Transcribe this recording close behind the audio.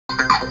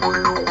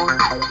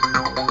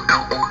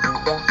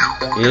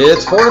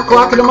It's 4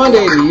 o'clock on a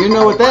Monday, and you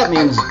know what that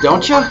means,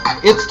 don't you?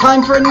 It's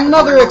time for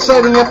another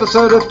exciting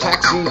episode of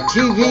Taxi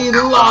TV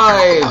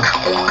Live.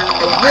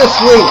 This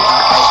week,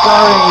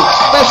 starring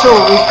special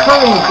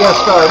recurring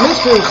guest star,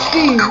 Mr.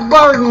 Steve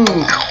Barden.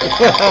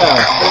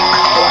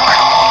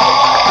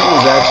 He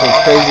was actually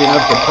crazy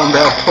enough to come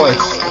back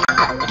twice.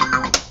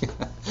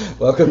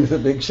 Welcome to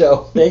the big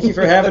show. Thank you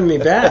for having me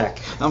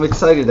back. I'm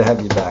excited to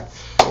have you back.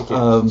 Thank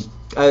you.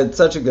 I had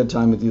such a good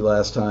time with you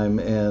last time,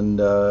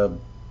 and I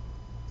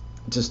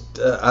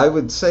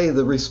would say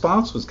the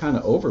response was kind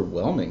of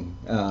overwhelming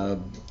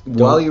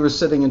while you were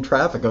sitting in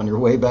traffic on your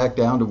way back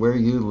down to where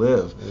you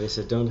live. They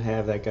said, don't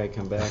have that guy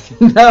come back.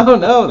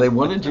 No, they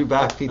wanted you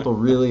back. People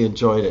really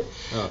enjoyed it.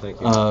 Oh, thank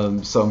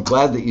you. So I'm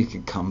glad that you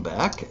could come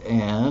back,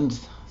 and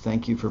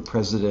thank you for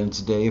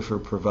President's Day for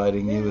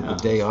providing you with the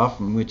day off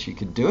in which you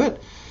could do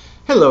it.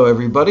 Hello,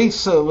 everybody.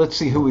 So let's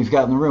see who we've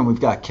got in the room. We've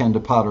got Ken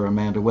DePotter,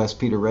 Amanda West,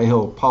 Peter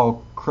Rahill,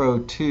 Paul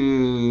Crow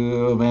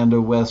II, Amanda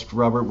West,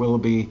 Robert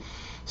Willoughby,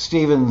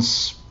 Steven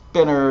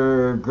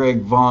Spinner,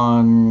 Greg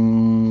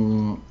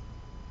Vaughn,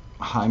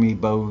 Jaime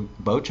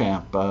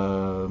Beauchamp,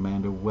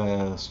 Amanda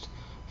West,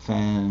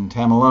 Fan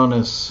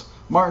Tamalonis,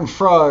 Martin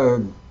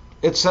Frog,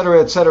 etc.,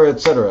 etc.,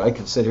 etc. I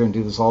could sit here and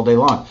do this all day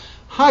long.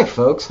 Hi,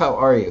 folks. How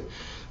are you?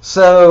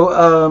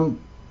 So,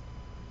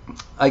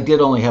 I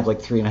did only have like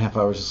 3.5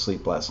 hours of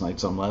sleep last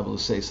night, so I'm liable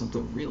to say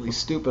something really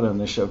stupid on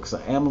this show because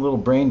I am a little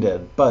brain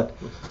dead. But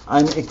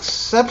I'm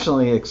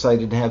exceptionally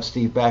excited to have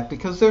Steve back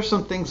because there's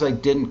some things I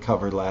didn't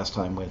cover last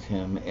time with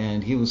him,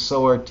 and he was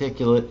so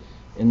articulate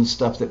in the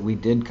stuff that we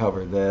did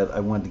cover that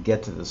I wanted to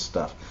get to this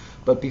stuff.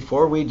 But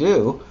before we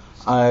do,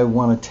 I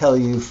want to tell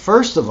you,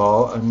 first of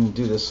all, I'm going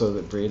to do this so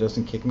that Bria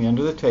doesn't kick me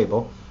under the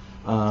table.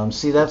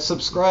 See that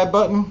subscribe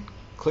button?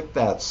 Click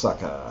that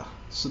sucker.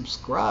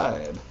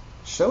 Subscribe.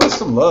 Show us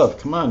some love.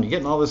 Come on, you're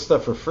getting all this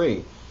stuff for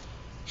free.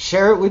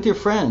 Share it with your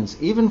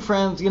friends. Even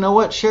friends, you know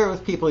what? Share it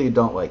with people you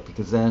don't like,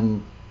 because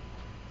then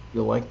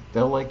they'll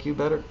like you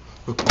better.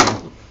 I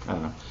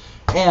don't know.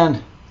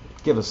 And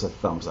give us a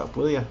thumbs up,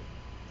 will you?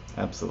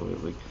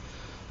 Absolutely.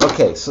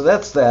 Okay, so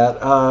that's that.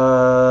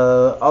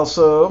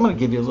 Also, I'm going to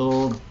give you a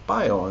little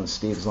bio on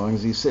Steve as long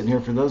as he's sitting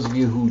here. For those of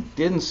you who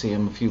didn't see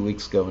him a few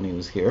weeks ago when he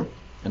was here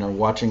and are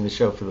watching the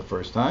show for the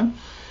first time,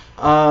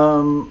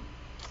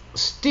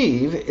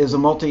 Steve is a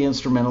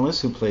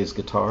multi-instrumentalist who plays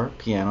guitar,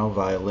 piano,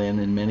 violin,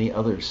 and many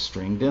other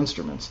stringed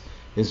instruments.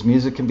 His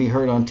music can be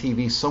heard on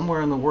TV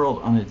somewhere in the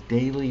world on a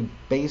daily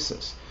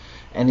basis.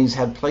 And he's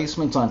had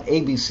placements on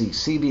ABC,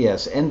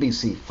 CBS,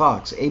 NBC,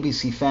 Fox,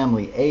 ABC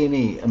Family,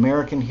 A&E,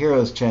 American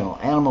Heroes Channel,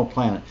 Animal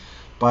Planet,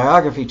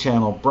 Biography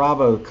Channel,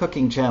 Bravo,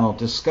 Cooking Channel,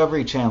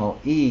 Discovery Channel,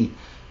 E!,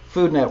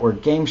 Food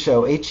Network, Game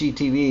Show,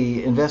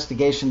 HGTV,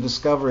 Investigation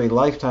Discovery,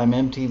 Lifetime,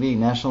 MTV,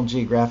 National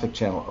Geographic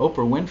Channel,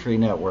 Oprah Winfrey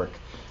Network,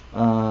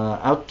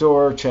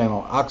 Outdoor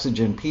Channel,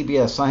 Oxygen,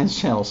 PBS, Science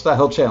Channel,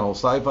 Style Channel,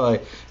 Sci-Fi,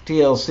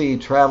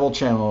 TLC, Travel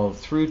Channel,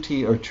 True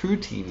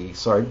TV,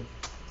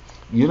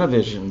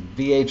 Univision,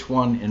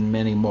 VH1, and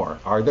many more.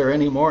 Are there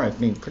any more? I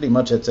mean, pretty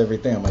much that's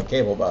everything on my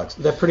cable box.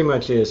 That pretty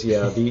much is,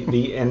 yeah.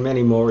 The and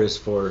many more is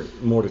for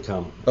more to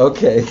come.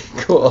 Okay,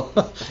 cool.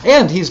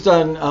 And he's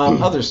done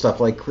other stuff,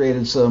 like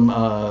created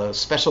some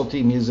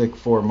specialty music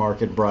for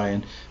Mark and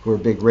Brian, who are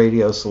big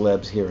radio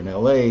celebs here in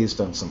LA. He's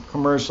done some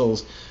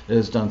commercials,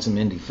 has done some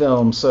indie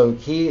films. So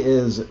he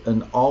is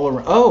an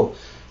all-around... Oh,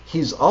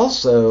 he's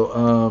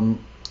also...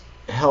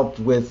 helped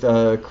with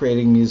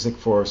creating music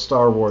for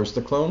Star Wars: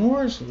 The Clone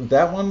Wars.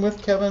 That one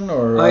with Kevin,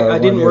 or I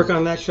didn't work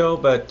on that show,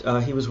 but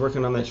he was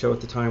working on that show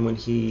at the time when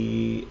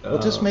he. Well,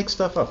 just make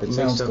stuff up. It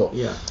sounds cool.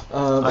 Yeah,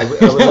 I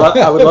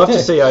would love to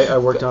say I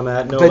worked on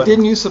that. No, but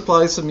didn't you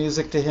supply some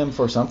music to him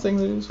for something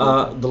that he was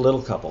The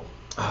Little Couple.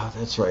 Oh,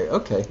 that's right.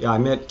 Okay. Yeah, I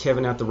met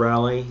Kevin at the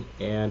rally,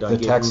 and the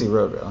Taxi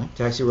Road Rally.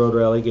 Taxi Road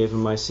Rally, gave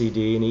him my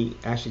CD, and he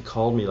actually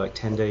called me like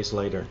 10 days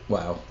later.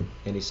 Wow.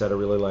 And he said, I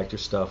really liked your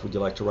stuff. Would you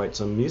like to write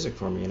some music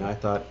for me? And I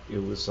thought it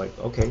was like,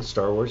 okay,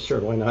 Star Wars,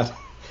 sure, why not?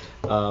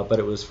 But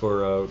it was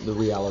for the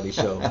reality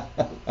show,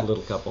 The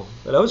Little Couple.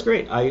 But that was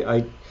great.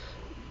 I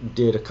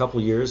did a couple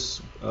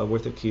years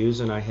worth of cues,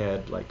 and I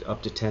had like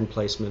up to 10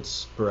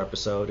 placements per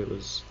episode. It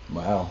was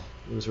wow.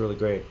 It was really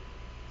great.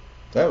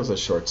 That was a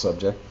short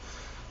subject.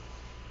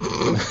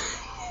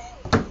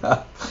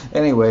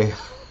 Anyway,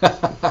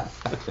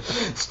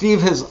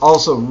 Steve has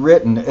also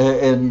written,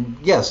 and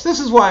yes, this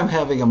is why I'm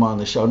having him on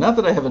the show. Not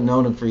that I haven't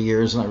known him for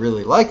years and I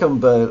really like him,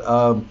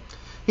 but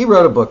he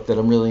wrote a book that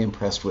I'm really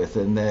impressed with,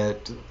 and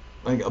that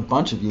like a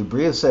bunch of you,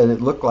 Bria said it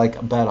looked like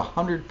about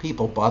 100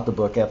 people bought the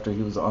book after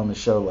he was on the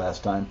show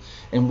last time,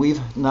 and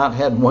we've not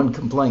had one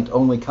complaint,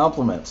 only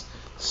compliments.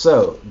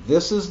 So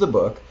this is the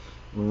book,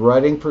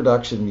 Writing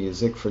Production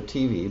Music for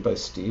TV by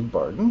Steve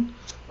Barden.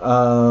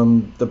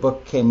 The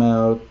book came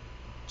out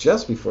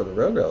just before the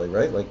Road Rally,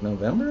 right? Like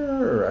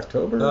November or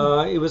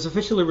October? It was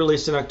officially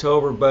released in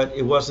October, but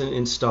it wasn't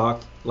in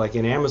stock like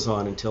in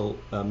Amazon until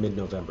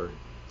mid-November.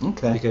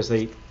 Okay. Because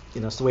they,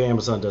 it's the way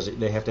Amazon does it.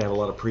 They have to have a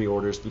lot of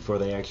pre-orders before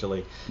they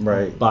actually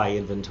right. buy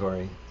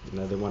inventory.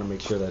 They want to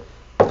make sure that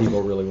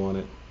people really want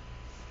it.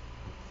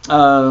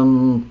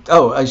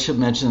 I should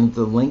mention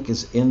the link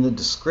is in the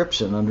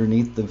description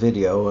underneath the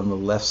video on the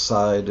left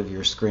side of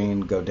your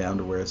screen. Go down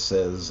to where it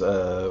says,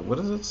 what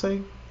does it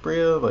say,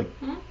 Bria? Like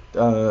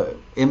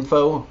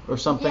info or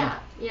something?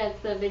 Yeah,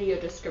 it's the video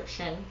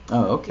description.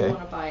 Oh, okay. If you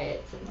want to buy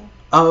it, it's in there.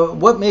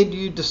 What made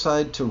you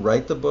decide to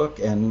write the book,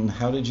 and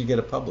how did you get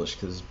it published?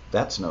 Because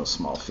that's no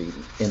small feat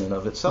in and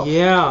of itself.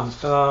 Yeah,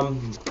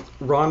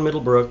 Ron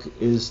Middlebrook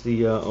is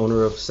the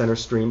owner of Center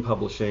Stream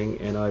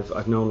Publishing, and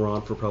I've known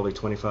Ron for probably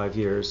 25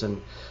 years,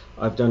 and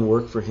I've done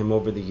work for him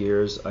over the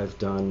years. I've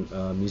done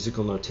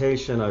musical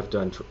notation, I've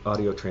done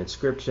audio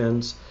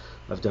transcriptions,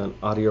 I've done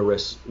audio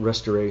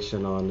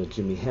restoration on the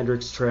Jimi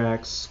Hendrix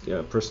tracks,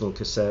 personal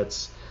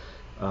cassettes.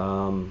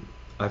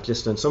 I've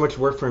just done so much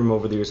work for him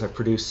over the years. I've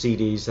produced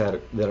CDs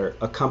that are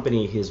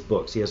accompany his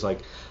books. He has a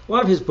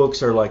lot of his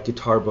books are like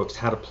guitar books,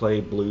 how to play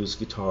blues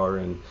guitar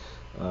and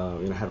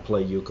how to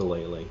play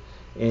ukulele.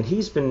 And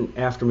he's been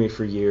after me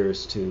for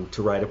years to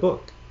write a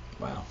book.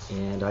 Wow.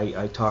 And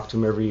I talk to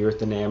him every year at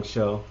the NAMM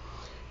show.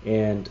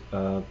 And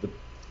the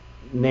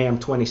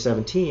NAMM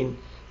 2017,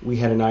 we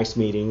had a nice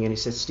meeting, and he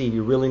said, "Steve,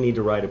 you really need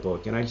to write a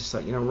book." And I just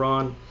thought,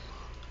 Ron,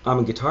 I'm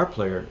a guitar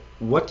player.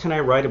 What can I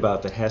write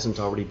about that hasn't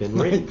already been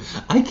written?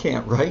 I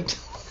can't write.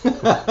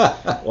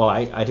 Well,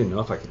 I didn't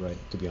know if I could write,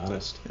 to be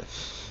honest.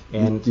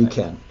 And you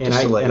can. And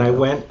I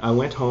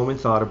went home and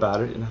thought about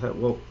it, and I thought,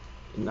 well,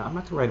 no, I'm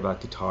not going to write about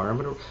guitar.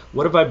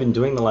 What have I been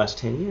doing the last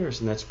 10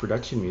 years? And that's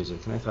production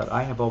music. And I thought,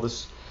 I have all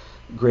this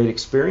great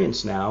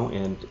experience now,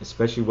 and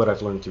especially what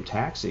I've learned through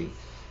Taxi.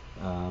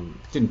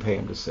 Didn't pay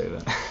him to say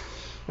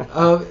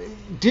that.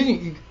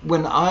 Didn't you,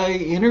 when I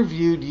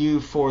interviewed you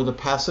for the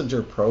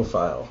passenger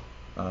profile,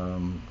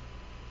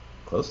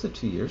 close to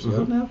 2 years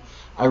ago now,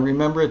 I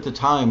remember at the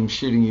time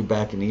shooting you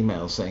back an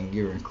email saying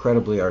you're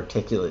incredibly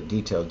articulate,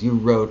 detailed. You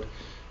wrote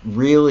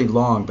really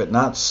long, but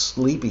not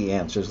sleepy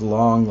answers,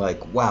 long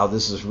like, wow,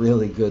 this is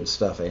really good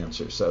stuff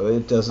answers. So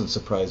it doesn't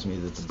surprise me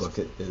that the book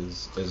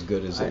is as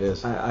good as it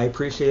is. I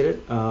appreciate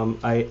it.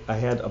 I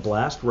had a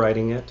blast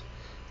writing it.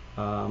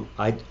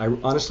 I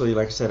honestly,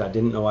 like I said, I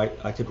didn't know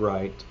I could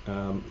write.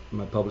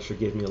 My publisher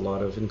gave me a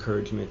lot of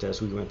encouragement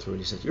as we went through it.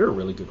 He said, "You're a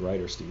really good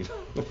writer, Steve."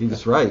 He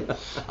was right.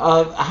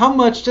 How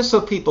much, just so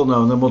people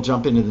know, and then we'll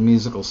jump into the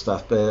musical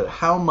stuff, but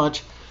how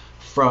much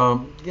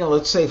from,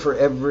 let's say for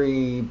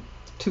every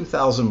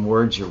 2,000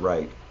 words you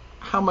write,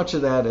 how much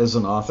of that as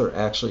an author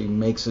actually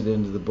makes it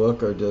into the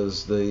book, or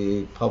does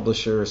the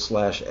publisher /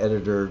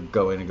 editor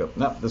go in and go,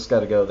 no, this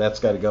got to go, that's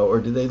got to go, or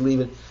do they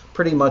leave it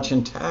pretty much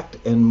intact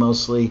and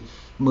mostly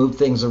move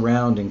things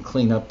around and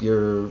clean up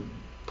your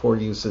poor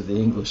use of the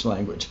English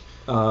language?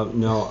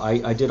 No,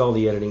 I did all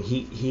the editing.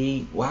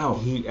 He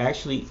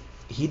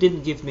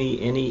didn't give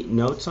me any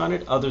notes on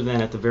it other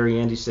than at the very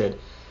end he said,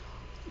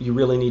 you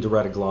really need to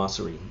write a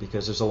glossary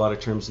because there's a lot of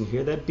terms in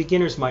here that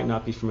beginners might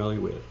not be familiar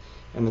with.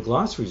 And the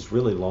glossary is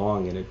really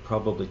long, and it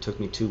probably took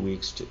me 2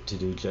 weeks to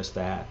do just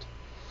that.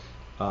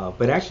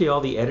 But actually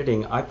all the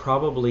editing, I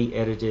probably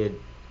edited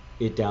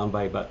it down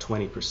by about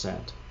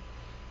 20%.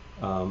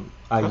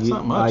 That's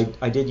not much.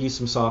 I did use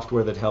some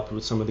software that helped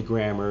with some of the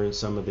grammar and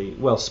some of the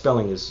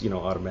spelling is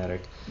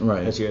automatic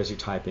right as you're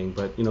typing,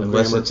 but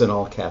unless grammar, it's in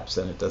all caps,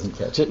 then it doesn't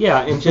catch it.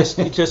 Yeah, and just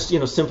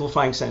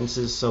simplifying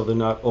sentences so they're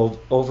not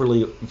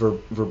overly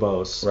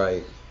verbose.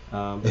 Right.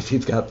 If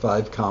you've got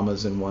 5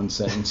 commas in one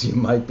sentence, you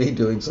might be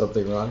doing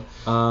something wrong.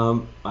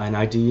 And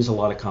I do use a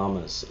lot of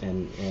commas,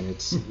 and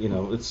it's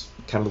it's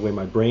kind of the way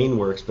my brain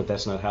works, but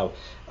that's not how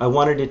I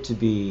wanted it to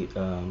be.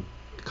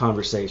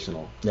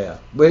 Conversational. Yeah.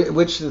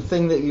 Which the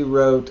thing that you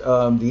wrote,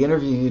 the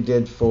interview you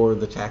did for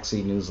the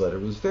Taxi newsletter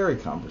was very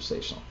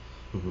conversational.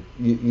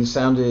 Mm-hmm. You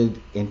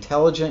sounded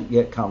intelligent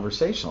yet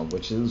conversational,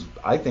 which is,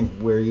 I think,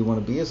 where you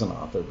want to be as an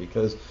author,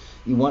 because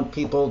you want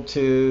people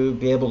to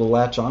be able to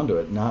latch onto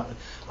it.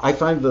 I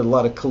find that a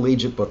lot of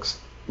collegiate books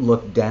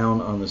look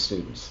down on the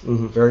students,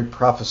 very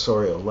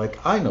professorial, like,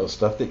 I know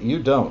stuff that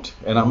you don't,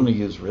 and I'm going to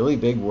use really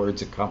big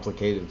words and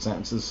complicated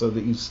sentences so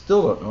that you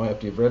still don't know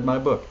after you've read my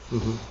book.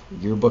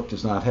 Your book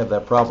does not have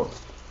that problem.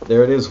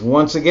 There it is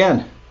once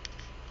again.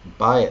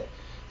 Buy it.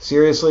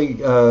 Seriously,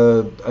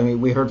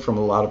 we heard from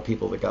a lot of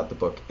people that got the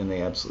book, and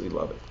they absolutely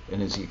love it.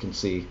 And as you can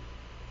see,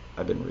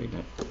 I've been reading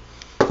it.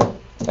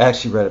 I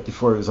actually read it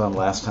before it was on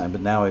last time,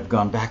 but now I've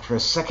gone back for a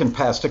second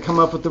pass to come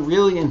up with the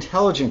really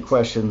intelligent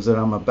questions that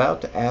I'm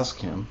about to ask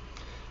him.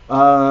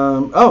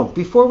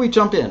 Before we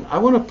jump in, I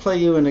want to play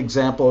you an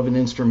example of an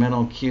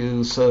instrumental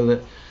cue so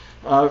that,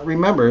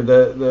 remember,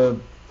 the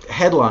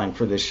headline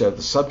for this show,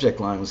 the subject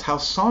line, was how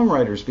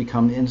songwriters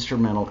become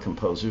instrumental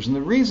composers. And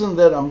the reason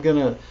that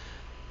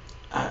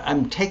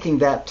I'm taking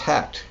that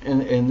tact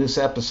in this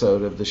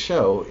episode of the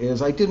show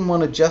is I didn't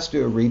want to just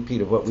do a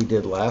repeat of what we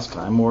did last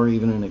time or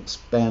even an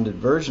expanded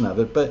version of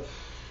it, but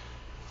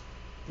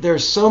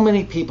there's so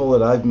many people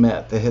that I've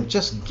met that have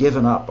just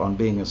given up on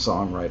being a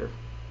songwriter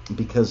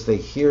because they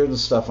hear the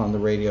stuff on the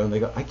radio and they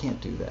go, I can't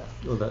do that.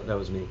 Well, that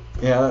was me.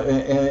 Yeah,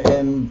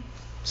 and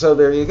so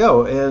there you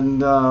go.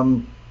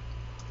 And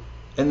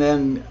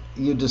then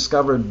you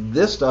discovered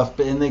this stuff,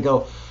 and they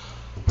go,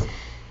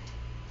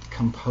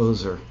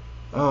 composer.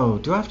 Oh,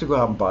 do I have to go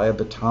out and buy a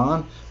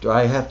baton? Do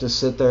I have to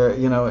sit there,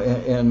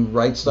 and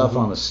write stuff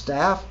on a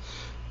staff?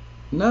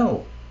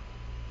 No.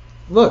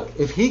 Look,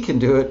 if he can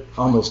do it,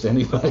 almost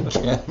anybody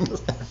can.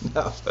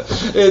 No.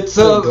 It's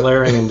a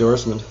glaring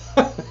endorsement.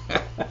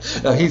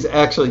 No, he's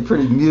actually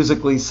pretty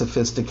musically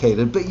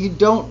sophisticated, but you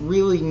don't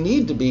really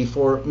need to be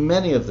for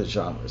many of the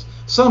genres.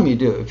 Some you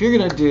do. If you're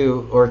going to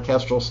do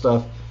orchestral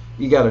stuff,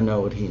 you got to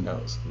know what he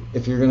knows.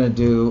 If you're going to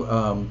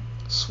do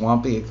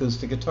swampy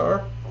acoustic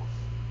guitar,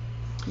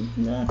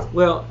 nah.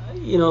 Well,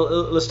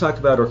 let's talk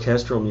about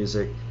orchestral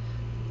music.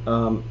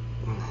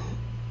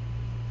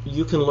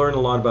 You can learn a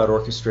lot about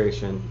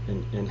orchestration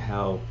and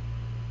how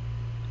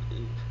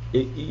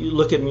you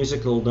look at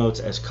musical notes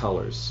as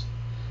colors,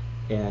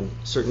 and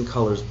certain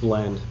colors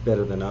blend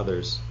better than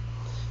others.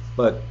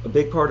 But a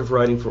big part of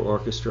writing for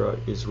orchestra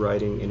is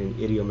writing in an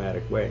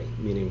idiomatic way,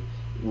 meaning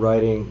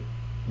writing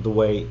the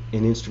way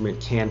an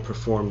instrument can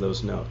perform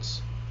those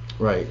notes.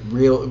 Right,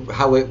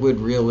 how it would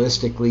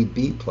realistically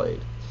be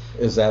played.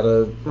 Is that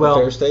a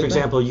fair statement? For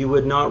example, you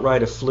would not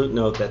write a flute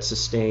note that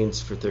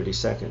sustains for 30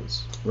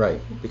 seconds.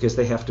 Right. Because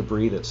they have to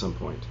breathe at some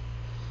point.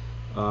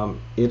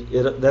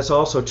 That's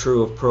also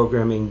true of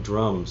programming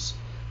drums.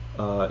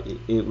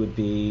 It would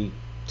be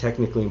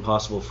technically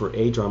impossible for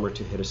a drummer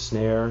to hit a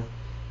snare,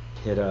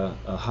 hit a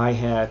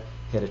hi-hat,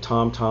 hit a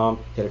tom-tom,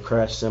 hit a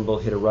crash cymbal,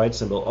 hit a ride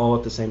cymbal all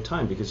at the same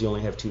time because you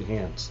only have two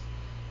hands.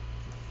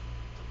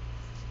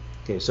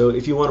 Okay, so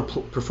if you want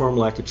to perform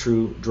like a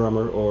true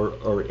drummer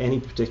or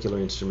any particular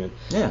instrument,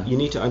 you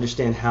need to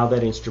understand how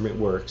that instrument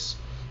works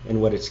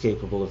and what it's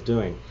capable of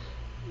doing.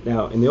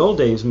 Now, in the old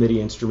days, MIDI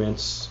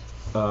instruments,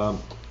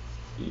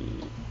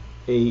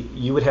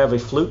 you would have a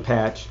flute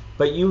patch,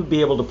 but you would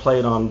be able to play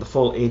it on the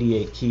full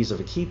 88 keys of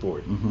a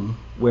keyboard,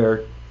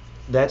 where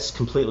that's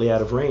completely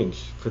out of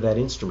range for that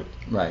instrument.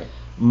 Right.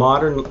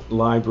 Modern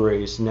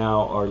libraries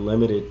now are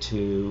limited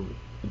to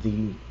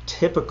the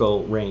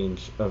typical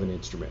range of an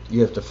instrument.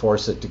 You have to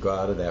force it to go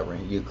out of that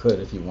range. You could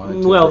if you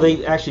wanted to. Well,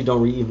 they actually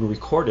don't even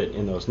record it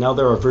in those. Now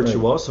there are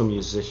virtuoso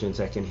musicians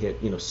that can hit,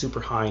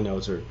 super high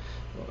notes or,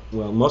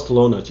 most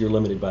low notes. You're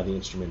limited by the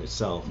instrument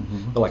itself.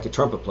 But like a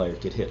trumpet player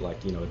could hit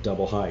like a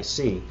double high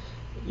C,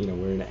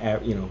 where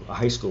a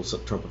high school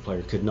trumpet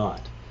player could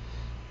not.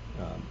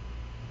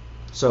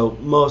 So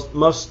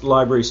most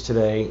libraries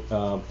today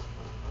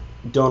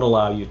don't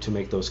allow you to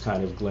make those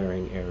kind of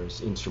glaring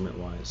errors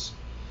instrument-wise.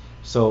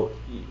 So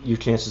your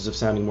chances of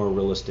sounding more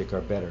realistic are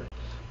better.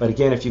 But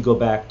again, if you go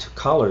back to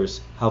colors,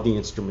 how the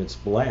instruments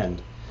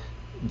blend,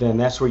 then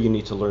that's where you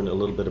need to learn a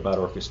little bit about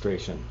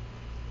orchestration.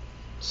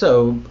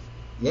 So,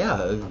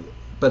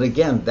 but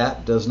again,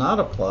 that does not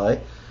apply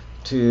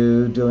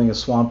to doing a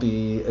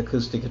swampy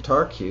acoustic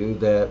guitar cue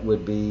that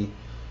would be,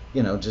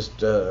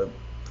 just a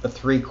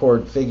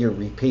 3-chord figure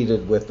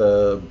repeated with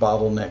a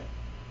bottleneck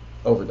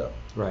overdub.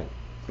 Right.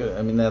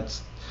 I mean,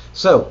 that's...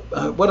 So,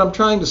 what I'm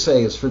trying to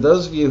say is for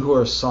those of you who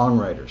are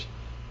songwriters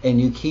and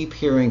you keep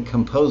hearing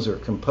composer,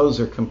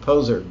 composer,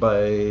 composer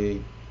by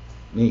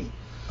me,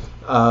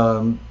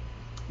 don't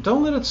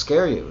let it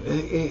scare you.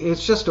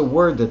 It's just a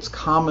word that's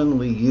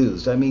commonly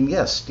used. I mean,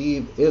 yes,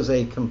 Steve is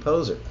a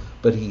composer,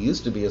 but he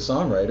used to be a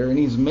songwriter and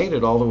he's made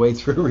it all the way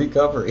through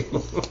recovery.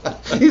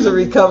 He's a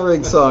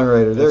recovering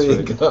songwriter. There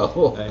you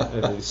go. I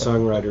have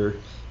songwriter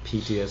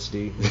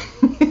PTSD.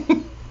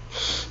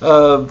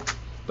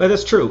 But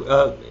that's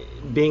true.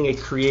 Being a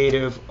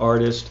creative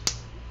artist,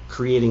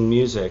 creating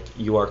music,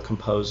 you are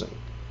composing.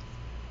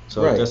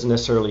 So it doesn't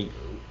necessarily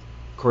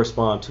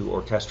correspond to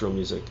orchestral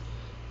music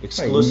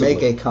exclusively. You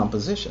make a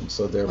composition,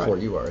 so therefore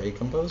you are a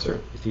composer.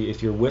 Sure.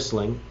 If you're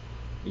whistling,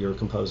 you're a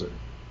composer.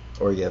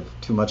 Or you have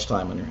too much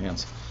time on your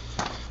hands.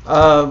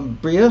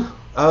 Bria,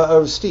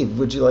 Steve,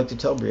 would you like to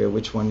tell Bria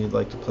which one you'd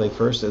like to play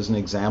first as an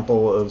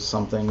example of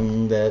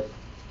something that...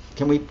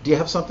 do you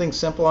have something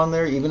simple on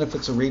there, even if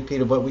it's a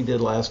repeat of what we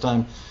did last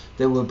time,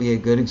 that would be a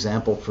good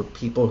example for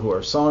people who are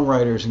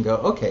songwriters and go,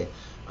 okay,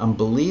 I'm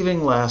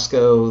believing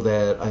Lasco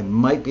that I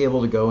might be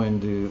able to go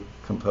into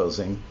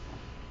composing.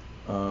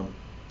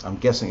 I'm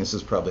guessing this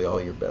is probably all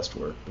your best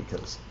work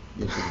because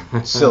it'd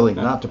be silly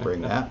not to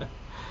bring that.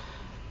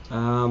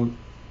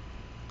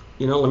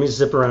 Let me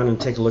zip around and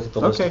take a look at the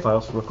list of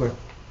files real quick.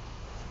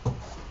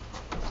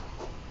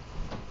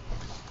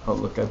 Oh,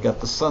 look, I've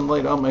got the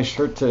sunlight on my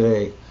shirt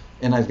today.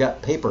 And I've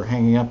got paper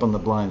hanging up on the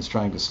blinds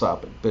trying to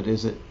stop it. But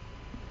is it?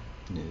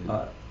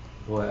 No.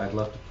 Boy, I'd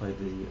love to play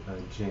the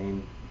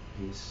Jane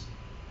piece.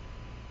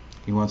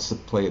 He wants to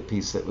play a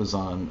piece that was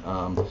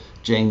on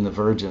Jane the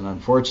Virgin.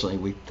 Unfortunately,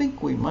 we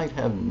think we might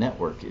have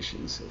network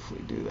issues if we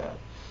do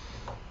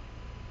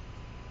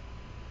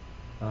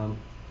that.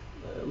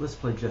 Let's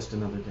play Just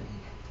Another Day.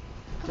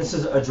 This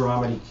is a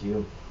dramedy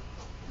cue.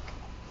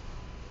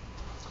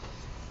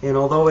 And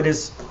although it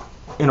is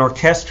an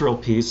orchestral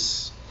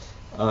piece,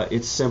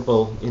 it's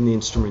simple in the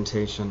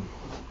instrumentation.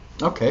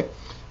 Okay.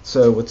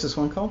 So what's this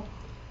one called?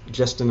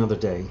 Just Another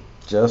Day.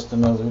 Just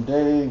Another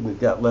Day. We've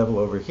got level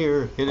over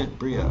here. Hit it,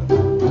 Bria.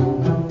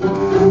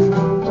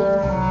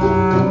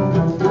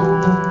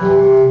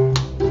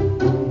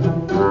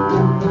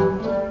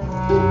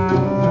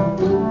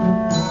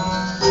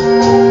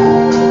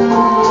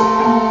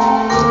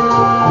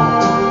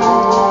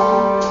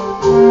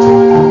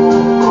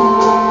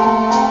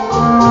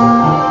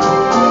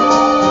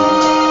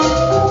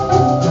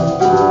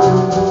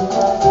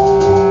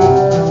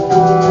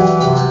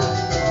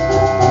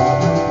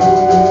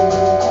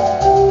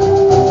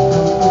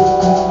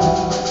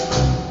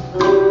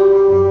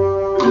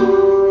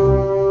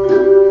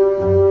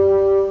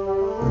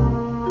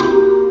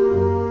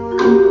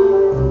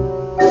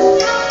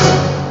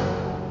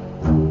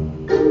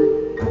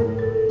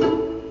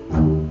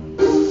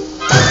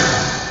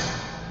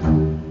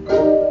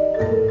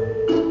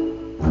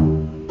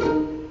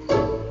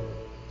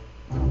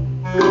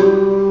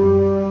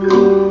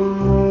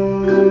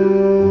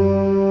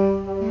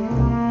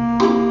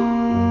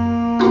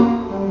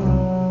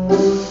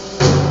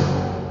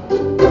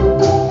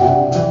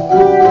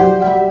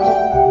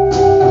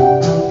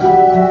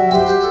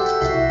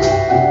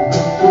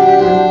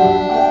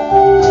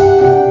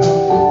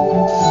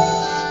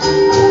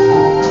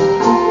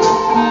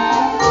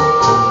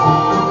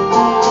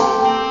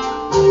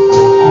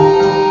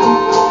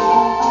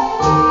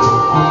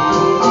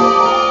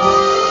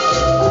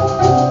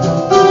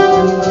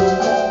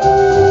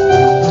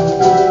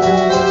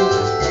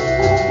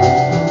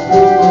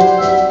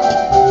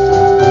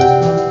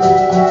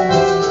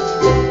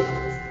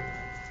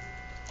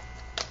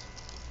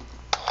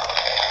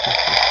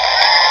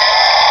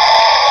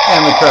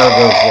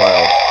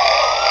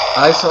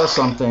 I saw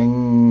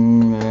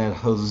something that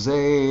Jose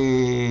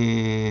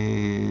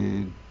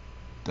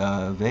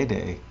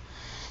Vede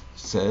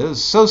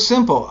says, so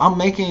simple, I'm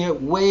making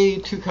it way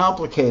too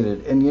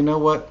complicated. And you know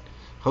what,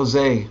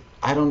 Jose,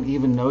 I don't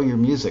even know your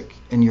music,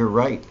 and you're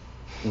right.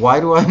 Why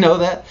do I know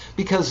that?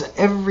 Because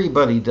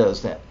everybody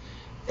does that.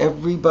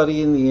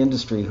 Everybody in the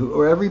industry,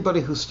 or everybody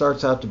who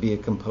starts out to be a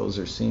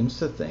composer, seems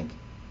to think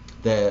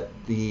that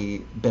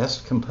the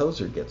best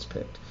composer gets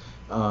picked,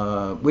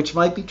 which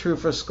might be true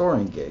for a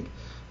scoring gig,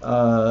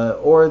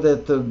 or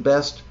that the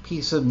best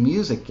piece of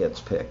music gets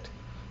picked.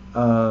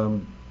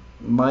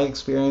 My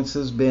experience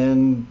has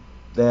been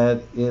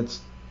that it's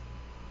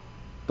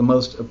the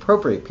most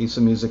appropriate piece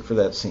of music for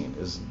that scene.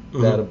 Is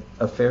that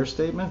a fair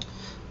statement?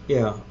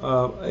 Yeah.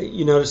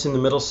 You notice in the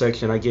middle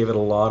section I gave it a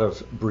lot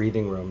of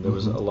breathing room. There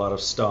was a lot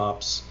of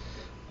stops,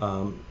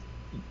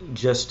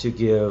 just to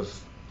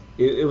give...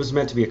 It was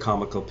meant to be a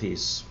comical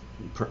piece,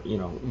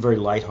 very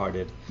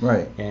lighthearted.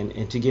 Right.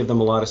 And to give them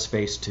a lot of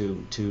space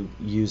to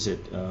use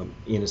it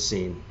in a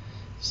scene.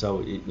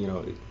 So,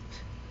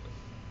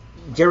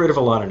 get rid of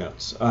a lot of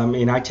notes.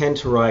 I tend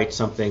to write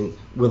something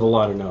with a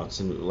lot of notes,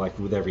 and like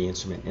with every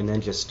instrument, and then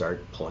just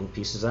start pulling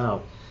pieces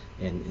out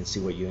and see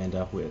what you end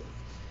up with.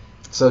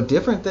 So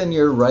different than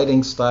your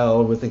writing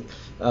style with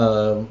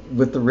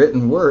the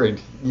written word.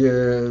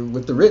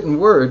 With the written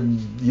word,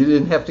 you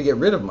didn't have to get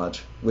rid of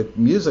much. With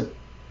music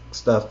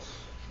stuff,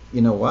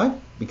 you know why?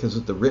 Because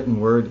with the written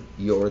word,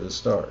 you're the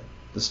star.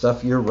 The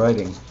stuff you're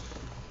writing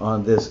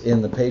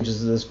in the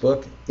pages of this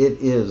book, it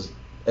is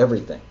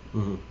everything.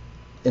 Mm-hmm.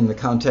 In the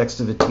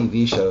context of a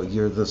TV show,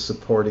 you're the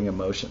supporting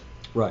emotion.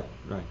 Right.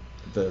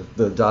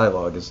 The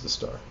dialogue is the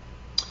star.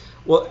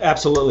 Well,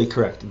 absolutely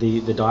correct.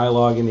 The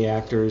dialogue and the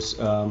actors,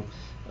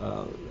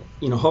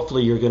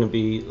 hopefully you're going to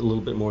be a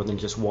little bit more than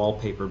just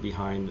wallpaper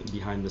behind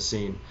the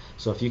scene.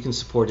 So if you can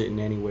support it in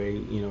any way,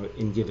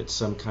 and give it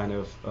some kind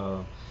of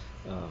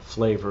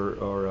flavor,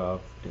 or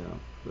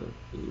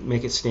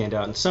make it stand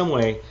out in some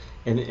way,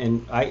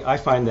 and I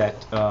find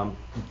that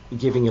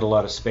giving it a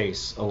lot of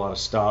space, a lot of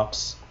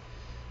stops,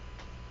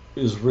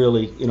 is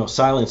really,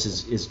 silence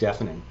is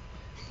deafening.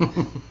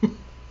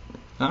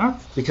 Uh-huh.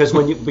 Because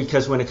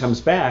when it comes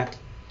back,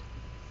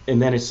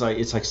 and then it's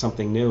like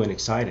something new and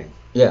exciting.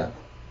 Yeah.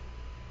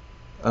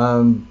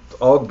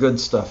 All good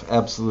stuff,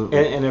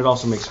 absolutely. And it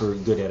also makes for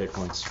good edit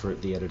points for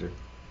the editor.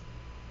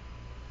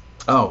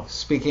 Oh,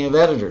 speaking of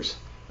editors,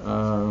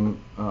 I'm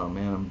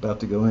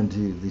about to go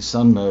into the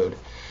sun mode.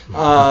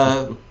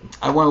 I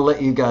want to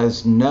let you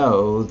guys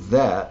know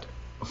that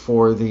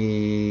for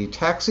the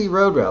Taxi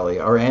Road Rally,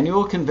 our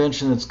annual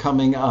convention that's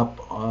coming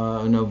up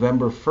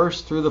November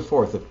 1st through the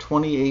 4th of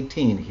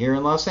 2018 here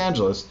in Los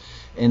Angeles,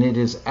 and it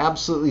is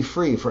absolutely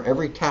free for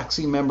every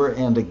Taxi member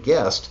and a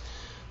guest,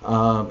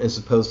 as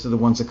opposed to the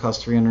ones that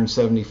cost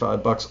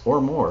 $375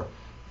 or more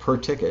per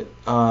ticket.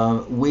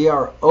 We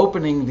are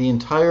opening the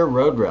entire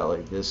road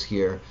rally this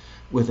year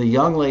with a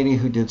young lady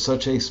who did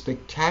such a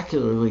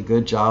spectacularly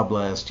good job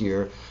last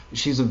year.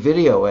 She's a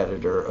video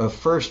editor, a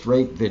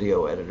first-rate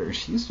video editor.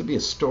 She used to be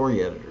a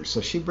story editor, so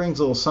she brings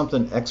a little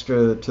something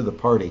extra to the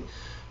party.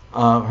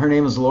 Her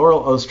name is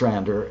Laurel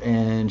Ostrander,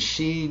 and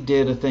she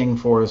did a thing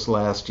for us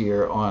last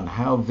year on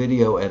how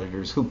video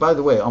editors, who, by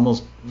the way,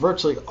 almost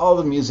virtually all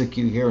the music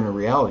you hear in a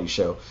reality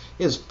show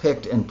is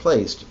picked and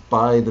placed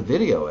by the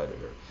video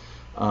editor.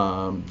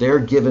 They're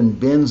given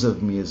bins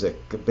of music,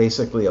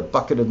 basically a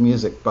bucket of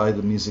music by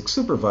the music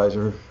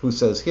supervisor, who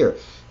says, here,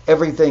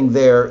 everything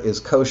there is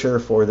kosher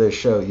for this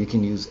show. You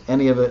can use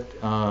any of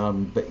it,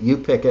 but you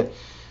pick it.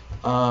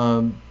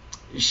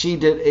 She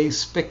did a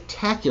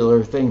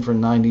spectacular thing for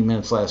 90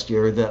 minutes last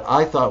year that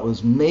I thought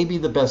was maybe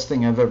the best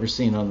thing I've ever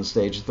seen on the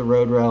stage at the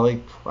Road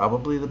Rally,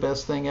 probably the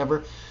best thing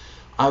ever.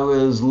 I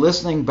was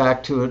listening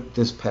back to it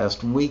this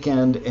past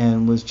weekend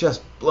and was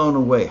just blown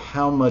away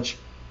how much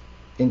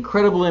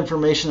incredible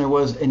information there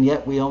was, and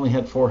yet we only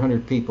had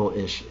 400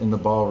 people-ish in the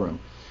ballroom.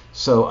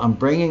 So I'm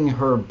bringing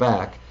her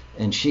back,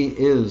 and she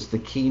is the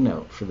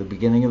keynote for the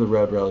beginning of the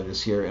Road Rally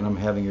this year, and I'm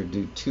having her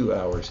do 2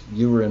 hours.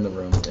 You were in the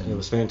room. And it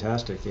was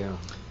fantastic, yeah.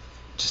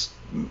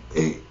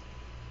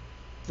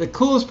 The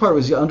coolest part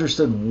was you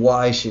understood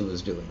why she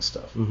was doing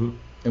stuff. Mm-hmm.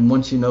 And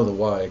once you know the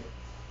why,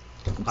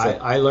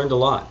 I learned a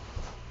lot.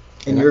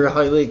 And you're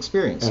highly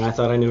experienced. And I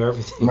thought I knew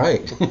everything.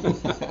 Right.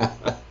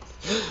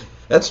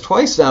 That's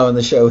twice now in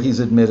the show he's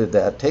admitted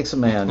that. Takes a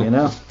man,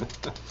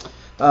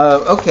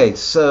 Okay,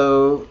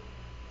 so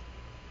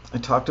I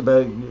talked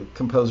about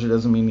composer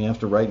doesn't mean you have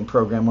to write and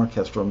program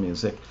orchestral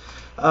music.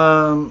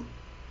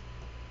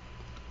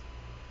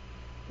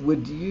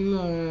 Would you...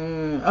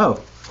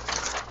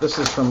 this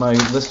is from my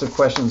list of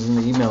questions in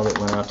the email that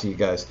went out to you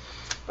guys.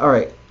 All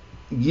right,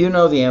 you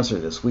know the answer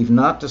to this. We've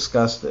not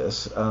discussed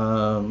this,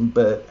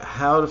 but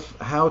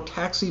how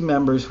taxi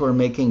members who are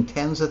making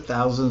tens of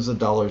thousands of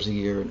dollars a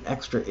year in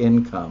extra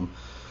income,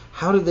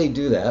 how do they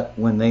do that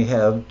when they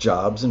have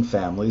jobs and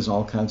families and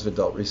all kinds of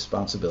adult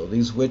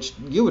responsibilities, which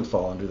you would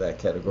fall under that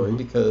category, mm-hmm.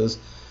 because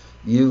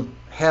you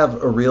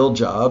have a real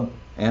job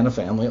and a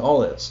family, all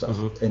that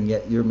stuff. And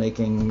yet you're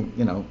making,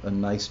 a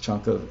nice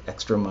chunk of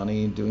extra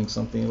money doing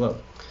something you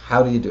love.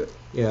 How do you do it?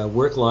 Yeah,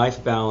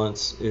 work-life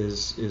balance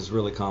is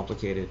really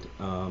complicated.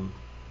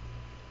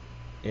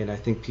 And I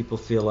think people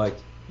feel like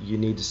you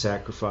need to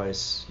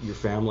sacrifice your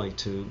family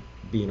to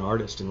be an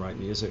artist and write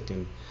music,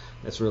 and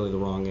that's really the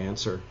wrong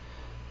answer.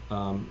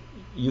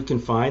 You can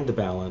find the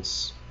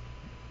balance,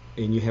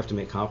 and you have to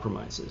make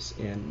compromises.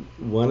 And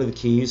one of the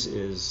keys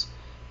is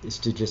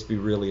to just be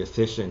really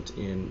efficient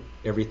in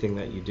everything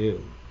that you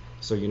do,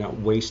 so you're not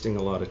wasting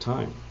a lot of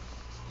time.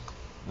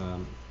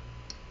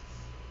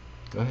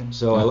 Go ahead.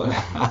 So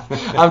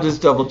I'm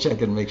just double checking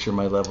to make sure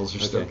my levels are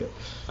still good.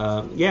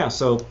 Yeah.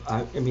 So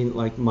I mean,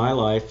 like my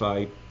life,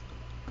 I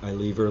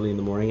leave early in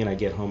the morning and I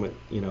get home at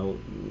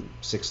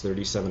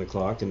 6:30, 7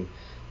 o'clock, and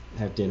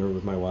have dinner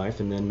with my wife,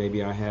 and then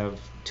maybe I have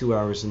 2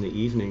 hours in the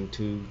evening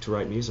to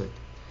write music.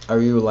 Are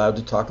you allowed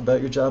to talk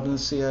about your job in the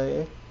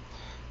CIA?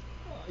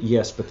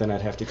 Yes, but then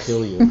I'd have to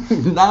kill you.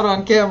 Not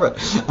on camera.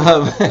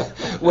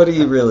 What do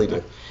you really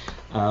do?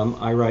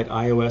 I write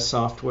iOS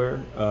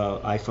software,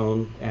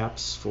 iPhone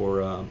apps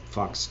for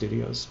Fox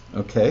Studios.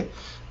 Okay.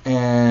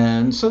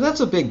 And so that's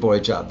a big boy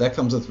job. That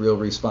comes with real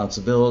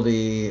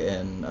responsibility,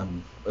 and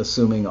I'm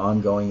assuming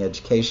ongoing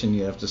education.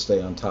 You have to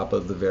stay on top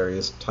of the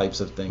various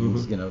types of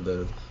things,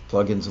 the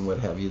plugins and what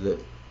have you that,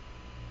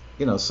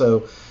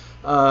 so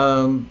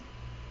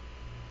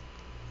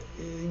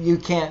you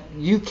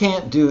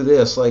can't do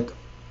this like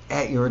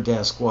at your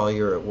desk while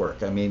you're at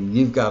work. I mean,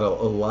 you've got a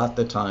lot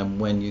the time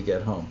when you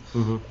get home.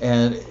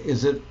 And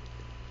is it,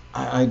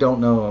 I don't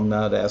know, I'm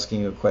not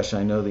asking you a question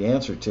I know the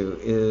answer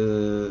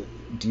to.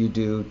 Do you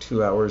do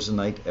 2 hours a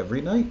night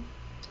every night?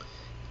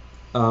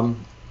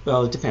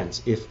 Well, it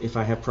depends. If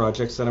I have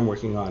projects that I'm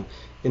working on,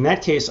 in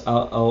that case,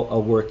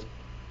 I'll work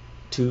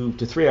 2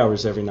 to 3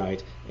 hours every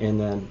night, and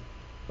then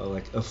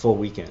like a full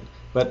weekend.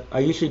 But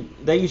that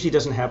usually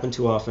doesn't happen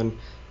too often,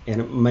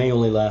 and it may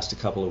only last a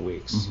couple of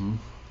weeks.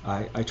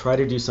 I try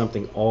to do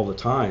something all the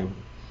time,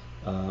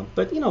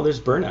 but there's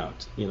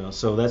burnout.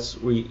 So that's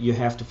where you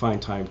have to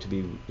find time to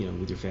be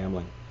with your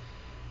family.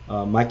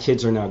 My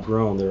kids are now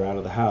grown; they're out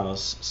of the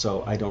house,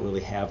 so I don't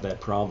really have that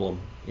problem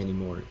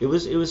anymore. It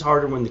was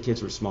harder when the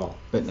kids were small.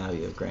 But now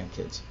you have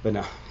grandkids. But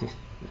now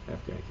I have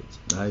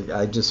grandkids.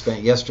 I just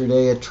spent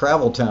yesterday at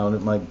Travel Town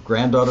at my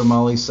granddaughter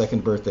Molly's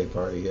second birthday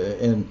party,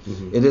 and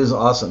it is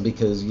awesome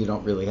because you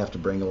don't really have to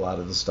bring a lot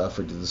of the stuff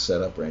or do the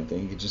setup or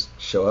anything. You can just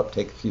show up,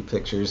 take a few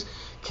pictures,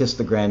 kiss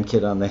the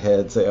grandkid on the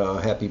head, say, "Oh,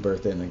 happy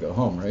birthday," and then go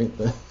home, right?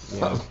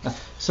 Yeah.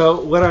 So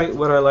what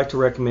I like to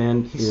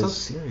recommend He's is so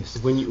serious.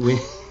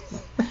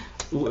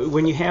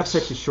 when you have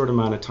such a short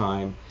amount of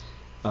time,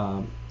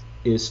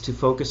 is to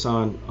focus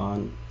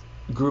on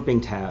grouping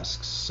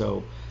tasks.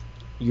 So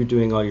you're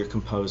doing all your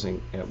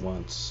composing at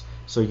once.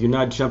 So you're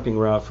not jumping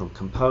around from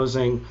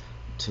composing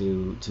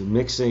to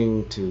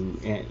mixing to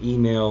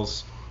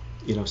emails.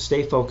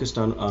 Stay focused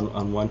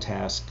on one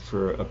task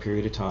for a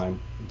period of time,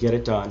 get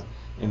it done,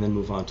 and then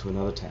move on to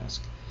another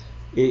task.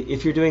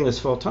 If you're doing this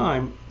full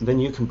time, then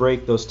you can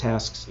break those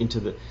tasks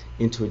into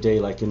a day.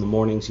 Like in the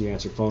mornings, you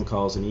answer phone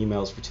calls and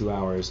emails for 2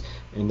 hours,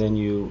 and then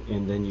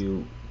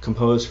you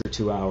compose for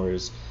 2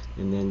 hours,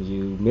 and then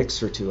you mix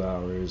for 2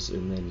 hours,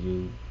 and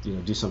then you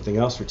do something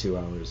else for 2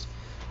 hours.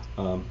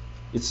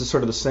 It's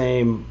sort of the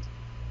same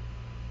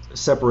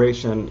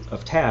separation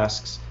of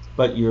tasks,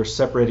 but you're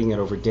separating it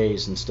over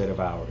days instead of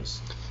hours.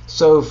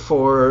 So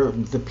for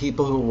the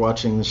people who are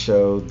watching the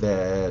show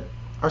that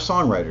are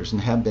songwriters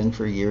and have been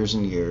for years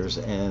and years,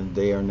 and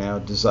they are now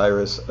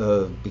desirous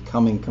of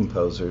becoming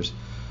composers,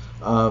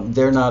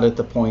 they're not at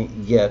the point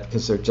yet,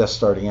 because they're just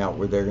starting out,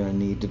 where they're going to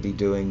need to be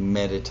doing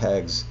meta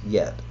tags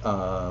yet,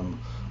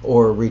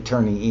 or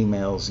returning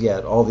emails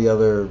yet, all the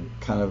other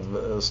kind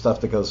of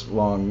stuff that goes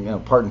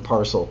along, part and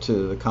parcel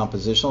to the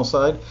compositional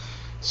side.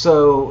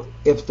 So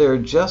if they're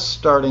just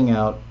starting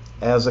out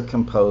as a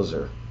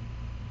composer,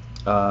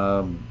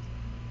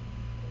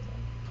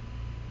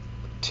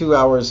 2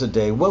 hours a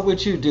day, what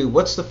would you do?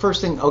 What's the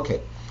first thing?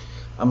 Okay,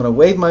 I'm going to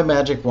wave my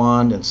magic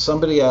wand, and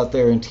somebody out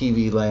there in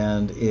TV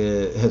land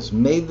has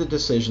made the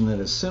decision that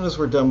as soon as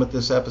we're done with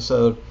this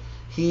episode,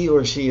 he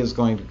or she is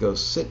going to go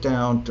sit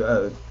down,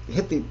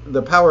 hit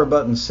the power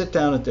button, sit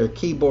down at their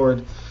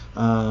keyboard,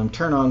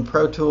 turn on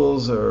Pro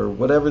Tools or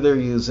whatever they're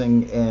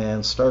using,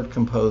 and start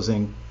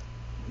composing.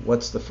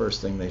 What's the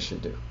first thing they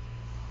should do?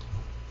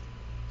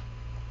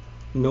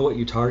 Know what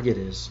your target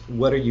is.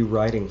 What are you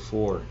writing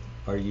for?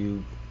 Are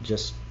you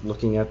just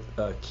looking at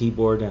a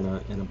keyboard and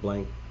a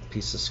blank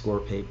piece of score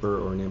paper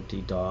or an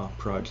empty DAW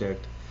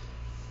project?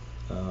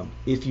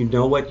 If you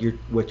know what your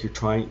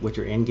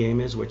end game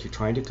is, what you're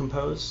trying to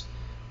compose,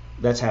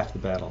 that's half the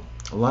battle.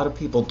 A lot of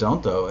people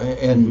don't, though,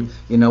 and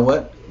you know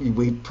what?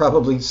 We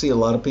probably see a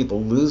lot of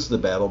people lose the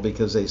battle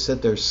because they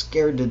sit there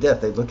scared to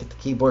death. They look at the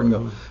keyboard and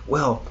go,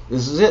 "Well,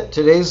 this is it.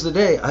 Today's the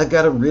day. I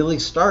got to really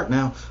start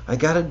now. I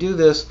got to do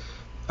this."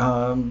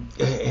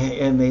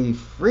 And they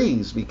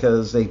freeze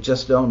because they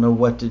just don't know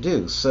what to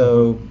do.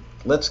 So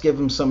let's give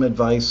them some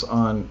advice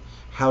on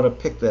how to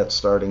pick that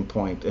starting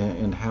point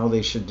and how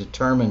they should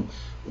determine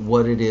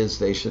what it is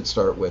they should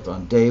start with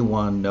on day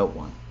one, note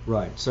one.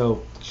 Right.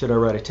 So should I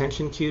write a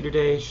tension cue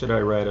today? Should I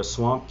write a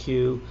swamp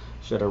cue?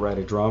 Should I write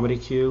a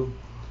dramedy cue?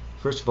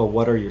 First of all,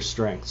 what are your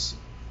strengths?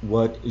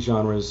 What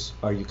genres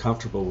are you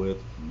comfortable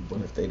with?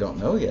 What if they don't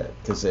know yet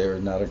because they're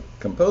not a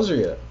composer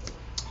yet?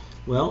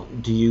 Well,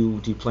 do you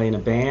play in a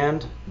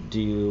band? Do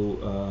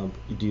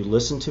you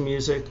listen to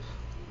music?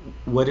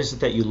 What is it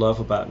that you love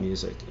about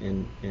music?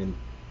 And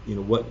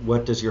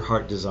what does your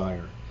heart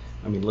desire?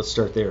 I mean, let's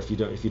start there. If you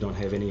don't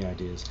have any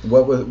ideas.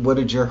 What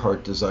did your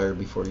heart desire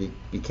before you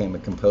became a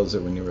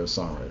composer when you were a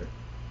songwriter?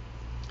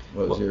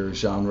 What was your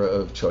genre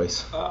of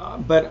choice?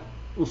 But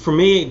for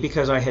me,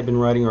 because I had been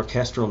writing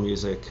orchestral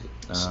music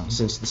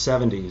since the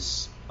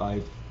 70s,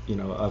 I've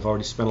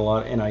already spent a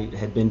lot, and I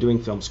had been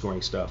doing film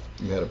scoring stuff.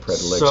 You had a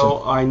predilection.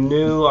 So I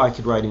knew I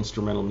could write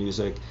instrumental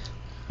music,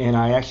 and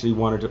I actually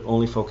wanted to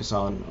only focus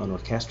on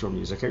orchestral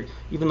music.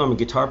 Even though I'm a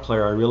guitar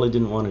player, I really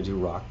didn't want to do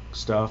rock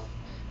stuff.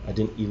 I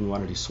didn't even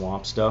want to do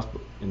swamp stuff,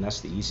 and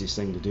that's the easiest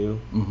thing to do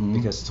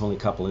because it's only a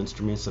couple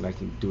instruments and I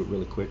can do it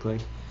really quickly.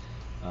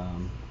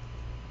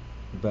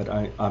 But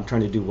I'm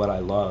trying to do what I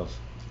love.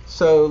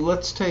 So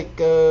let's take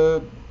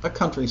a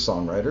country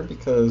songwriter,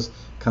 because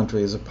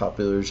country is a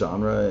popular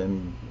genre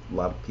and a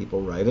lot of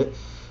people write it.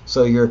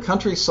 So you're a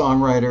country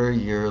songwriter,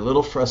 you're a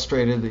little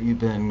frustrated that you've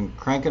been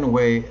cranking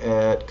away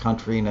at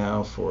country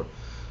now for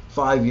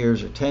 5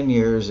 years or 10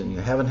 years and you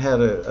haven't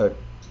had a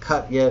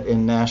cut yet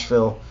in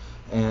Nashville,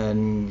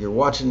 and you're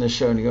watching this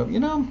show and you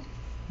go,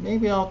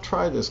 maybe I'll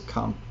try this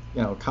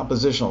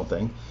compositional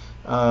thing.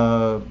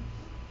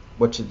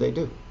 What should they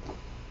do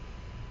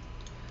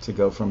to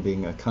go from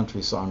being a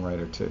country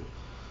songwriter to?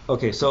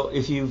 Okay, so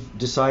if you've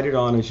decided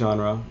on a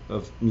genre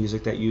of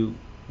music that you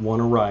want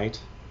to write,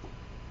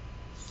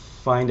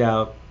 find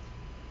out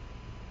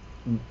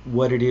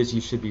what it is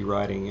you should be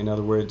writing. In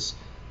other words,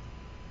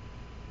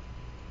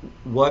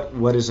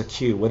 what is a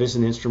cue? What is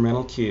an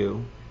instrumental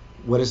cue?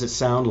 What does it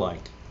sound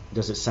like?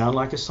 Does it sound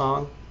like a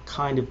song?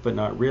 Kind of, but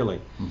not really.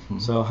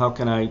 So how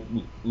can I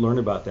learn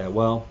about that?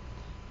 Well,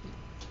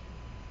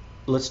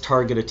 let's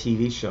target a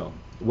TV show.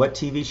 What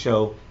TV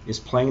show is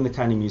playing the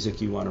kind of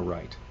music you want to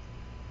write?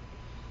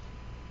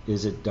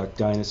 Is it Duck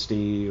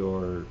Dynasty,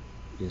 or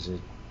is it,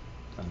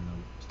 I don't know,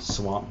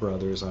 Swamp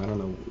Brothers? I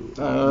don't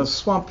know.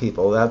 Swamp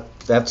People.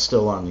 That's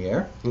still on the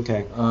air.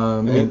 Okay.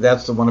 And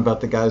that's the one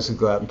about the guys who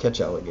go out and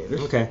catch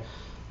alligators. Okay.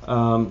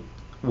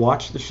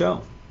 Watch the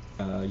show.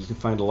 You can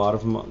find a lot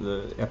of them,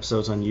 the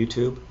episodes on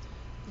YouTube,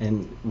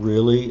 and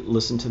really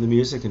listen to the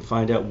music and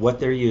find out what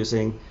they're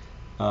using.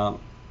 And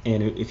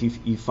if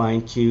you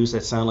find cues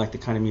that sound like the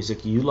kind of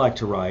music you like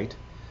to write,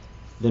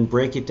 then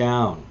break it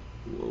down.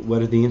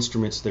 What are the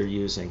instruments they're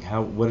using?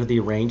 What are the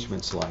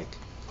arrangements like?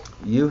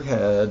 You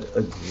had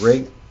a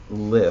great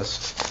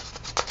list.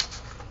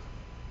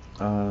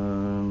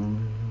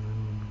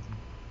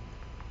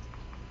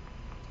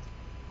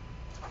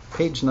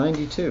 Page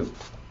 92.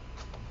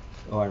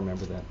 Oh, I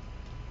remember that.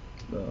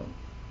 Oh,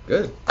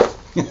 good.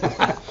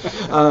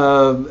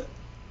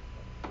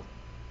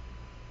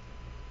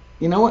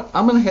 You know what?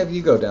 I'm going to have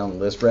you go down the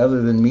list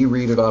rather than me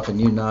read it off and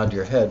you nod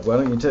your head. Why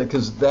don't you tell?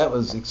 Because that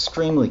was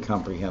extremely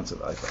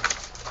comprehensive, I thought.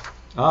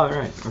 Oh, all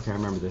right. Okay, I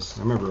remember this.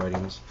 I remember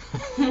writing this.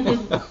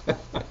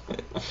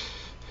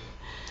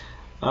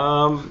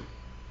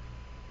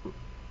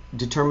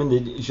 Determine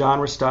the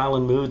genre, style,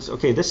 and moods.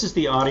 Okay, this is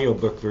the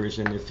audiobook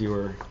version, if you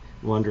were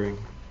wondering.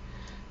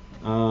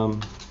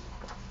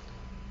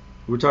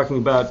 We're talking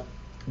about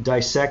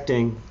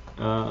dissecting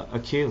a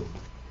cue.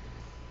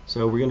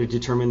 So we're going to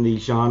determine the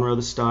genre,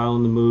 the style,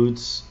 and the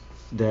moods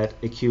that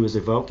a cue is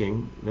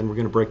evoking. Then we're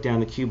going to break down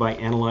the cue by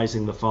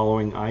analyzing the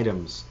following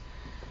items.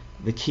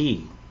 The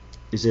key.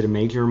 Is it a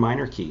major or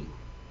minor key?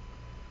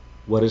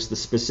 What is the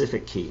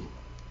specific key?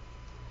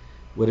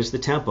 What is the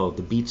tempo,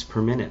 the beats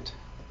per minute?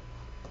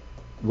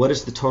 What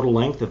is the total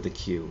length of the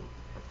cue?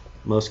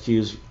 Most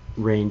cues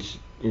range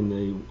in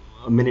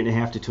a minute and a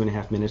half to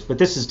 2.5 minutes, but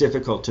this is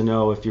difficult to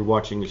know if you're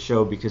watching a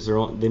show because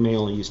they may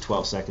only use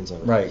 12 seconds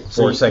of it. Right,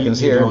 4 seconds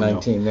here,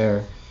 19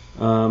 there.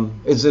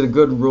 Is it a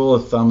good rule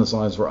of thumb, as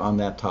long as we're on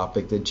that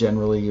topic, that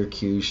generally your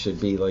cues should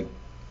be like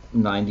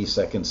 90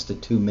 seconds to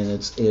 2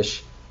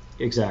 minutes-ish?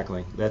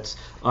 Exactly.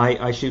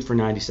 I shoot for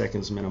 90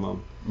 seconds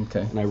minimum.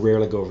 Okay. And I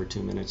rarely go over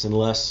 2 minutes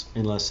unless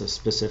a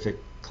specific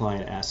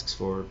client asks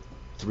for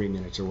 3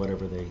 minutes or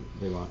whatever they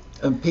want.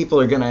 And people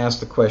are going to ask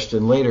the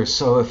question later,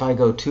 so if I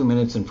go 2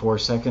 minutes and 4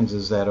 seconds,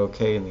 is that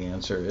okay? And the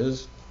answer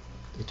is?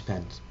 It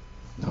depends.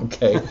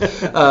 Okay.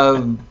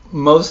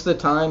 Most of the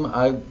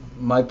time,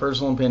 my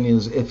personal opinion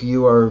is if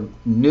you are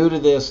new to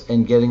this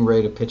and getting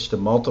ready to pitch to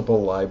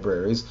multiple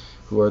libraries,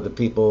 who are the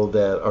people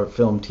that are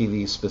film,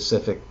 TV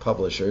specific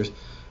publishers,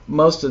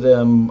 most of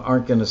them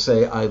aren't going to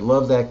say, I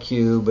love that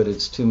cue, but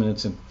it's 2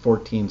 minutes and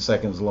 14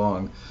 seconds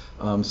long.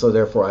 So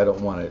therefore I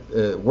don't want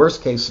it.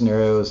 Worst case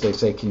scenario is they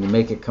say, can you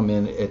make it come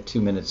in at 2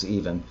 minutes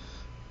even?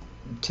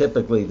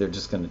 Typically they're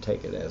just going to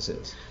take it as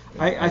is.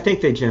 I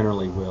think they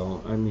generally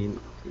will. I mean,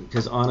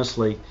 because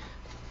honestly,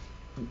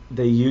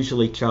 they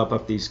usually chop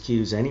up these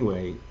cues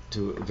anyway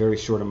to a very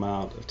short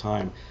amount of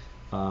time.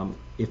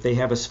 If they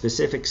have a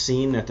specific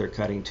scene that they're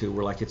cutting to,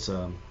 where like it's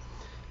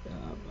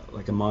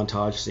like a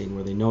montage scene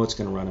where they know it's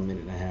going to run a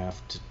minute and a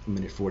half to a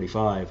minute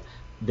 45,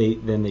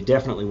 then they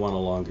definitely want a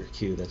longer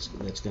cue that's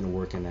going to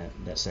work in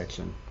that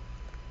section.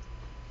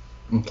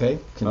 Okay,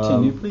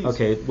 continue, please.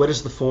 Okay, what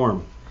is the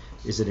form?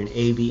 Is it an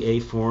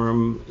ABA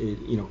form?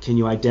 Can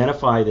you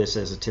identify this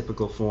as a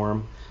typical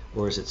form,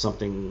 or is it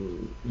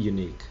something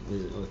unique,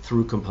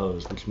 through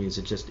composed, which means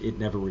it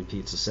never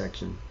repeats a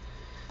section?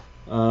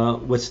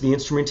 What's the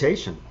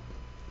instrumentation?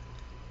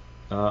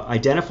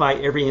 Identify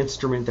every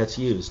instrument that's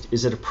used.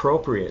 Is it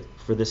appropriate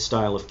for this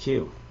style of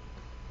cue?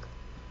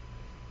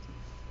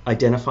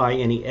 Identify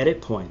any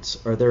edit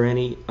points. Are there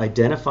any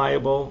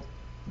identifiable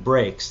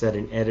breaks that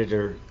an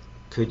editor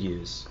could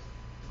use?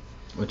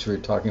 Which we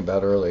were talking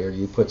about earlier.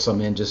 You put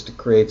some in just to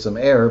create some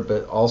air,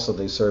 but also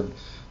they serve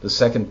the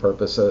second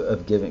purpose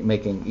of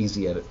making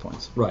easy edit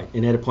points. Right,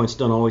 and edit points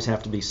don't always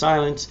have to be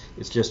silence.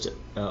 It's just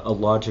a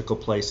logical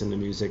place in the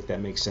music that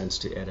makes sense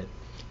to edit.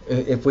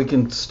 If we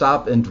can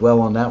stop and dwell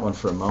on that one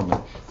for a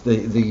moment,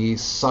 the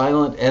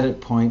silent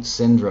edit point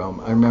syndrome.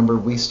 I remember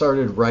we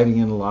started writing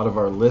in a lot of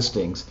our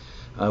listings,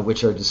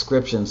 which are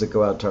descriptions that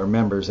go out to our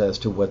members as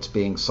to what's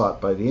being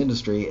sought by the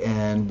industry,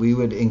 and we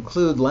would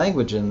include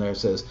language in there that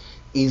says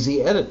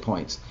easy edit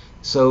points.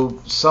 So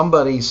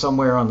somebody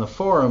somewhere on the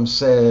forum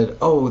said,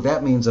 oh,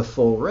 that means a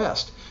full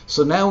rest.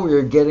 So now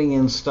we're getting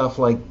in stuff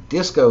like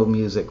disco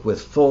music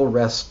with full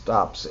rest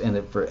stops in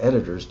it for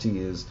editors to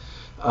use.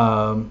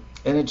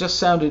 And it just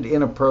sounded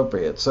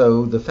inappropriate.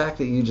 So the fact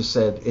that you just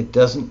said it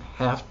doesn't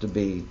have to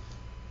be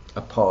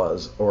a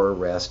pause or a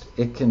rest,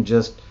 it can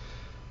just,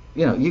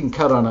 you can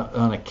cut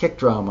on a kick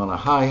drum, on a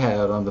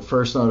hi-hat, on the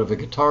first note of a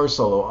guitar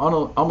solo,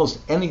 on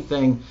almost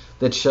anything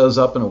that shows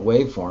up in a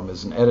waveform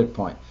is an edit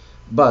point.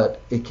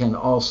 But it can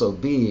also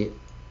be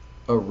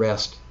a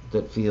rest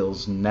that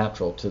feels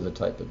natural to the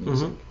type of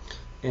music.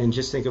 Mm-hmm. And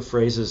just think of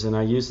phrases, and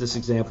I use this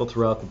example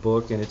throughout the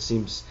book, and it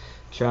seems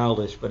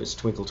childish, but it's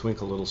Twinkle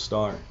Twinkle Little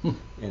Star.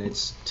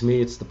 And to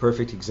me it's the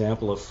perfect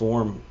example of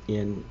form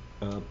in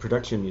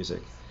production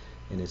music.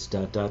 And it's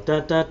da da da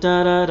da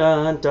da da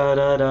da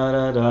da da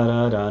da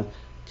da da.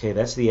 Okay,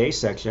 that's the A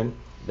section.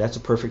 That's a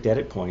perfect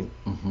edit point.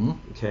 Mm-hmm.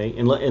 Okay,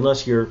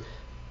 unless you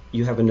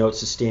have a note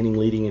sustaining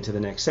leading into the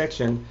next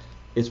section,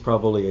 it's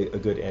probably a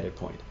good edit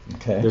point.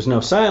 Okay. There's no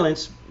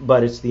silence,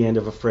 but it's the end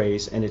of a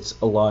phrase, and it's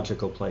a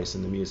logical place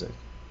in the music.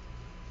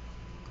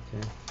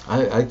 Okay.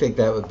 I think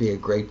that would be a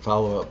great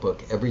follow-up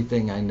book.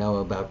 Everything I know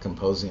about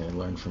composing I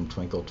learned from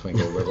Twinkle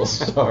Twinkle Little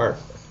Star.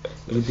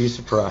 You'd be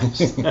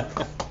surprised.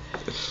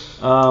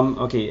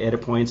 Okay,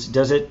 edit points.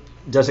 Does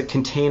it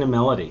contain a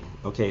melody?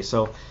 Okay,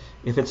 so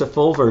if it's a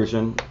full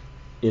version,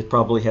 it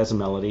probably has a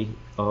melody,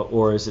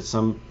 or is it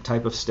some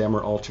type of stem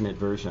or alternate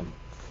version?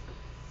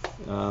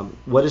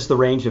 What is the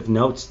range of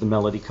notes the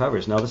melody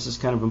covers? Now this is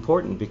kind of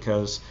important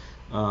because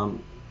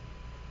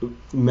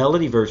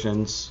melody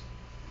versions,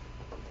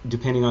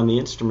 depending on the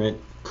instrument,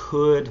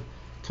 could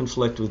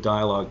conflict with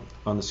dialogue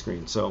on the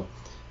screen. So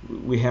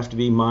we have to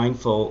be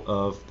mindful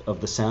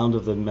of the sound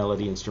of the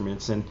melody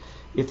instruments, and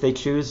if they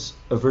choose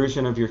a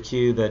version of your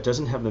cue that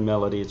doesn't have the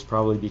melody, it's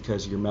probably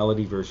because your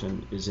melody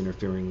version is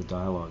interfering with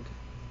dialogue.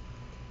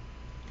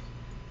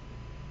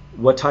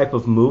 What type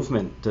of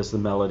movement does the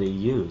melody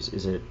use?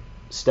 Is it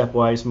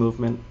stepwise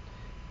movement,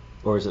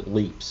 or is it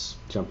leaps,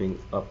 jumping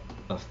up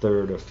a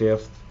third or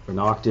fifth or an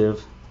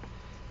octave?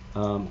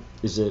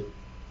 Does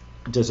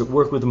it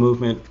work with the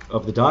movement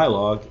of the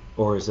dialogue,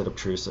 or is it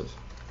obtrusive?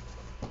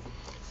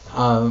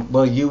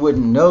 Well, you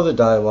wouldn't know the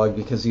dialogue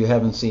because you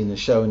haven't seen the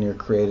show and you're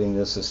creating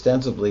this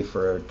ostensibly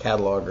for a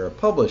catalog or a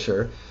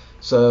publisher.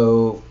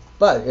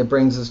 But it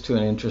brings us to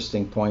an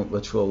interesting point,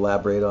 which we'll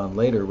elaborate on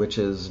later, which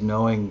is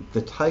knowing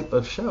the type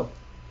of show.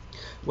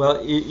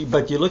 Well,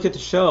 but you look at the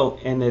show,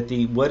 and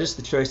what is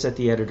the choice that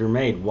the editor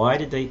made? Why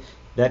did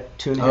that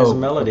tune has a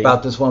melody.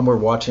 About this one we're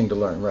watching to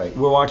learn, right?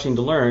 We're watching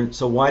to learn.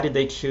 So why did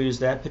they choose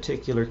that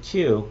particular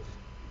cue?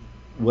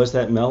 Was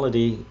that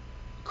melody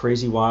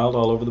crazy wild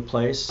all over the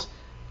place,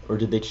 or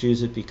did they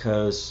choose it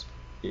because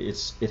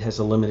it has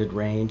a limited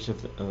range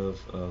of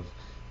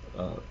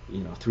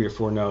 3 or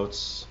 4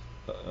 notes,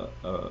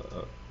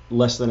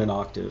 less than an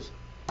octave,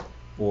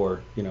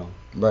 or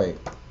right.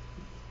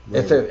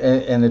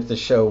 If the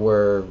show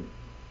were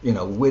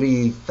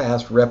witty,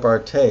 fast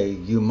repartee,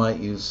 you might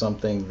use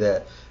something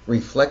that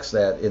reflects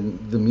that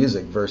in the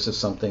music versus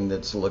something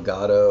that's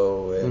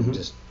legato and mm-hmm.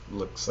 just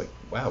looks like,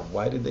 wow,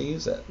 why did they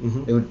use that?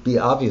 Mm-hmm. It would be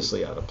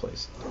obviously out of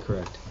place.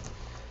 Correct.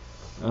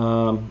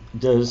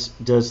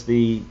 Does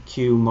the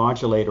cue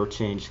modulate or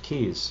change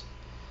keys?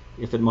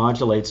 If it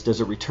modulates, does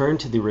it return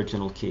to the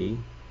original key?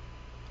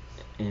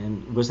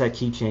 And was that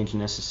key change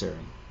necessary?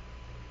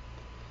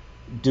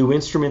 Do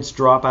instruments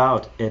drop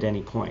out at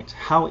any point?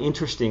 How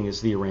interesting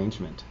is the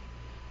arrangement?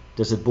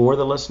 Does it bore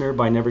the listener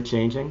by never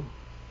changing?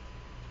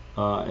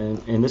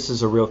 And this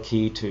is a real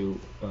key to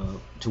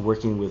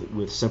working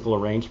with simple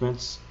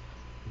arrangements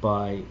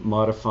by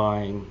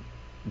modifying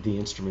the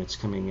instruments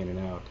coming in and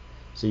out.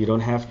 So you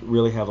don't have to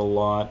really have a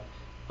lot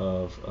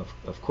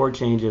of chord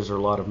changes or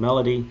a lot of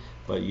melody,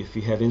 but if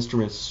you have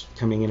instruments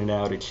coming in and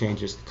out, it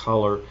changes the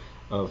color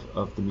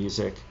of the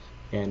music,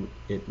 and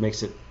it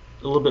makes it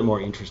a little bit more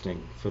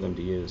interesting for them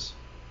to use.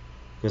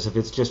 Because if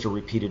it's just a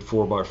repeated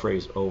 4-bar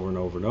phrase over and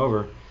over and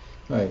over,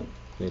 right,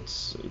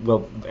 it's,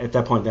 well, at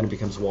that point then it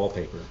becomes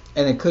wallpaper.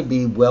 And it could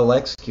be well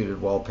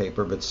executed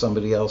wallpaper, but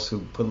somebody else who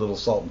put a little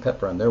salt and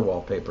pepper on their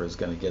wallpaper is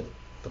going to get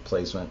the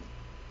placement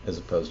as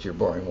opposed to your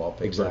boring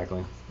wallpaper.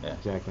 Exactly. Yeah.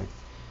 Exactly.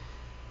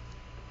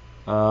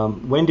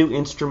 When do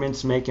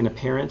instruments make an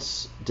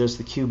appearance? Does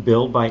the cue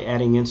build by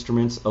adding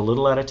instruments a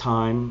little at a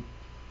time,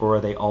 or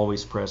are they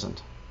always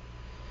present?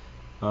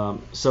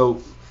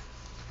 So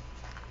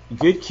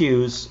good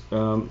cues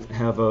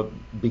have a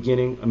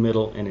beginning, a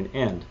middle, and an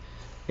end,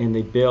 and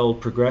they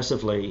build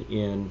progressively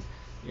in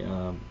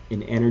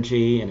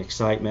energy and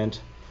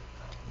excitement.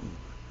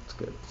 That's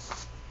good.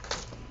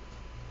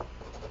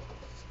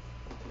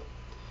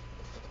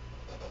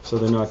 So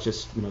they're not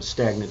just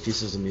stagnant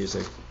pieces of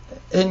music.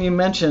 And you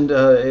mentioned,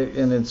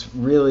 and it's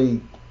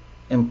really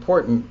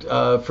important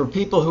for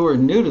people who are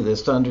new to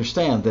this to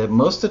understand that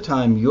most of the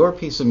time your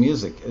piece of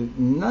music,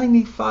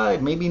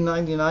 95, maybe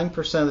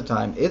 99% of the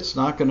time, it's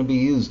not going to be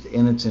used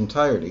in its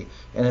entirety.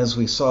 And as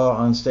we saw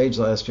on stage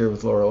last year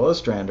with Laurel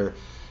Ostrander,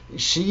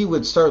 she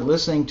would start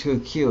listening to a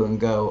cue and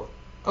go,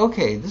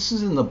 okay, this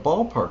is in the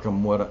ballpark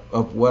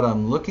of what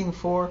I'm looking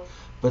for,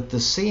 but the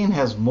scene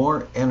has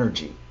more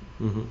energy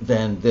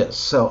than this.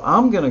 So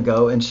I'm going to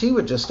go, and she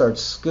would just start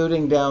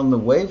scooting down the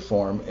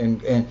waveform,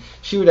 and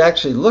she would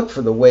actually look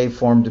for the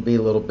waveform to be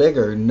a little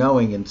bigger,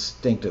 knowing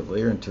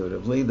instinctively or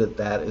intuitively that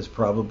that is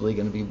probably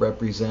going to be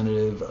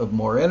representative of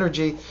more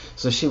energy.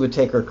 So she would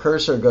take her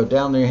cursor, go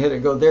down there, hit it,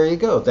 go, there you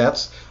go.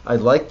 I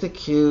like the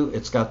cue.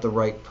 It's got the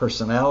right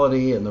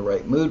personality and the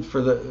right mood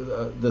for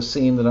the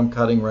scene that I'm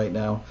cutting right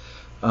now.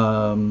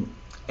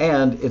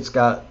 And it's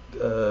got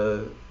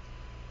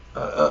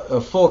a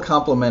full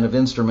complement of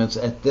instruments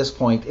at this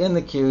point in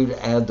the cue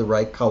to add the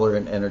right color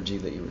and energy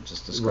that you were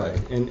just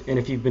describing. Right, and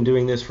if you've been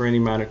doing this for any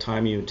amount of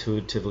time, you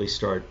intuitively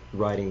start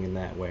writing in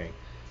that way.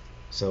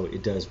 So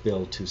it does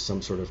build to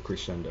some sort of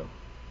crescendo.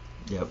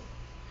 Yep.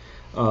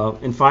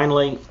 And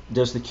finally,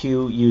 does the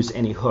cue use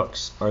any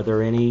hooks? Are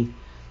there any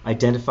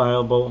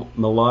identifiable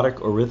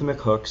melodic or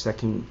rhythmic hooks that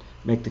can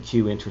make the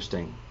cue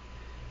interesting?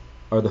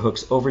 Are the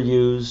hooks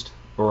overused,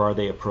 or are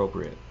they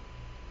appropriate?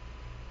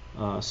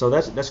 So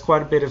that's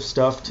quite a bit of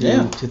stuff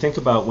to think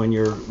about when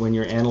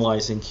you're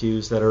analyzing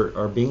cues that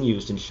are being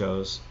used in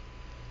shows.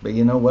 But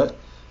you know what?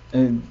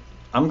 I'm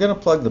going to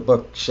plug the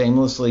book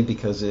shamelessly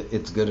because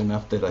it's good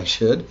enough that I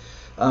should.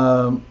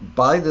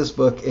 Buy this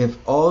book. If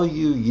all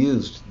you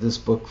used this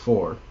book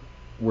for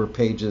were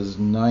pages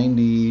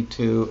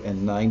 92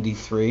 and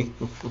 93,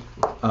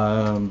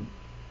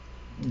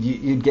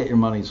 you'd get your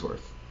money's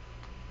worth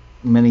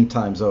many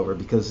times over,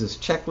 because this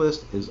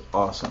checklist is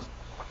awesome.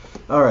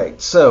 All right,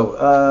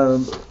 so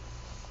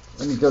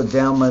let me go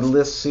down my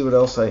list, see what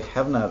else I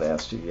have not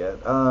asked you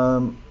yet.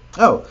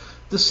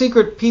 The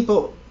secret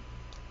people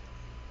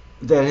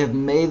that have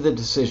made the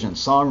decision,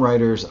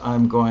 songwriters,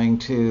 I'm going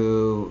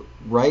to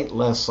write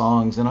less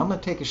songs, and I'm going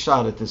to take a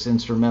shot at this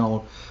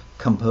instrumental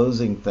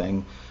composing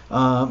thing.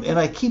 And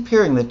I keep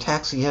hearing that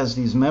Taxi has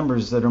these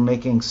members that are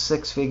making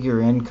six-figure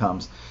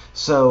incomes.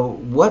 So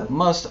what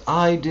must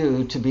I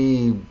do to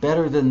be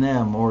better than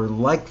them, or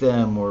like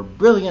them, or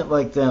brilliant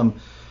like them?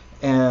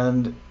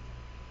 And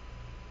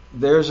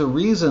there's a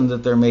reason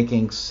that they're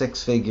making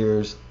six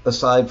figures,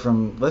 aside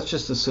from, let's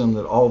just assume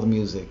that all the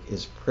music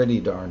is pretty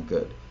darn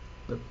good,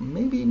 but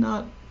maybe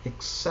not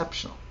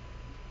exceptional.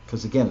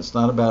 Because again, it's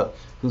not about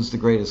who's the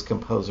greatest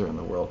composer in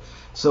the world.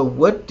 So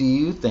what do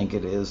you think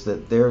it is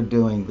that they're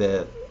doing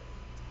that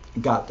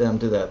got them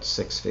to that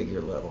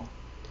six-figure level?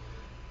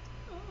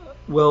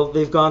 Well,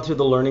 they've gone through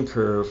the learning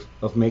curve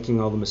of making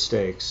all the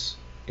mistakes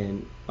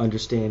and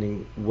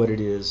understanding what it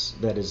is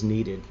that is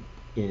needed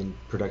in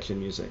production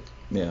music.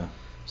 Yeah.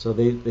 So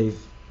they've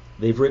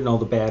written all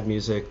the bad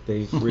music.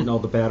 They've written all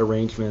the bad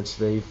arrangements.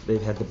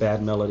 They've had the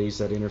bad melodies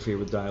that interfere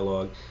with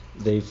dialogue.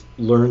 They've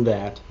learned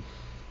that,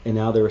 and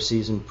now they're a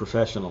seasoned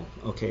professional.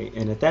 Okay,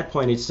 and at that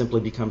point, it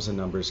simply becomes a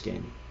numbers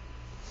game.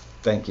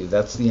 Thank you.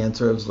 That's the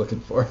answer I was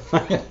looking for.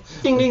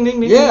 Ding, ding, ding,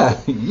 ding. Yeah,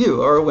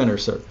 you are a winner,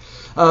 sir.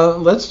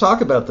 Let's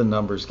talk about the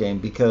numbers game,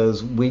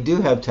 because we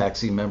do have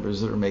Taxi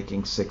members that are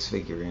making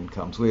six-figure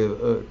incomes. We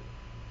have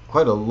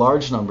quite a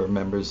large number of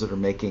members that are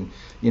making,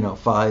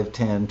 5,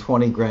 10,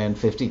 20 grand,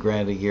 50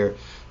 grand a year,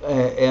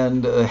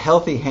 and a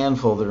healthy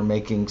handful that are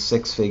making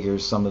six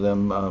figures, some of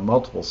them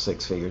multiple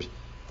six figures,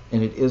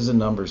 and it is a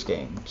numbers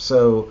game.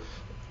 So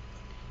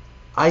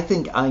I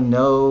think I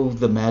know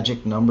the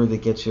magic number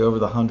that gets you over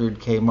the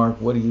 100K mark.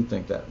 What do you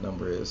think that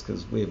number is?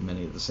 Because we have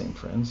many of the same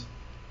friends.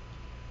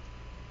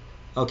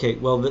 Okay,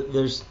 well,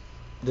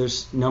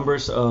 there's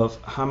numbers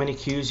of how many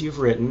cues you've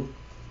written,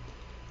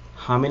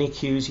 how many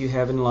cues you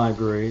have in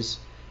libraries,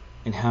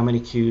 and how many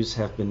cues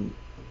have been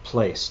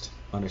placed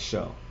on a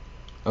show.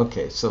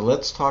 Okay, so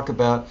let's talk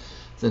about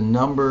the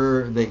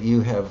number that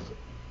you have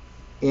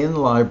in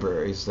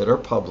libraries that are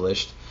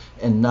published,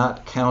 and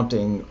not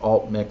counting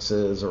alt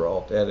mixes or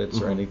alt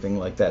edits or anything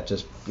like that.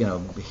 Just,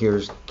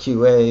 here's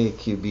QA,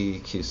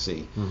 QB,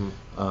 QC.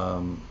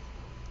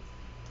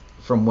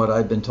 From what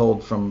I've been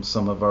told from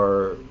some of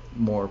our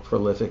more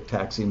prolific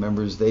taxi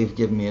members, they've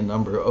given me a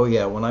number. Oh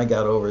yeah, when I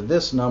got over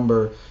this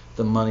number,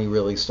 the money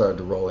really started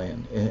to roll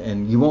in.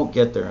 And you won't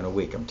get there in a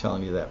week, I'm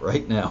telling you that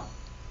right now,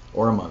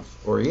 or a month,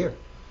 or a year.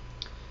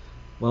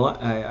 Well,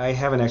 I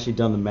haven't actually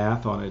done the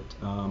math on it.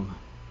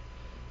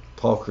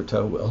 Paul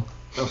Croteau will.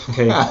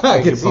 Okay.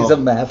 Because he's a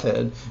math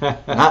head.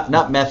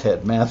 not meth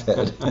head, math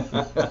head.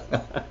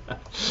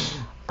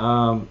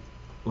 Wow.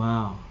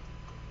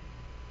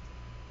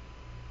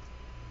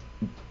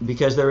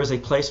 Because there is a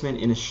placement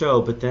in a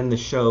show, but then the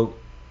show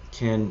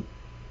can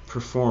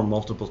perform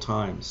multiple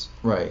times.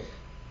 Right.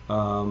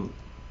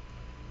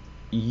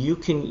 You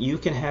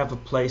can have a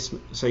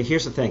placement. So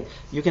here's the thing: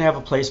 you can have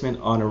a placement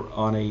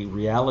on a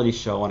reality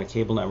show on a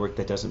cable network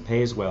that doesn't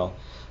pay as well,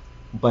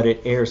 but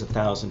it airs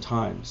 1,000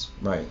 times.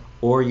 Right.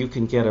 Or you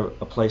can get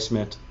a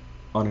placement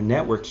on a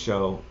network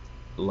show,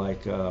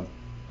 like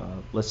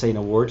let's say an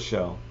award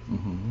show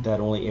that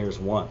only airs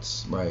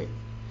once. Right.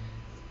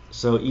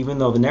 So even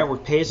though the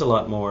network pays a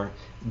lot more,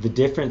 the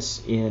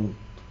difference in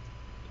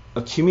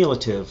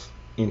accumulative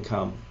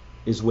income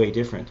is way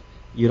different.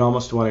 You'd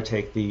almost want to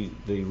take the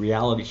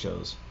reality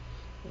shows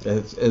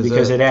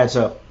because it adds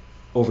up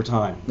over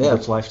time, over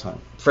its lifetime.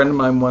 A friend of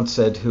mine once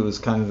said, who was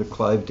kind of the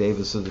Clive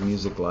Davis of the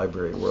music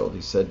library world,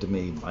 he said to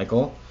me,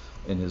 Michael,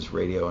 in his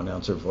radio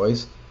announcer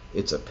voice,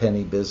 it's a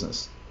penny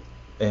business.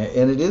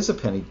 And it is a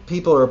penny.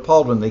 People are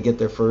appalled when they get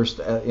their first,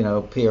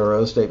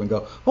 PRO statement.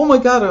 Go, oh my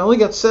God, I only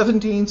got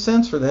 17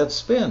 cents for that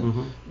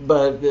spin.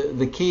 But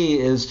the key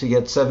is to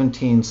get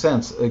 17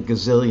 cents a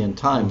gazillion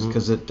times,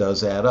 because it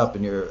does add up.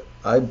 And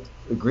I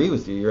agree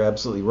with you. You're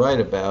absolutely right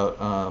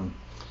about.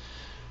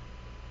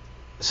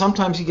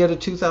 Sometimes you get a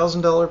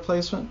 $2,000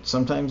 placement.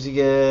 Sometimes you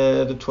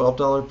get a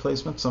 $12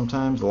 placement. A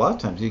lot of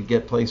times you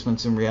get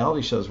placements in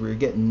reality shows where you're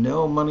getting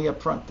no money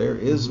up front. There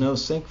is no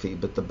sync fee,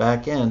 but the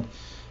back end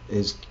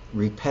is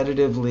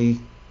repetitively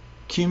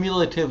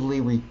cumulative.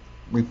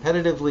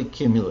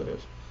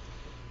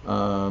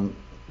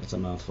 It's a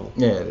mouthful.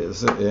 Yeah, it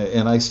is.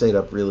 And I stayed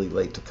up really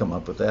late to come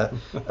up with that.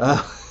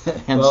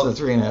 Hence the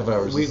 3.5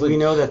 hours of sleep. We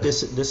know that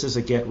this is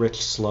a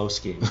get-rich-slow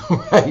scheme.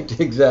 Right,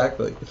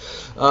 exactly.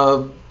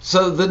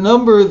 So the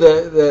number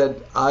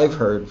that I've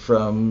heard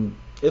from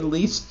at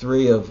least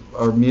 3 of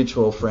our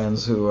mutual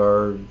friends who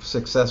are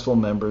successful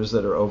members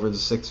that are over the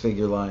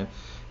 6-figure line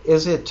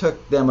is it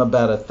took them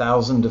about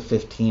 1,000 to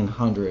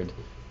 1,500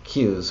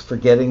 cues,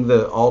 forgetting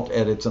the alt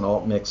edits and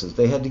alt mixes.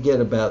 They had to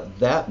get about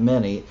that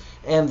many,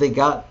 and they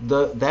got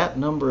that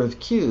number of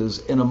cues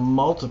in a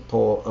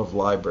multiple of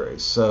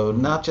libraries. So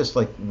not just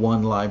like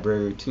one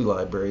library or 2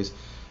 libraries,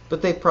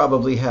 but they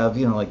probably have,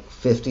 like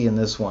 50 in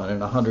this one,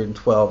 and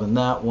 112 in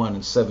that one,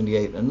 and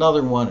 78 in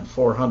another one, and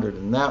 400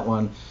 in that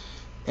one.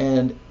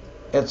 And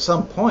at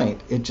some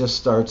point, it just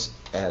starts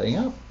adding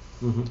up.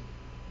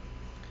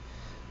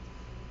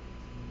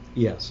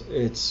 Yes,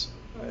 it's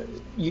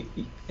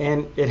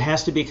and it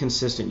has to be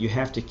consistent. You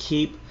have to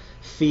keep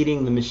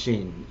feeding the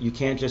machine. You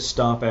can't just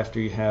stop after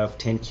you have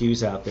 10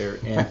 cues out there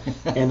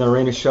and they're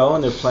in a show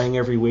and they're playing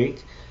every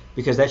week,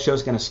 because that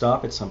show's going to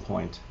stop at some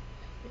point.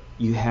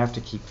 You have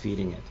to keep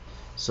feeding it.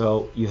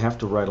 So you have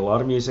to write a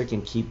lot of music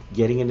and keep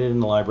getting it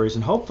in the libraries,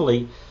 and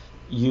hopefully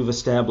you've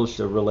established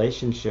a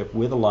relationship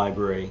with a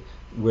library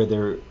where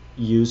they're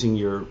using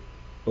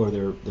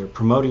they're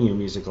promoting your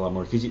music a lot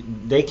more, because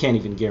they can't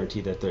even guarantee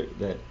that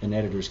an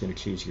editor is going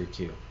to choose your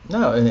cue.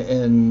 No,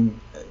 and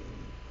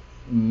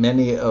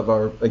many of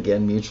our,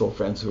 again, mutual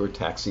friends who are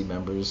taxi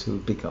members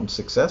who've become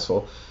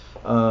successful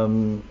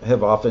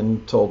have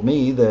often told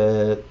me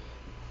that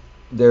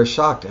they're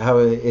shocked how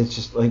it's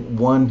just like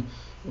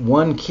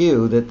one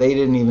cue that they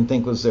didn't even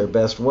think was their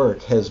best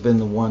work has been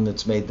the one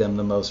that's made them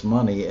the most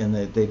money, and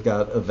that they've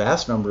got a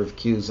vast number of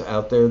cues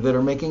out there that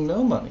are making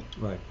no money.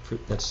 Right,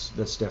 that's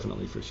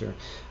definitely for sure.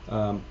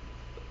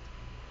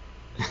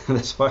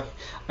 That's why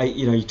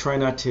you try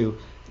not to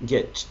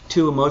get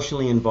too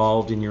emotionally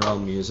involved in your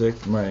own music,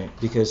 right?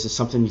 Because it's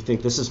something you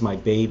think, this is my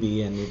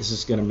baby and this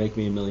is going to make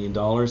me $1 million,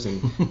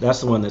 and that's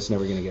the one that's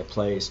never going to get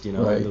placed.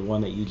 Right. The one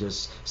that you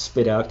just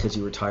spit out because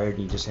you were tired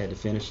and you just had to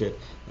finish it,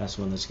 that's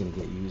one that's going to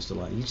get used a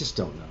lot. You just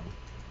don't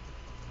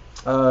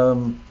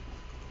know.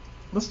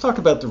 Let's talk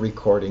about the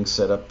recording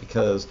setup,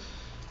 because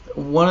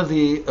one of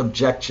the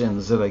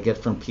objections that I get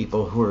from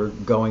people who are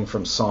going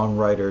from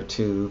songwriter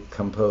to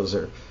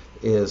composer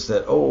is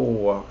that,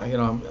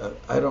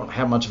 I don't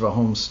have much of a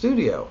home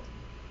studio.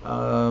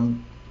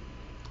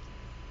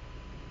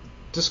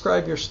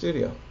 Describe your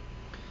studio.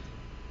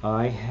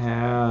 I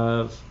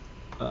have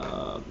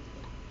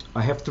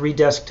 3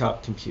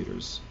 desktop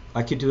computers.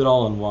 I could do it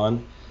all in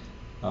one,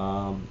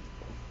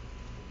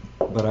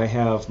 but I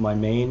have my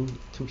main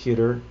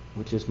computer,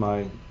 which is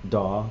my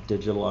DAW,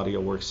 digital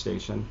audio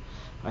workstation.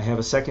 I have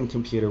a second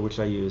computer which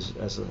I use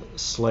as a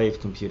slave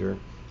computer,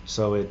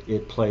 so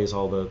it plays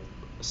all the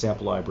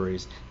sample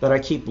libraries that I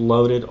keep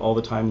loaded all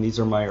the time. These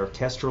are my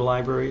orchestral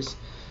libraries,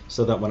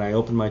 so that when I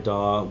open my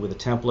DAW with a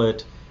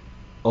template,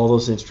 all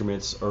those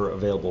instruments are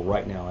available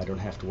right now. I don't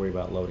have to worry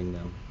about loading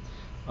them.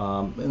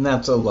 And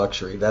that's a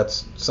luxury.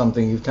 That's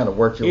something you've kind of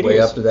worked your way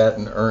up to that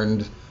and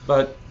earned.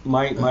 But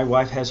my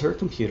wife has her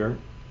computer,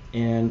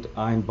 and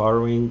I'm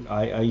borrowing.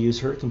 I use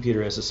her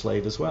computer as a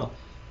slave as well.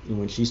 And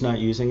when she's not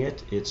using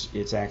it,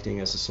 it's acting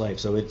as a slave.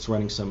 So it's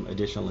running some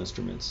additional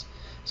instruments.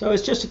 So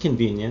it's just a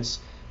convenience,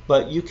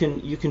 but you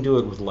can do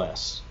it with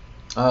less.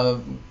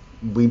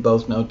 We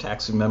both know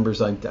Taxi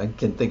members. I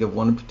can think of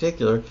one in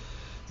particular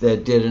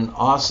that did an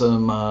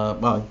awesome.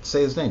 Well,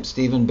 say his name.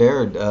 Stephen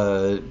Baird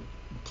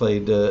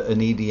played an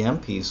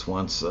EDM piece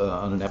once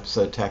on an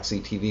episode of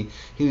Taxi TV.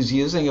 He was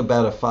using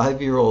about a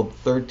 5-year-old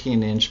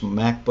 13-inch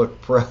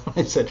MacBook Pro.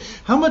 I said,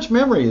 "How much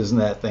memory is in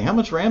that thing? How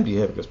much RAM do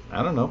you have?" He goes,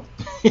 "I don't know."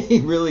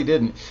 He really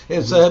didn't.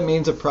 So that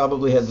means it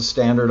probably had the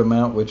standard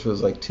amount, which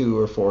was like 2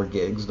 or 4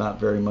 gigs, not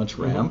very much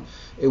RAM.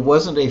 Mm-hmm. It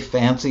wasn't a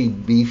fancy,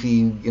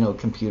 beefy,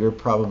 computer.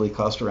 Probably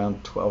cost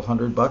around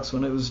 $1,200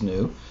 when it was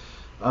new,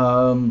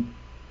 and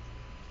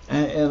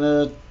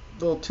a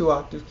little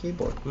 2-octave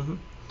keyboard. Mm-hmm.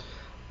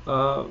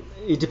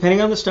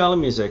 Depending on the style of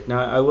music.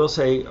 Now, I will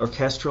say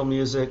orchestral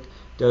music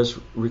does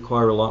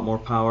require a lot more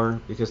power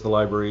because the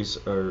libraries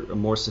are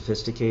more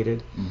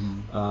sophisticated.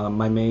 Mm-hmm.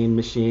 My main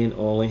machine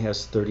only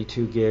has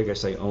 32 gig. I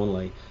say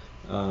only.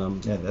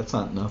 Yeah, that's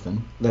not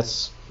nothing.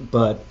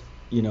 But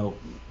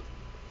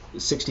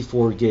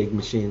 64 gig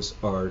machines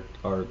are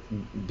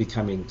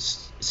becoming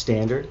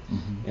standard,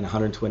 mm-hmm. and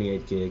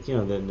 128 gig.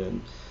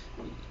 Then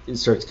it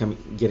starts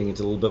getting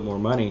into a little bit more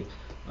money.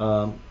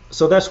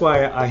 So that's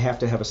why I have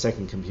to have a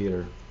second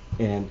computer.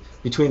 And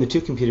between the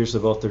two computers,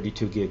 they're both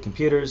 32 gig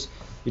computers.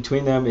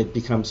 Between them, it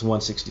becomes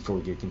one 64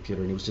 gig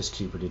computer, and it was just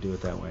cheaper to do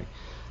it that way.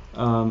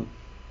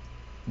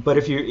 But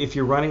if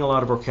you're running a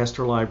lot of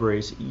orchestral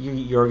libraries,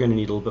 you're going to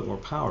need a little bit more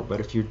power. But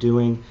if you're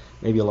doing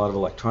maybe a lot of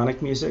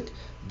electronic music,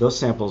 those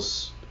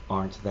samples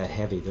aren't that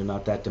heavy. They're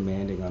not that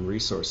demanding on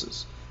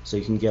resources. So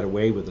you can get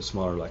away with a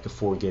smaller, like a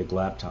 4 gig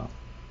laptop.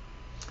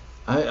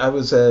 I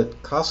was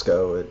at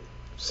Costco at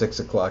 6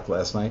 o'clock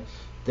last night.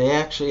 They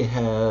actually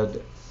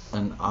had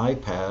an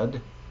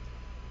iPad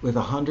with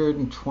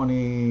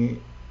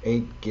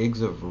 128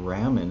 gigs of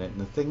RAM in it, and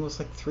the thing was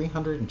like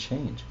 300 and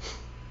change.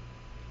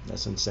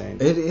 That's insane.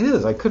 It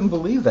is. I couldn't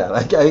believe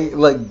that. I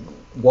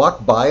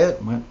walked by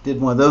it,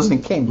 did one of those,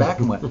 and came back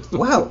and went,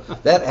 "Wow,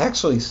 that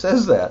actually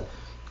says that."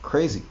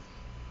 Crazy.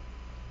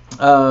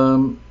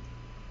 I'm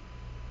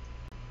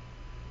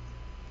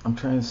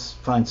trying to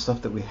find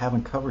stuff that we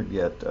haven't covered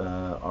yet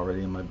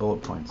already in my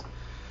bullet points.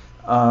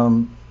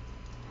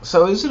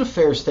 So is it a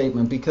fair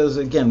statement? Because,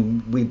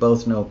 again, we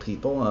both know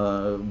people.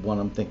 One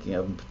I'm thinking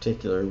of in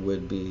particular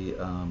would be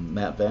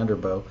Matt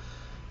Vanderbo.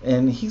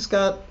 And he's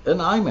got an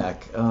iMac.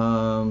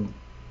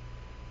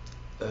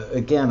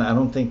 Again, I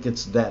don't think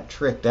it's that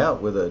tricked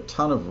out with a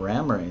ton of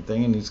RAM or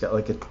anything. And he's got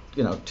like a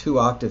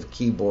 2-octave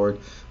keyboard.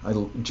 I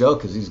joke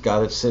because he's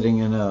got it sitting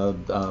in a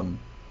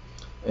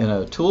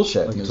tool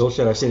shed. Like a tool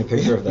shed. I've seen a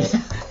picture of that.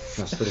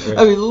 That's pretty great.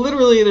 I mean,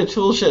 literally in a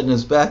tool shed in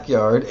his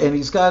backyard, and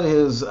he's got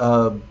his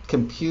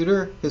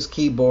computer, his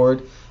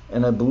keyboard,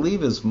 and I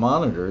believe his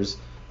monitors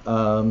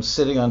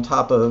sitting on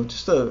top of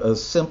just a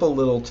simple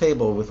little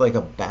table with like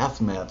a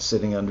bath mat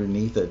sitting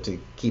underneath it to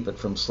keep it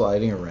from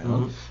sliding around.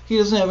 Mm-hmm. He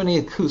doesn't have any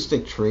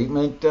acoustic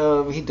treatment.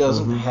 He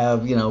doesn't mm-hmm.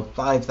 have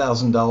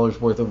 $5,000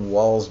 worth of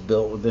walls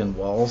built within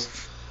walls.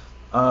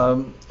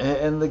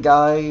 And the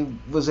guy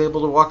was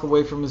able to walk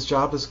away from his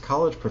job as a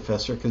college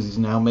professor because he's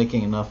now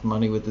making enough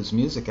money with his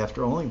music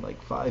after only like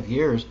 5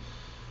 years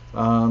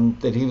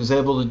that he was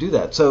able to do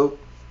that. So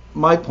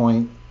my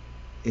point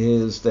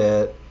is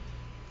that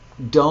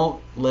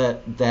don't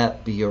let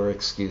that be your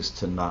excuse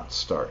to not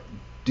start.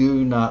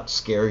 Do not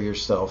scare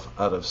yourself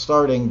out of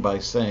starting by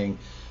saying,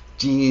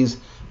 geez,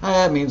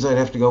 that means I'd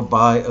have to go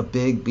buy a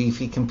big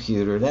beefy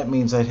computer. That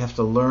means I'd have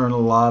to learn a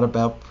lot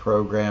about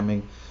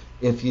programming.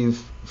 If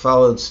you've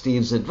followed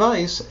Steve's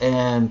advice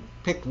and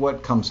picked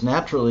what comes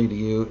naturally to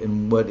you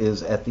and what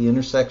is at the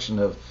intersection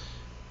of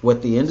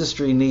what the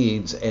industry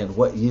needs and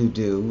what you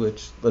do,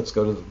 which let's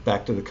go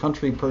back to the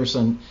country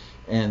person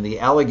and the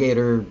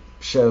alligator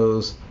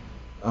shows,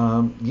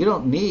 you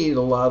don't need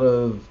a lot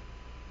of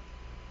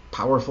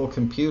powerful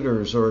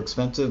computers or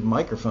expensive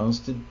microphones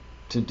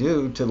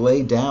to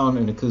lay down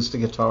an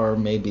acoustic guitar,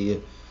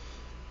 maybe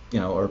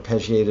or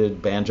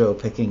arpeggiated banjo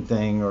picking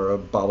thing or a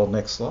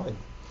bottleneck slide.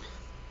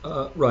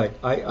 Right.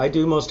 I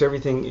do most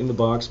everything in the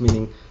box,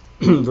 meaning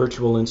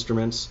virtual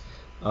instruments.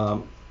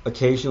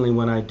 Occasionally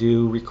when I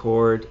do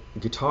record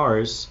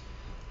guitars,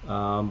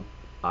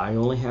 I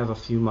only have a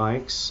few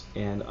mics,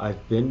 and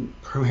I've been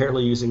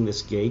primarily using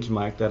this gauge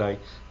mic that I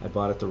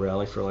bought at the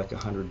rally for like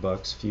 $100 a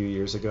few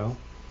years ago.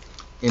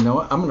 You know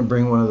what? I'm going to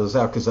bring one of those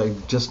out because I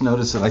just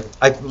noticed that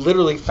I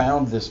literally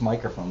found this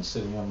microphone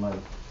sitting on my...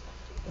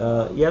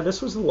 Yeah,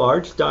 this was a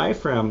large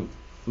diaphragm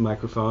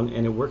microphone,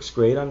 and it works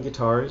great on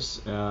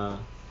guitars. I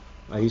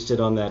used it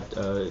on that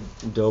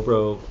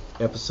Dobro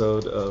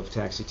episode of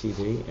Taxi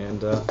TV,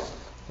 and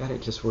God,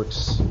 it just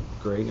works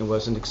great. It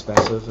wasn't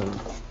expensive, and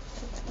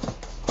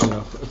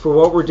for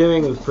what we're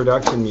doing with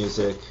production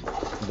music,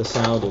 the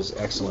sound is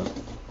excellent.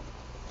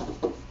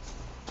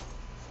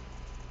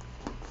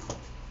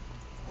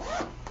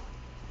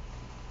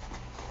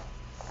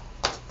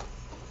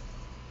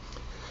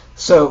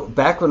 So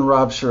back when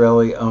Rob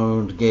Shirelli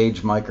owned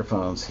Gauge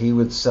microphones, he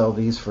would sell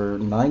these for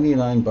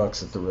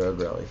 $99 at the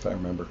Road Rally, if I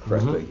remember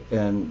correctly. Mm-hmm.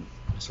 And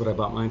that's what I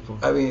bought mine for.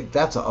 I mean,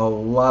 that's a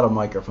lot of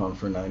microphone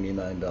for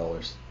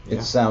 $99. Yeah.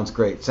 It sounds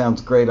great.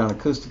 Sounds great on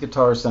acoustic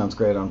guitar. Sounds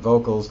great on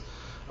vocals.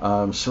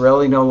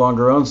 Shirelli no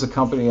longer owns the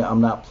company.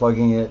 I'm not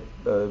plugging it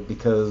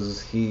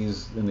because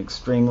he's an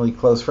extremely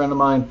close friend of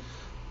mine.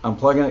 I'm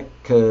plugging it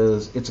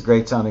because it's a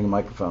great sounding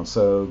microphone.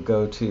 So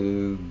go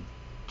to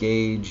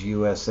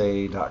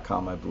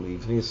GaugeUSA.com, I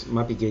believe. I think it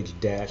might be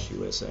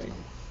Gauge-USA.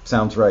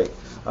 Sounds right.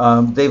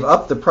 They've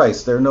upped the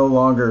price. They're no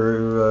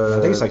longer. I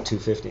think it's like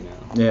 $250 now.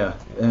 Yeah,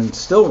 and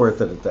still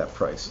worth it at that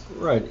price.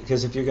 Right,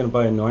 because if you're going to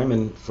buy a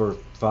Neumann for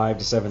 $5,000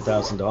 to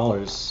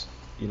 $7,000,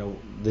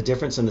 the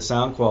difference in the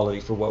sound quality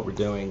for what we're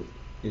doing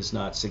is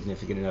not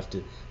significant enough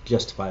to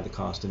justify the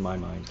cost in my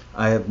mind.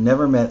 I have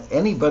never met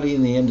anybody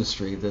in the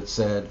industry that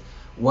said,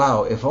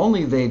 wow, if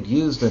only they'd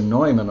used a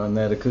Neumann on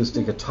that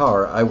acoustic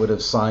guitar, I would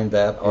have signed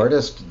that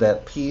artist,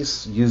 that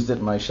piece, used it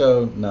in my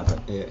show. Nothing.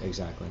 Yeah,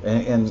 exactly.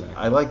 And exactly.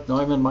 I like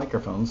Neumann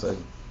microphones. I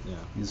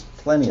use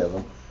plenty of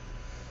them.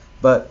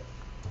 But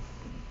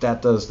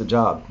that does the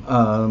job.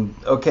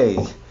 Okay.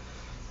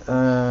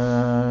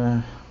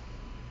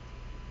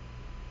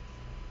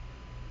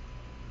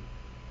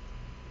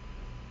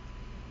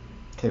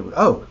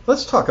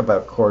 Let's talk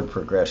about chord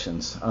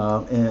progressions,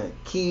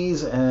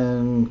 keys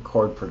and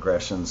chord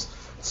progressions.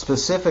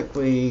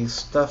 Specifically,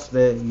 stuff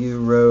that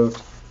you wrote.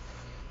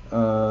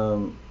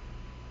 Let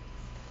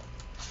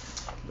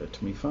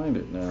me find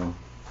it now.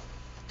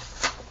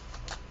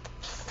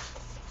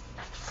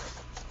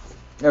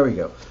 There we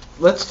go.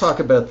 Let's talk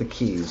about the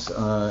keys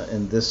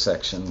in this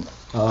section.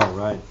 Oh,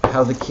 right.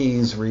 How the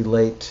keys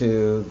relate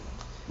to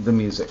the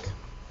music.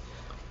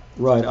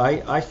 Right.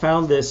 I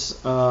found this.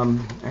 I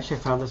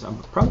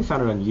probably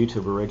found it on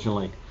YouTube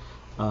originally.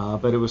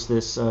 But it was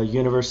this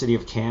University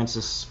of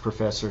Kansas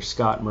professor,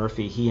 Scott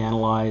Murphy. He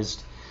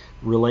analyzed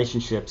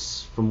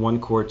relationships from one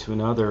chord to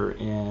another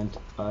and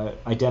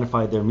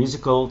identified their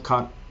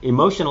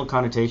emotional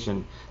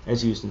connotation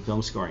as used in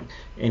film scoring.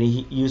 And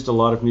he used a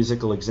lot of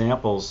musical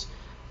examples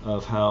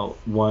of how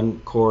one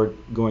chord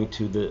going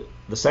to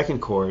the second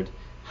chord,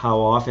 how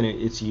often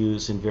it's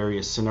used in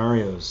various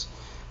scenarios.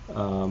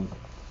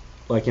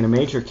 Like in a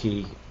major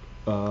key,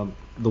 the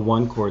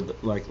one chord,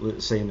 like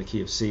let's say in the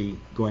key of C,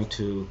 going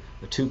to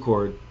a two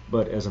chord,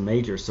 but as a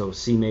major, so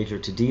C major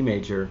to D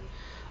major,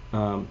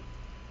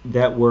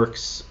 that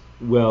works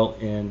well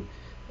in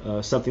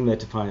something that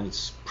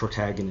defines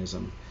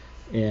protagonism.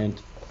 And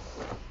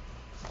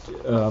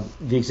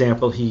the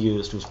example he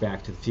used was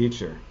Back to the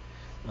Future.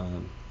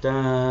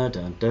 Da da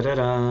da da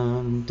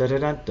da da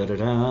da da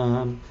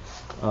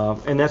da,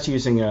 and that's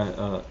using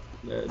the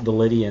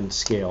Lydian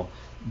scale,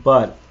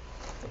 but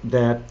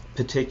that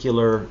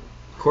particular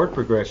chord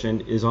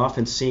progression is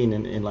often seen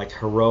in like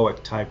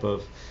heroic type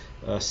of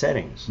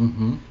settings.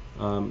 Mm-hmm.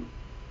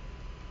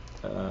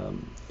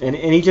 And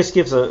he just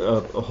gives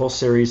a whole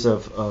series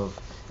of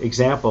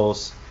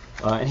examples.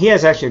 And he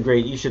has actually a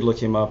great, you should look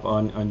him up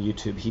on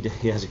YouTube.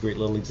 He has a great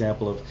little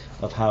example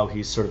of how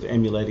he's sort of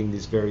emulating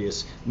these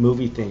various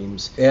movie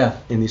themes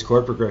in these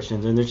chord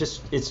progressions. And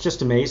it's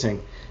just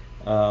amazing.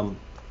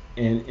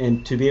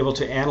 And to be able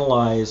to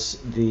analyze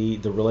the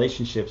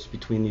relationships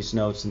between these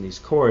notes and these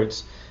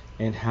chords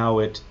and how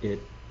it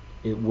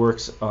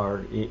works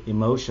our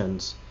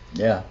emotions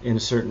in a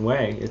certain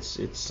way, it's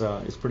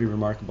pretty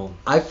remarkable.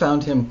 I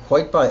found him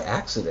quite by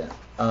accident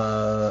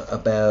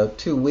about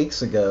 2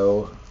 weeks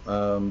ago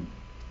on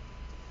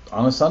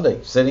a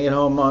Sunday, sitting at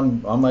home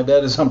on my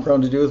bed as I'm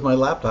prone to do with my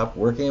laptop,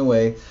 working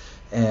away,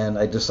 and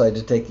I decided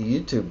to take a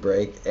YouTube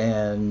break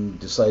and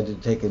decided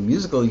to take a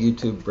musical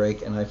YouTube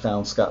break, and I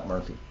found Scott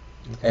Murphy.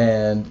 Okay.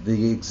 And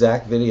the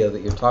exact video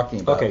that you're talking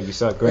about. Okay, you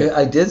saw it, great.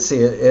 I did see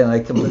it, and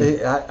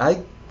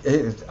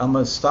I'm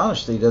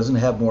astonished that he doesn't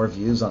have more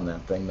views on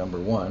that thing, number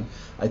one.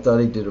 I thought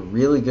he did a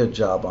really good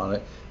job on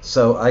it.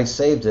 So I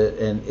saved it,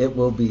 and it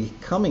will be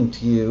coming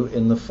to you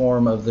in the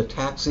form of the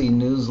Taxi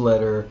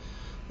newsletter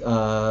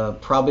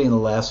probably in the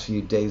last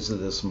few days of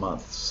this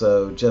month.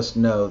 So just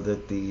know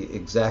that the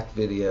exact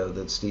video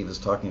that Steve is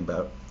talking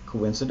about,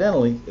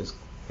 coincidentally, is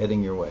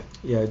heading your way.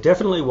 Yeah,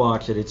 definitely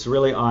watch it. It's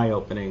really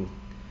eye-opening,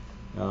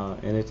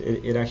 and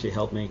it actually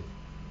helped me.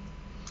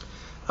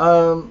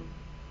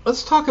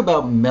 Let's talk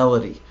about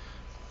melody.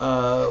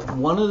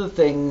 One of the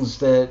things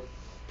that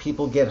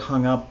people get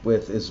hung up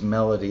with is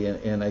melody,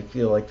 and I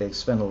feel like they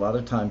spend a lot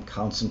of time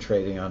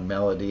concentrating on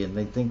melody, and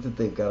they think that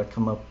they've got to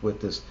come up with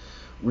this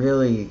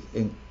really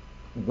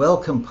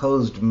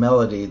well-composed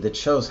melody that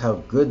shows how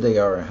good they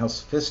are and how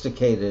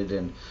sophisticated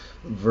and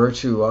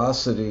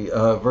virtuosic?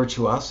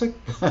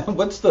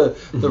 What's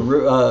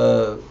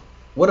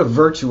what a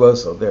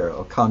virtuoso, there,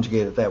 I'll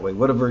conjugate it that way,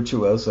 what a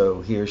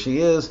virtuoso he or she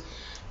is.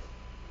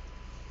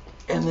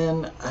 And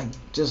then I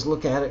just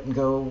look at it and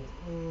go,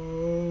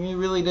 you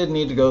really didn't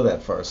need to go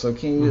that far. So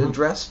can you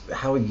address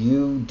how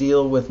you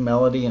deal with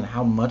melody and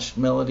how much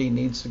melody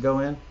needs to go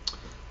in?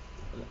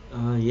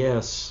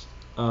 Yes.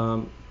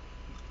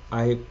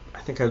 I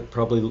think I'd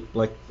probably,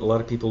 like a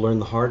lot of people, learn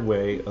the hard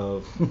way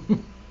of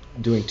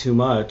doing too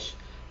much.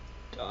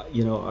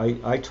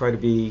 I try to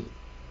be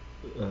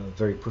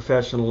very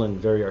professional and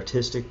very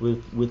artistic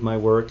with my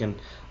work, and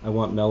I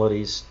want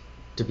melodies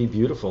to be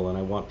beautiful, and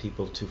I want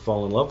people to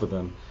fall in love with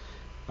them.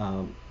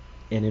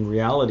 And in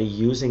reality,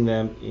 using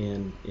them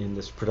in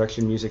this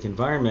production music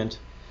environment,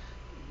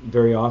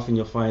 very often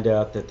you'll find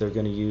out that they're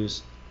going to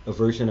use a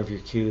version of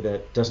your cue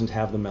that doesn't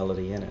have the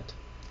melody in it.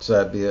 So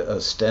that'd be a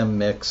stem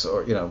mix,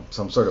 or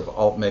some sort of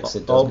alt mix.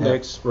 Alt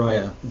mix,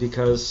 right? Yeah.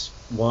 Because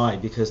why?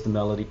 Because the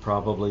melody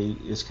probably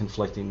is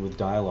conflicting with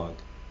dialogue.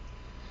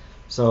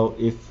 So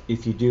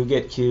if you do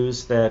get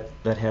cues that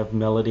have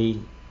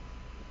melody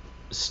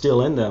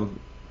still in them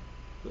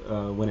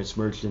when it's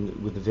merged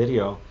in with the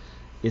video,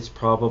 it's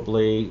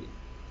probably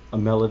a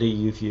melody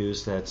you've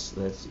used that's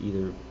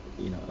either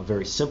a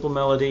very simple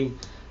melody.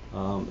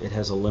 It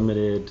has a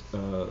limited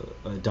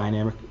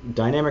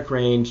dynamic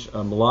range,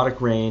 a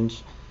melodic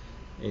range.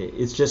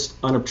 It's just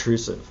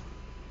unobtrusive.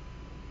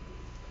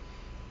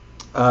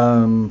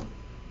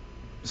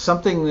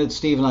 Something that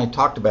Steve and I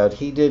talked about,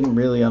 he didn't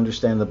really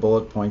understand the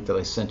bullet point that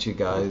I sent you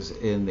guys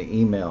in the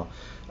email.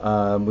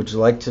 Would you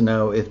like to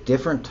know if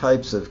different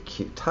types of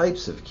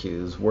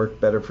cues work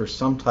better for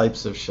some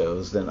types of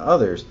shows than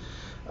others?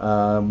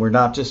 We're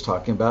not just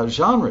talking about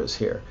genres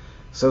here.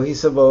 So he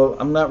said, well,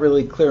 I'm not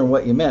really clear on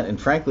what you meant.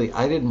 And frankly,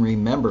 I didn't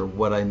remember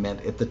what I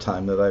meant at the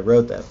time that I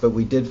wrote that. But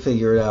we did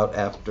figure it out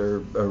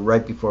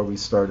right before we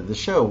started the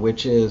show,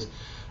 which is,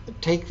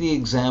 take the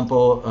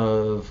example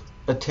of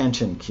a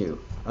tension cue.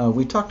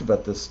 We talked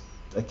about this.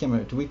 I can't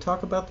remember. Did we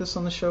talk about this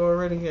on the show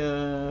already?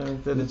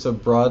 That it's a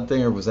broad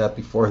thing, or was that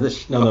before the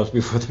show? No, that was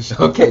before the show.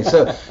 Okay,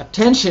 so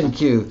tension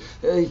cue.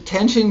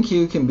 Tension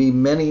cue can be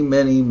many,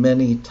 many,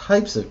 many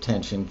types of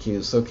tension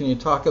cues. So can you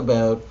talk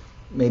about,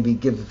 maybe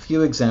give a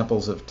few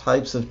examples of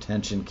types of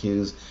tension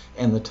cues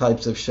and the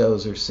types of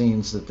shows or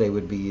scenes that they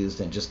would be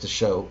used in, just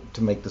to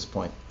make this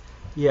point?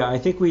 Yeah, I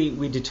think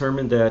we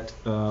determined that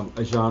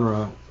a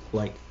genre,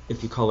 like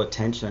if you call it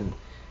tension,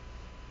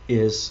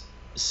 is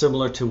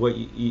similar to what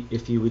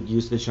if you would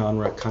use the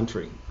genre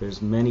country. There's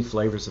many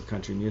flavors of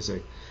country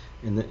music,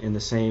 and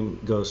the same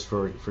goes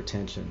for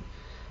tension.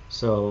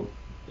 So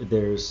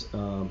there's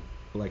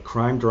like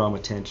crime drama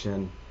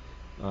tension,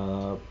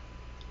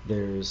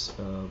 there's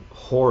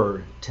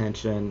horror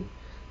tension,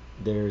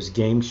 there's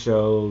game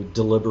show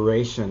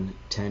deliberation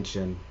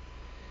tension.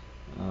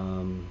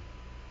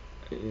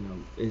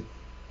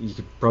 You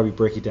could probably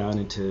break it down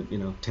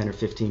into 10 or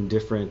 15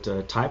 different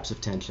types of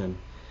tension.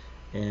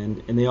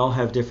 And they all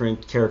have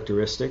different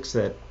characteristics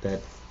that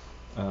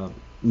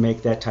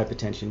make that type of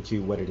tension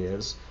cue what it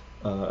is.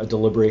 A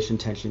deliberation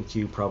tension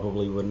cue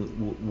probably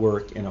wouldn't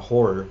work in a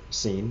horror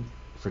scene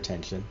for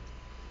tension.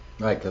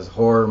 Right, because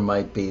horror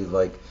might be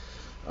like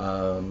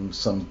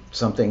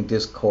something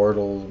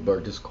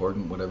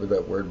discordant, whatever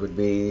that word would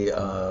be.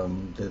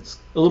 That's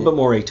a little bit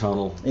more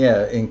atonal.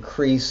 Yeah,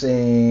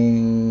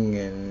 increasing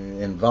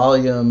in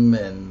volume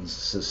and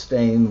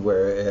sustained,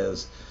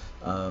 whereas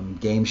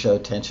game show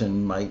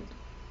tension might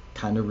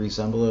kind of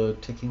resemble a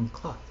ticking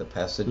clock, the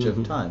passage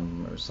of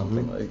time or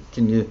something. Like,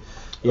 can you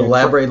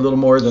elaborate a little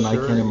more than I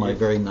can in my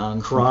very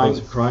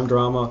crime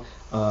drama?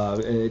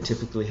 It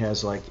typically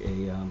has like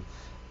an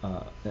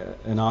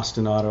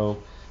ostinato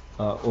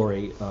or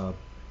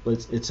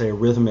let's say a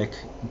rhythmic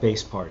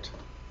bass part,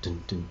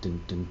 dun, dun,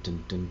 dun, dun,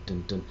 dun, dun,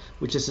 dun, dun,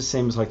 which is the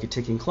same as like a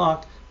ticking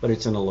clock, but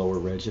it's in a lower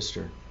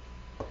register.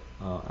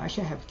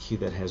 Actually, I have a cue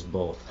that has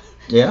both.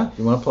 Yeah,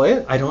 you want to play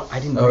it? I didn't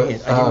bring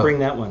it. I didn't bring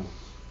that one.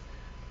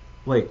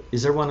 Wait,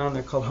 is there one on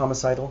there called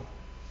Homicidal?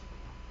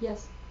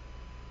 Yes.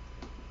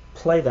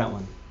 Play that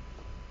one.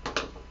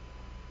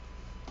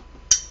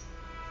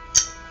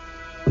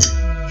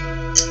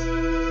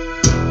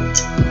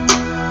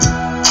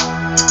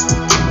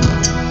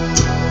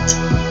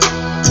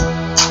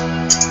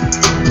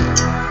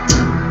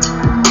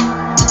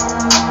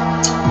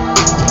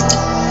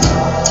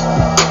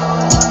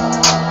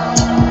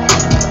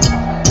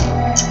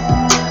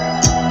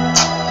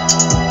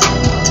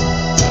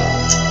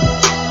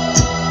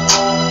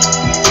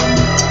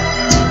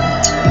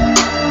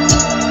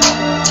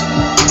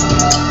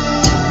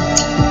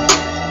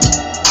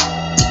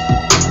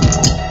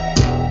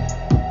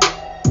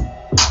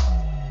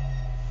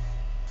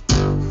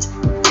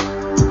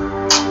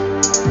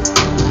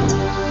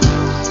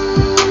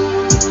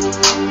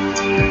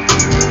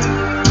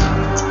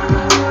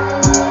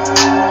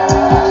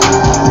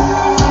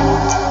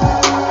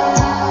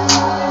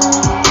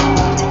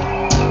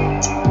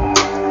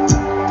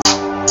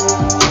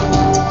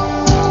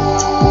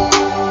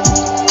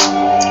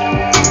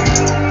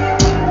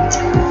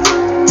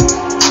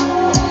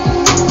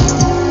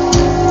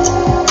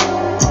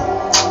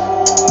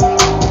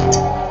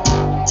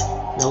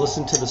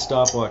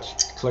 Stopwatch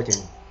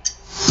clicking.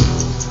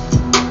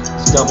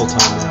 It's double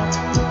time now.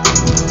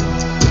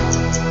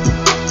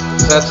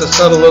 So that's a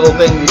subtle little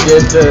thing you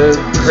did to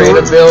create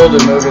a build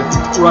and move it.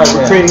 Right,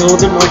 we're creating a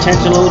little bit more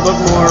tension, a little bit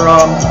more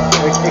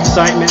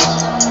excitement.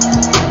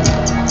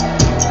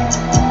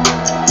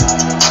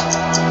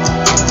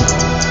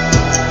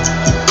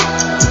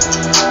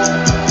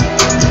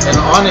 And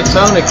on its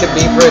own, it could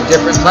be for a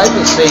different type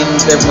of scene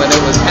than when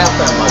it was half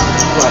that much.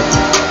 Right.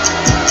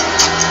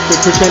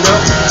 Good crescendo.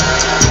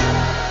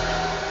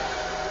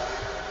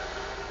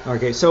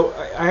 Okay, so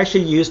I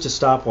actually used a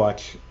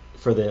stopwatch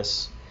for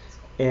this,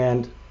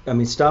 and I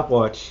mean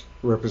stopwatch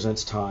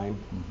represents time.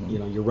 Mm-hmm. You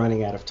know, you're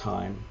running out of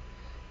time,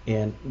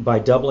 and by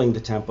doubling the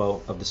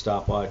tempo of the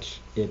stopwatch,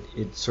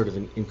 it sort of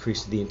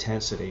increased the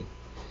intensity,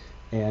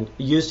 and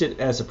used it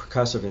as a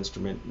percussive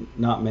instrument,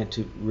 not meant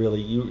to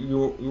really.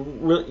 You're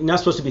really not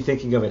supposed to be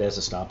thinking of it as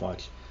a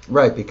stopwatch.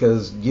 Right,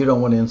 because you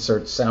don't want to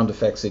insert sound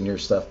effects in your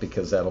stuff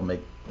because that'll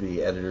make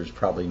the editors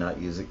probably not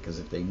use it, because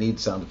if they need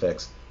sound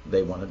effects,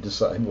 they want to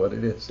decide what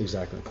it is.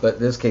 Exactly. But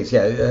in this case,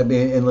 yeah, I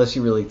mean, unless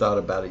you really thought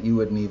about it, you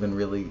wouldn't even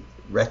really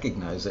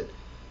recognize it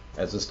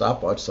as a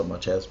stopwatch so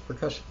much as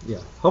percussion. Yeah,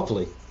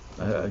 hopefully.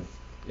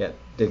 Yeah,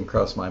 didn't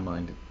cross my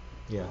mind.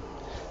 Yeah.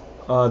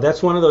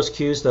 That's one of those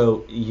cues,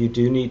 though, you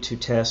do need to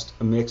test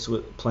a mix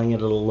with playing it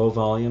at a low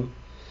volume,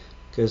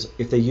 because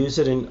if they use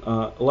it in,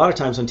 a lot of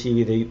times on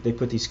TV, they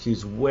put these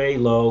cues way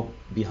low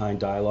behind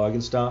dialogue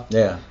and stuff.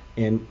 Yeah.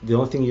 And the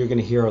only thing you're going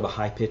to hear are the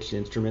high-pitched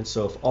instruments.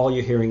 So if all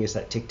you're hearing is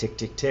that tick, tick,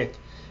 tick, tick,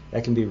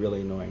 that can be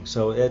really annoying.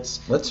 So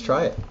let's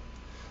try it.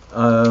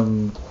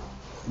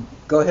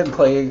 Go ahead and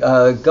play.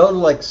 Go to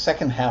like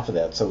second half of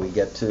that, so we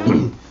get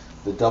to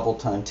the double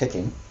time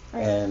ticking,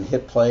 and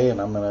hit play. And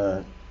I'm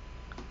gonna.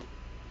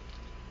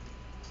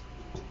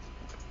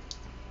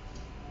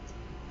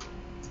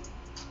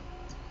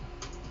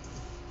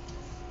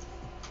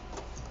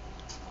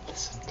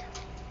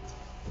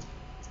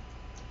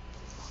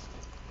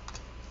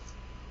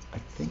 I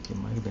think it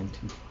might have been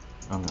too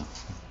far. Oh no.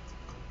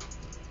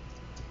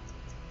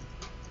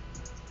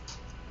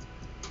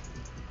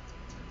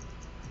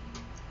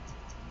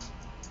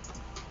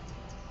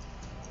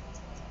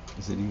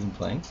 Is it even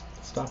playing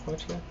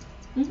stopwatch yet?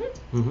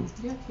 Mm-hmm.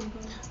 Mm-hmm. Yeah,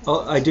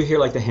 oh, I do hear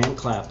like the hand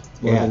clap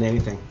more than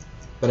anything,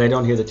 but I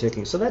don't hear the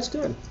ticking, so that's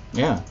good.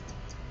 Yeah.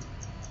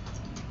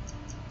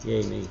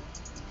 Yay me.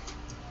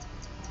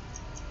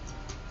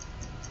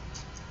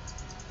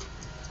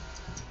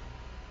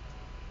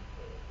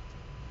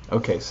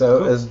 Okay,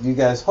 so as you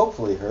guys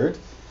hopefully heard,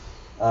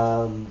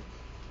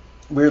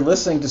 we were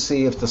listening to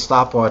see if the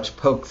stopwatch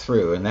poked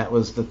through, and that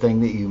was the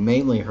thing that you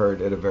mainly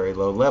heard at a very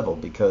low level,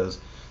 because,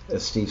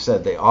 as Steve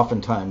said, they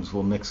oftentimes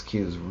will mix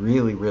cues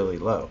really, really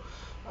low.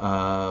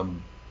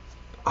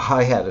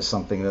 Hi-hat is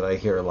something that I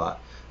hear a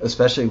lot,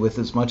 especially with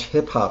as much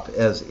hip-hop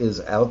as is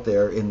out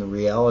there in the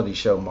reality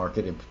show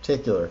market in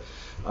particular,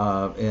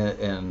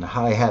 and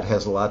hi-hat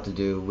has a lot to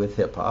do with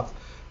hip-hop.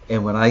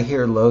 And when I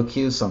hear low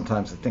cues,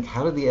 sometimes I think,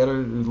 how did the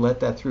editor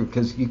let that through?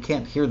 Because you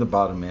can't hear the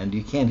bottom end.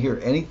 You can't hear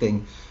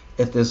anything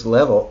at this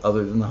level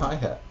other than the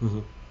hi-hat,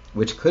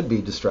 which could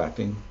be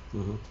distracting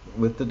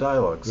with the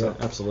dialogue. So. Yeah,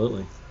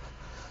 absolutely.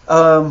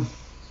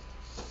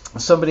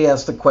 Somebody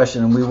asked the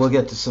question, and we will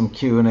get to some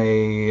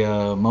Q&A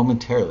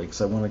momentarily,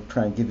 because I want to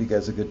try and give you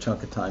guys a good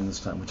chunk of time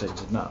this time, which I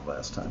did not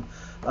last time.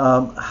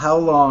 How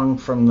long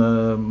from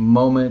the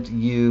moment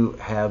you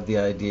have the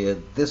idea,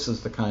 this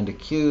is the kind of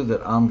cue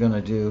that I'm going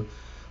to do?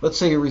 Let's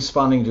say you're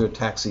responding to a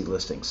taxi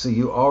listing, so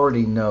you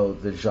already know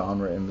the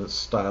genre and the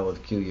style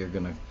of cue you're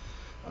going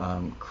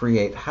to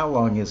create. How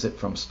long is it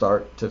from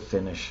start to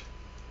finish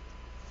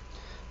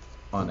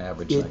on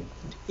average?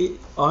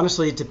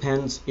 Honestly, it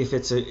depends if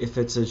it's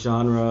a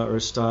genre or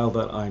a style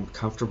that I'm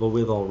comfortable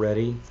with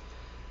already.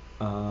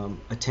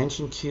 A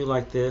tension cue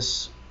like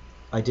this,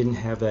 I didn't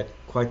have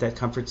quite that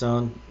comfort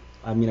zone.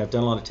 I mean, I've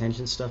done a lot of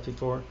tension stuff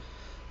before.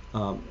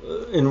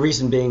 And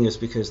reason being is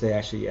because they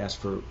actually asked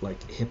for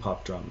like hip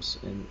hop drums,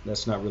 and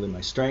that's not really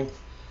my strength.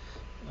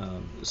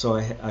 So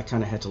I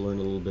kind of had to learn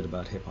a little bit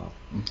about hip hop.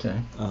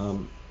 Okay.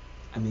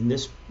 I mean,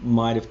 this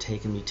might have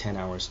taken me 10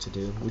 hours to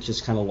do, which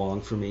is kind of long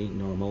for me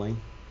normally.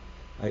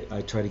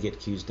 I try to get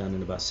cues done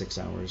in about 6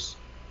 hours.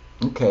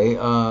 Okay.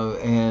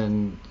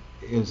 And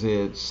is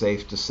it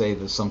safe to say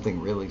that something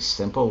really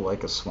simple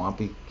like a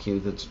swampy cue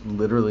that's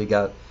literally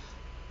got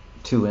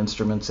 2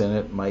 instruments in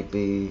it might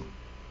be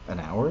an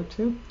hour or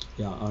 2?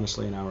 Yeah,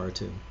 honestly, an hour or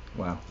 2.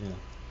 Wow. Yeah.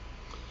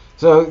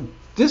 So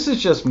this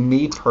is just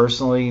me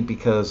personally,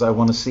 because I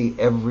want to see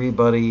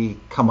everybody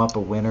come up a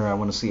winner. I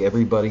want to see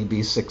everybody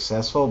be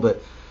successful.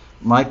 But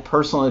my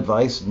personal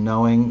advice,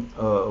 knowing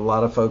a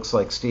lot of folks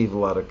like Steve, a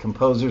lot of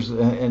composers,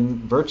 and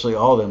virtually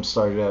all of them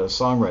started out as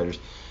songwriters,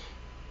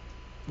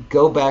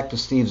 go back to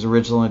Steve's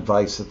original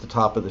advice at the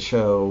top of the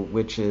show,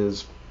 which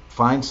is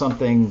find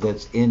something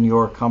that's in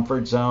your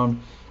comfort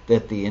zone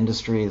that the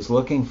industry is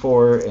looking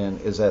for and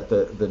is at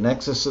the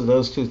nexus of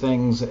those two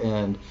things.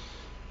 And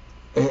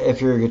if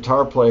you're a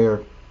guitar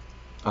player,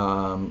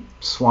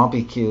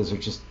 swampy cues are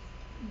just,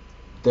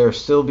 they're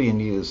still being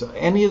used.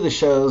 Any of the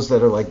shows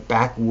that are like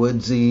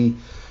backwoodsy,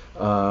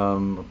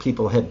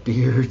 people have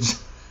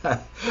beards,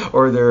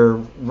 or they're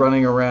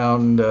running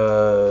around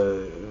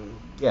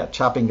yeah,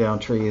 chopping down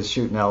trees,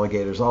 shooting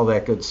alligators, all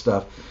that good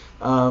stuff.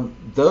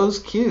 Those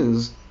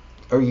cues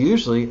are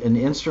usually an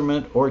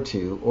instrument or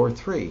two or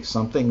three,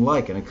 something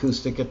like an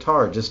acoustic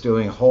guitar, just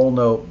doing whole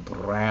note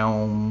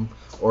brown,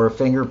 or a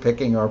finger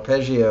picking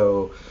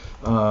arpeggio,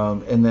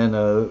 and then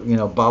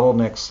a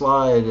bottleneck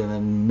slide, and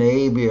then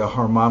maybe a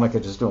harmonica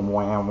just doing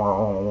wham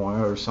wham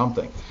wham or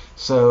something.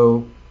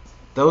 So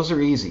those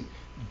are easy.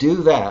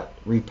 Do that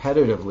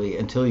repetitively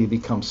until you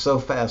become so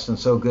fast and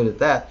so good at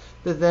that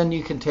then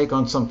you can take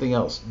on something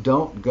else.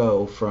 Don't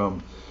go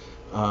from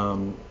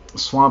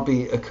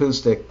swampy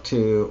acoustic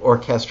to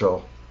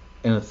orchestral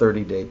in a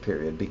 30-day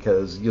period,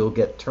 because you'll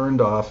get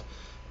turned off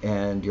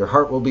and your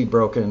heart will be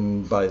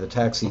broken by the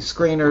taxi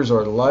screeners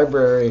or the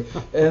library,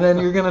 and then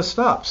you're going to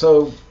stop.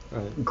 So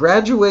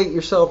graduate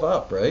yourself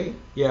up, right?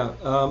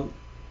 Yeah.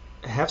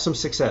 Have some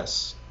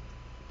success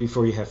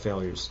before you have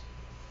failures.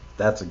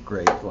 That's a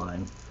great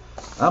line.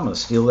 I'm going to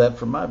steal that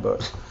from my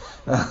book.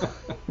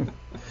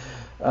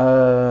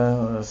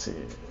 Let's see.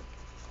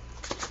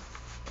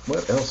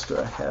 What else do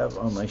I have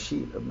on my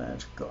sheet of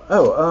magical?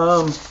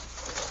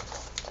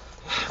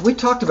 We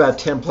talked about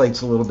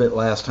templates a little bit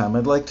last time.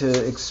 I'd like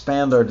to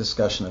expand our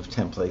discussion of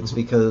templates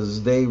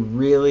because they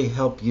really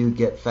help you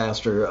get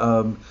faster.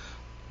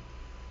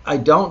 I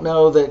don't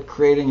know that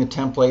creating a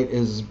template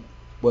is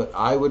what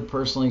I would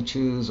personally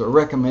choose or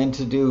recommend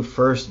to do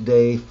first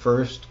day,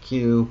 first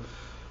cue.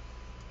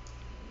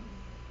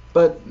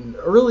 But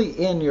early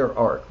in your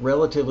arc,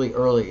 relatively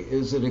early,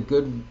 is it a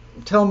good...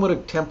 Tell them what a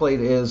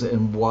template is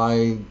and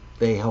why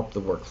they help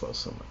the workflow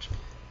so much.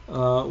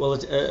 Well, a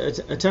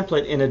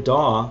template in a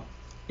DAW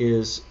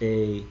is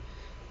a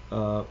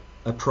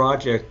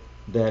project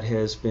that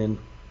has been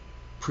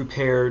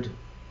prepared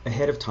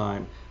ahead of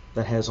time,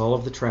 that has all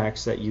of the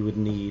tracks that you would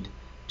need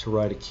to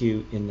write a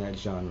cue in that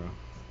genre.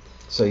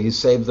 So you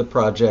save the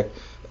project.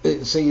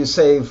 So you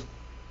save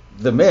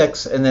the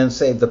mix and then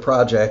save the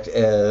project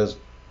as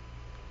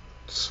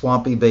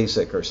Swampy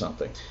Basic or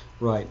something.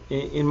 Right.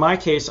 In my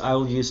case, I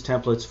will use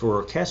templates for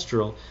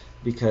orchestral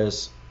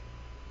because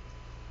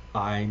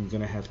I'm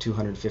going to have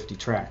 250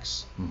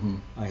 tracks. Mm-hmm.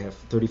 I have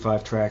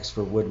 35 tracks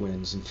for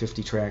woodwinds and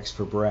 50 tracks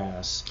for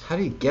brass. How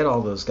do you get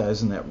all those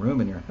guys in that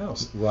room in your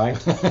house?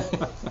 Right.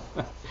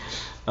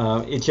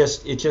 It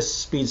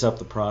just speeds up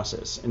the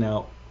process.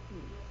 Now,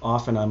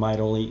 often I might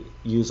only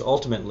use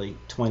ultimately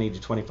 20 to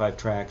 25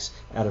 tracks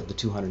out of the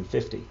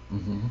 250.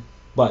 Mm-hmm.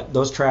 But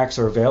those tracks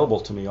are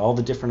available to me, all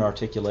the different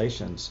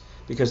articulations,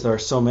 because there are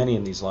so many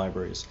in these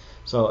libraries.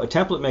 So a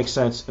template makes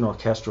sense in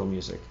orchestral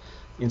music.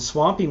 In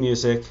swampy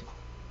music,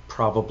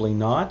 probably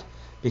not,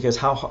 because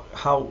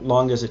how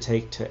long does it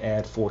take to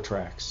add 4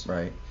 tracks?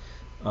 Right.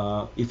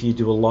 If you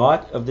do a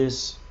lot of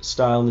this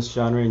style in this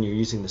genre and you're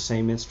using the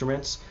same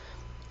instruments,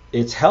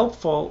 it's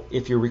helpful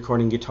if you're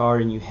recording guitar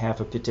and you have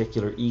a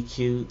particular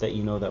EQ that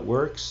you know that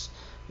works,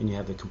 and you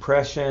have the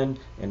compression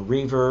and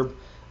reverb.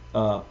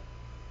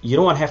 You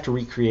don't want to have to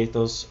recreate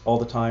those all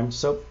the time,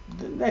 so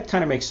that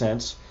kind of makes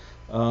sense.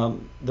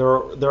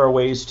 There are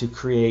ways to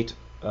create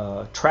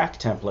track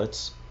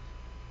templates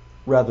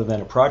rather than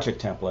a project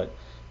template.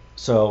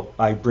 So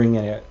I bring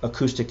in an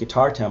acoustic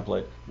guitar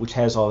template, which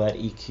has all that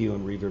EQ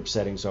and reverb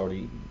settings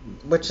already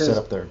set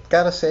up there.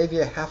 Got to save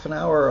you half an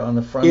hour on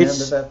the front end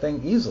of that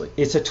thing easily.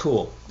 It's a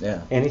tool.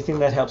 Yeah. Anything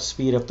that helps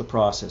speed up the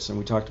process, and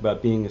we talked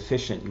about being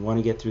efficient. You want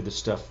to get through this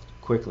stuff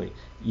quickly.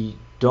 You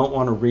don't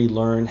want to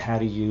relearn how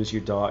to use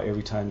your DAW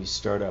every time you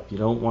start up. You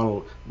don't want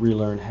to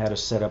relearn how to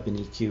set up an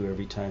EQ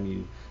every time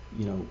you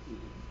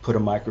put a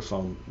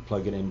microphone,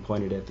 plug it in,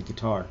 point it at the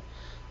guitar.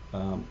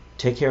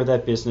 Take care of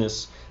that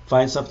business.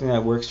 Find something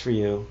that works for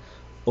you.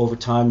 Over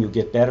time, you'll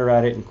get better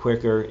at it and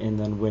quicker. And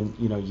then when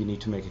you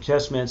need to make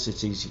adjustments,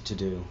 it's easy to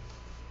do.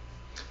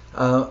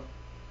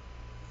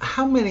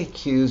 How many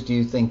cues do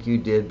you think you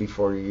did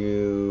before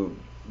you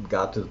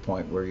got to the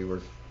point where you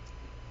were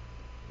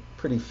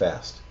pretty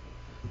fast,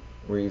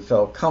 where you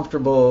felt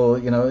comfortable?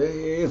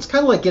 It's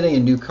kind of like getting a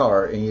new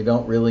car and you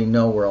don't really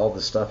know where all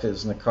the stuff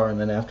is in the car, and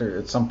then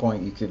at some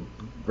point you could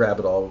grab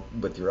it all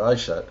with your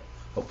eyes shut,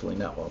 hopefully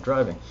not while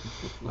driving,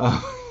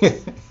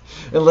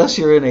 unless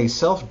you're in a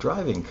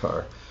self-driving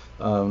car.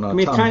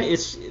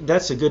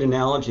 That's a good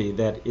analogy,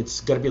 that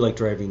it's got to be like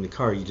driving the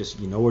car. You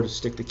know where to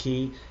stick the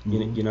key,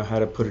 mm-hmm. you know how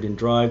to put it in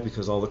drive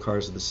because all the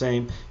cars are the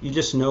same. You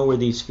just know where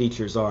these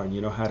features are, and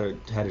you know how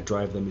to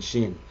drive the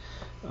machine.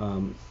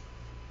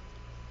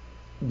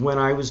 When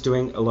I was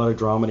doing a lot of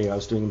dramedy, I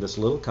was doing this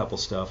little couple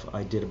stuff.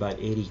 I did about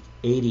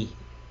 80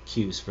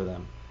 cues for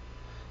them.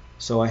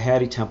 So I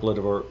had a template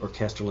of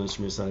orchestral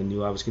instruments that I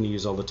knew I was going to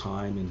use all the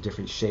time, and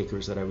different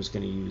shakers that I was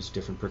going to use,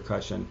 different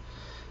percussion.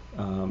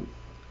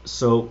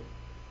 So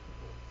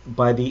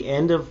by the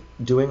end of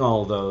doing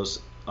all of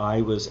those,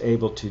 I was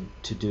able to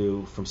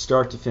do from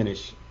start to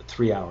finish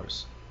 3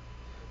 hours,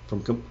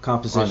 from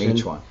composition on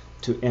each one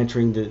to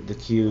entering the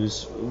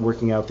cues,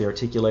 working out the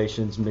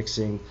articulations,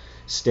 mixing,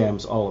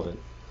 stems, all of it.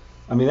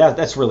 I mean,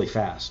 that's really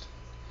fast.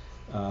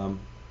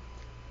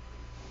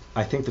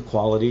 I think the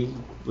quality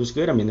was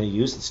good. I mean, they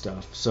used the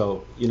stuff,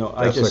 so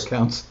that's what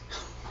counts.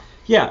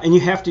 Yeah, and you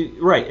have to,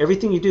 right,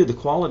 everything you do, the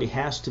quality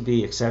has to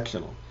be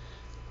exceptional.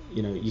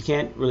 You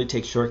can't really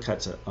take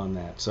shortcuts on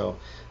that. So,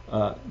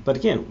 but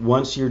again,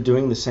 once you're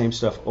doing the same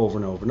stuff over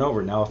and over and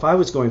over. Now, if I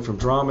was going from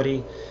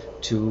dramedy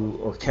to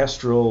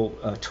orchestral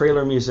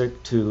trailer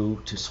music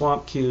to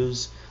swamp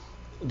cues,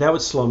 that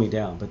would slow me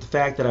down. But the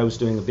fact that I was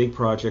doing a big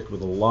project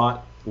with a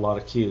lot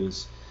of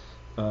cues,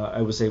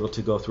 I was able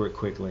to go through it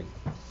quickly.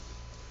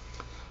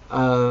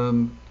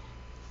 I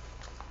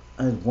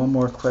had one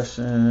more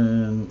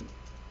question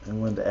I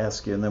wanted to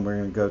ask you, and then we're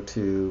going to go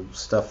to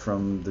stuff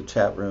from the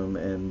chat room,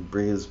 and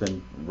Bria's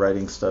been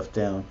writing stuff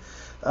down.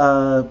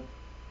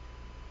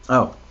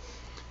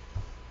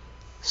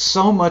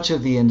 So much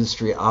of the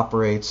industry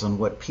operates on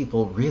what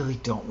people really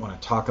don't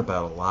want to talk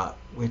about a lot,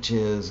 which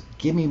is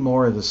give me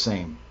more of the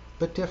same,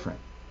 but different.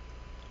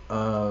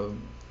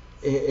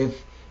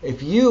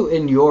 If you,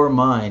 in your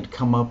mind,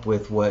 come up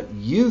with what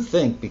you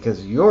think,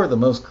 because you're the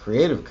most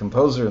creative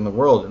composer in the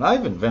world, and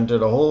I've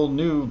invented a whole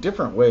new,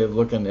 different way of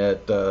looking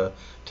at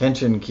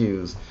tension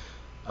cues,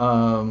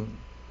 I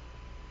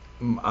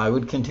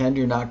would contend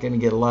you're not going to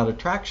get a lot of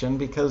traction,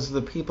 because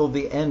the people,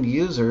 the end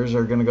users,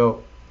 are going to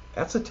go,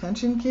 that's a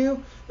tension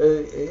cue?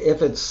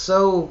 If it's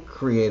so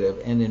creative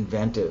and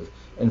inventive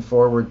and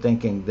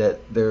forward-thinking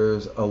that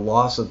there's a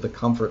loss of the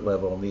comfort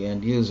level in the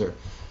end user,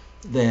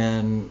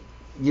 then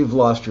you've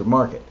lost your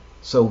market.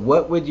 So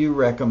what would you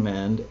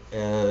recommend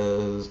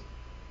as,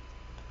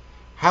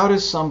 how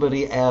does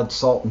somebody add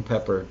salt and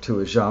pepper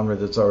to a genre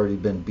that's already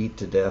been beat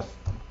to death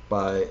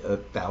by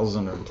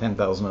 1,000 or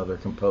 10,000 other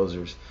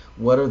composers?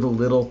 What are the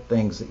little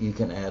things that you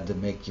can add to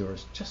make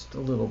yours just a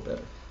little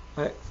better?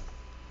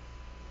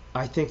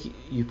 I think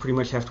you pretty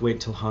much have to wait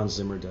until Hans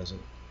Zimmer does it.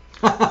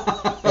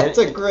 That's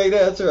a great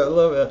answer. I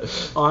love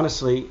it.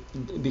 Honestly,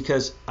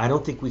 because I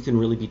don't think we can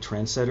really be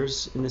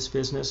trendsetters in this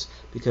business,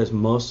 because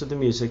most of the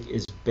music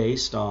is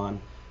based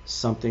on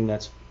something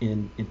that's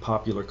in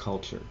popular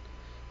culture,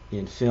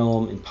 in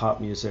film, in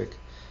pop music.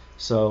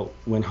 So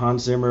when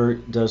Hans Zimmer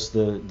does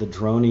the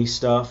droney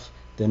stuff,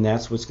 then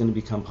that's what's going to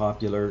become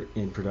popular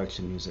in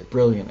production music.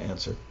 Brilliant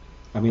answer.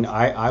 I mean,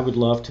 I would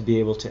love to be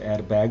able to add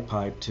a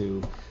bagpipe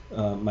to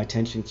my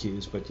tension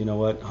cues, but you know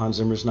what? Hans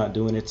Zimmer's not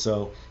doing it,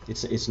 so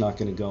it's not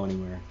going to go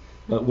anywhere.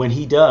 But when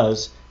he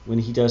does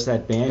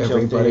that banjo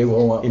everybody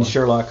thing in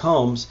Sherlock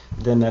Holmes,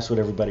 then that's what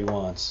everybody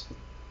wants.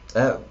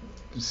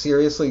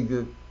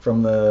 Seriously,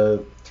 from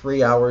the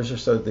 3 hours or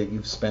so that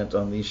you've spent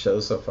on these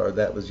shows so far,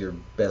 that was your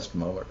best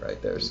moment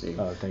right there, Steve.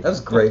 Oh, thank you. That was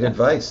great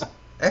advice.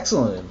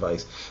 Excellent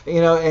advice.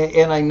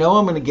 And I know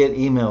I'm going to get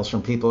emails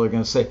from people who are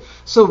going to say,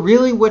 so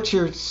really what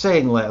you're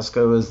saying,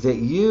 Lasko, is that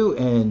you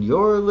and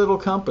your little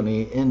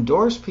company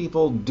endorse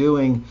people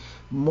doing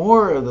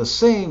more of the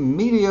same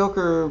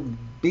mediocre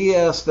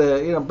BS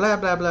that, blah,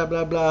 blah, blah,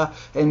 blah, blah,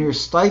 and you're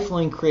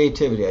stifling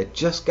creativity. I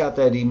just got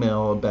that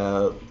email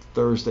about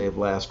Thursday of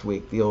last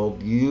week. The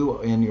old, you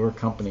and your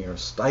company are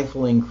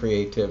stifling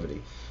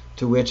creativity.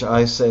 To which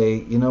I say,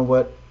 you know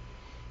what?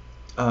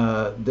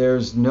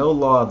 There's no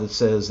law that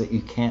says that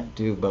you can't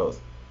do both.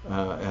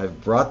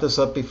 I've brought this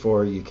up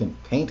before. You can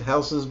paint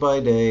houses by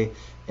day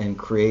and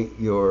create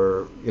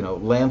your,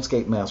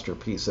 landscape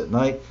masterpiece at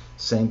night.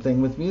 Same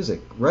thing with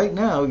music. Right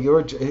now,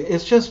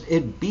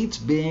 it beats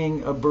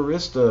being a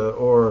barista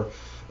or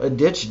a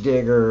ditch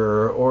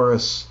digger or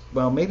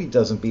maybe it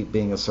doesn't beat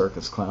being a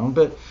circus clown,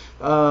 but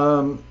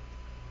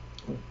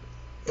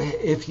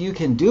if you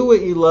can do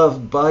what you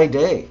love by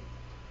day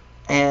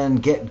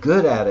and get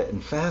good at it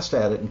and fast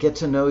at it and get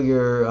to know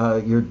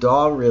your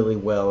DAW really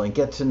well and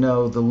get to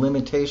know the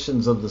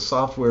limitations of the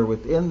software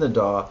within the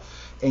DAW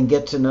and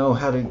get to know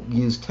how to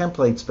use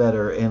templates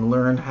better and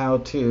learn how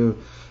to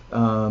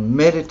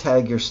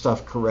meta-tag your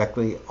stuff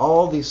correctly,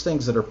 all these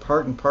things that are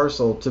part and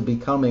parcel to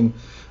becoming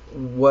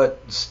what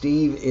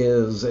Steve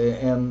is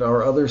and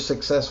our other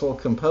successful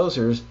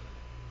composers.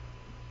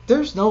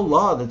 There's no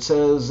law that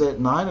says at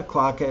 9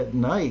 o'clock at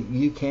night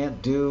you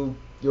can't do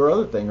your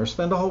other thing or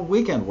spend a whole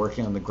weekend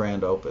working on the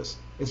grand opus.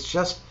 It's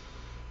just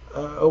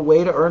a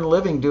way to earn a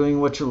living doing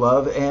what you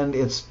love, and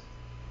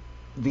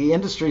the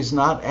industry's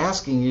not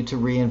asking you to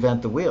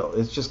reinvent the wheel.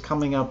 It's just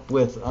coming up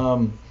with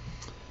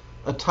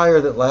a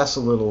tire that lasts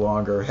a little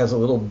longer, has a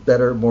little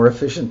better, more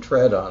efficient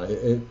tread on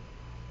it.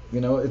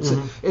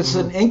 It's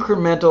an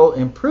incremental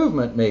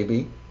improvement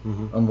maybe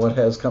on what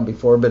has come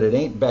before, but it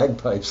ain't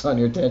bagpipes on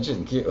your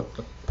tension cue.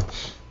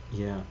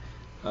 Yeah.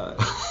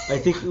 I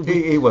think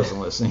he wasn't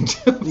listening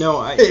to.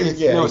 No,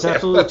 it's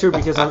absolutely true,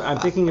 because I'm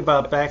thinking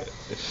about back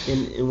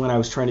in when I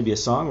was trying to be a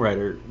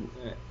songwriter,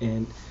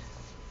 and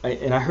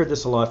I heard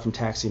this a lot from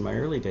Taxi in my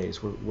early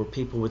days, where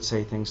people would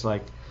say things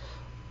like,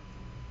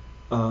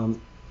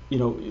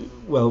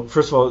 well,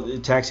 first of all,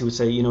 Taxi would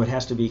say, it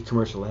has to be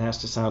commercial, it has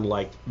to sound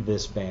like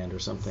this band or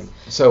something.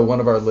 So one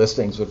of our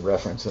listings would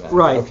reference that.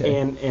 Right, okay.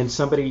 And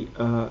somebody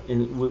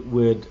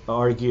would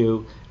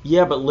argue,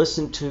 yeah, but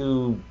listen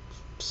to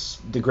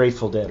the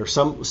Grateful Dead or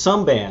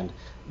some band,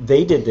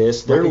 they did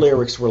this, their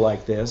lyrics were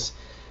like this,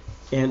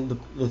 and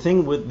the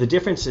thing with the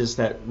difference is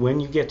that when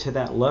you get to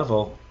that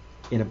level,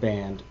 in a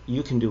band,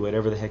 you can do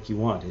whatever the heck you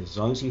want. As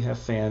long as you have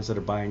fans that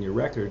are buying your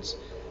records,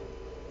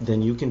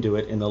 then you can do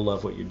it and they'll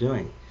love what you're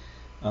doing.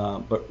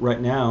 But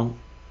right now,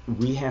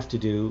 we have to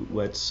do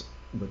what's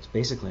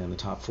basically on the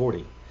top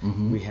 40.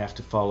 Mm-hmm. We have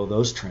to follow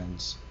those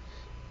trends,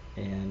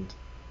 and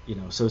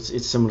so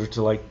it's similar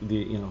to like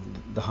the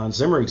Hans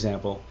Zimmer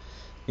example.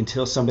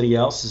 Until somebody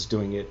else is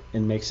doing it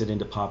and makes it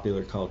into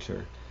popular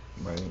culture,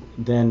 right?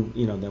 Then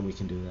we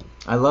can do that.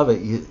 I love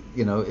it.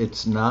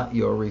 It's not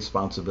your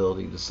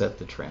responsibility to set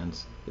the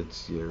trends.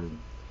 It's your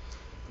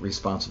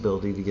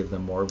responsibility to give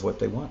them more of what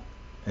they want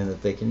and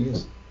that they can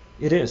use.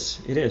 It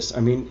is.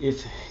 I mean,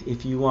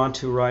 if you want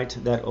to write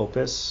that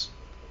opus,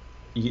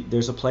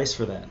 there's a place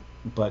for that,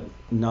 but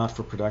not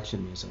for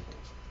production music.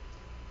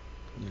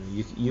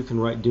 You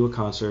can do a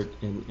concert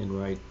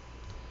and write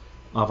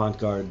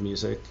avant-garde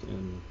music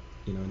and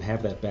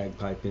have that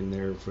bagpipe in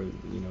there for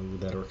with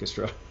that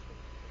orchestra.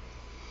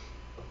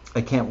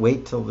 I can't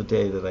wait till the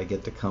day that I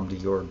get to come to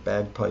your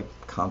bagpipe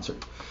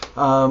concert.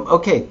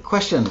 Okay,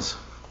 questions.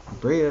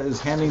 Bria is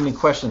handing me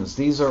questions.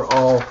 These are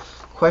all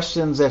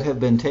questions that have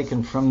been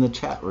taken from the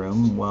chat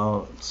room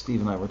while Steve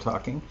and I were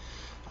talking.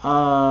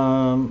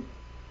 And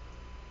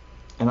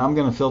I'm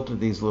going to filter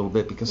these a little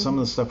bit because some of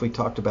the stuff we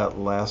talked about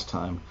last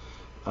time.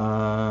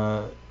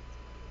 Do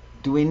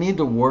we need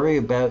to worry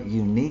about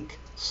unique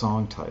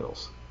song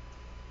titles?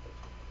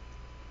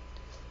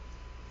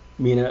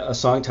 You mean a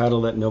song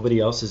title that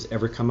nobody else has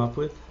ever come up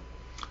with?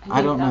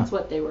 I don't think that's know.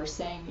 what they were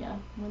saying, yeah.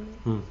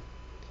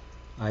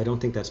 I don't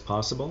think that's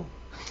possible.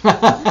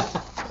 I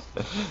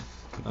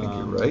think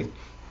you're right.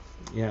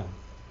 Yeah.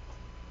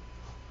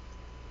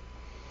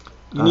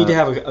 You need to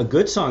have a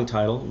good song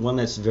title, one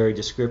that's very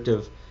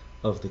descriptive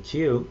of the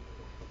cue,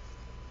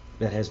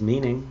 that has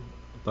meaning,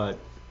 but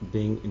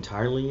being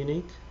entirely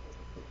unique.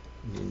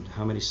 I mean,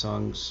 how many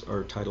songs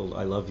are titled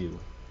 "I Love You"?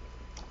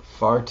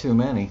 Far too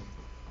many,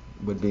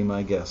 would be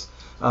my guess.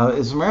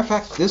 As a matter of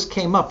fact, this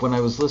came up when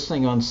I was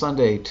listening on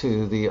Sunday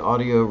to the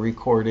audio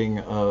recording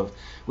of,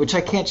 which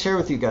I can't share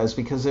with you guys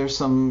because there's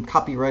some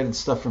copyrighted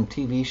stuff from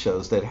TV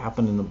shows that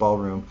happened in the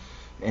ballroom,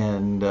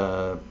 and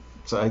so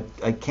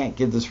I can't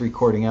give this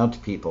recording out to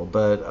people.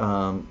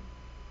 But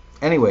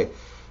anyway,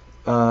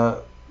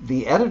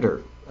 the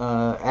editor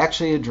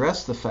actually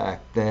addressed the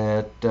fact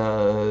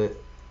that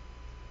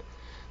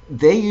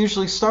they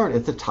usually start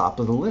at the top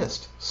of the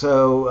list.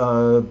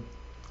 So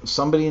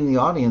somebody in the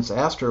audience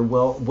asked her,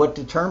 well, what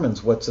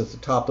determines what's at the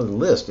top of the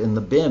list in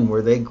the bin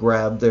where they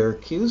grab their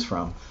cues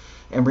from?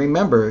 And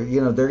remember,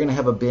 they're going to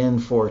have a bin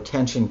for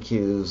tension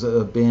cues,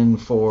 a bin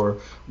for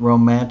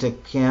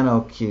romantic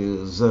piano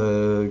cues,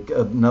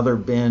 another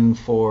bin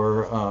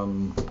for,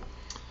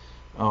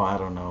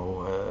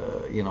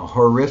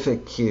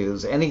 horrific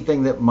cues,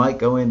 anything that might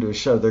go into a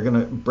show. They're going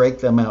to break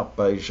them out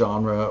by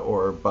genre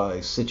or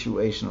by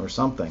situation or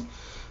something.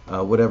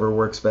 Whatever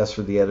works best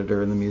for the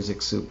editor and the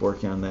music soup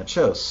working on that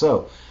show.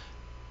 So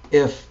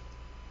if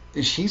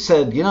she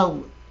said,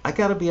 I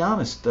got to be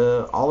honest,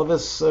 all of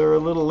us are a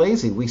little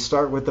lazy. We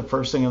start with the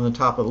first thing on the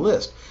top of the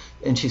list.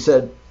 And she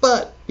said,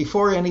 but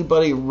before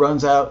anybody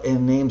runs out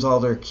and names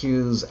all their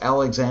cues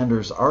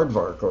Alexander's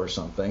Aardvark or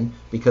something,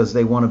 because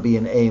they want to be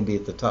an A and be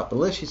at the top of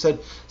the list, she said,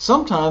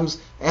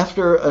 sometimes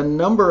after a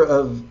number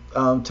of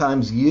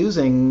times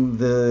using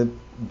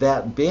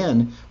that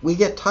bin, we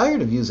get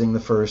tired of using the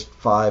first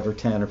 5 or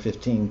 10 or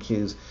 15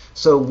 cues.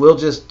 So we'll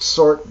just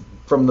sort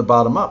from the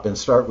bottom up and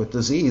start with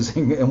the Z's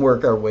and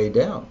work our way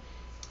down.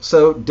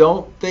 So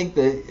don't think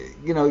that,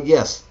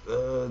 yes,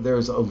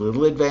 there's a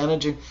little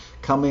advantage in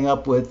coming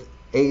up with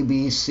A,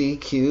 B, C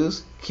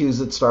cues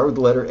that start with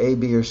the letter A,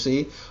 B, or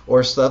C,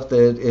 or stuff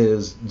that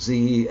is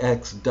Z,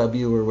 X,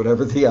 W, or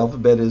whatever the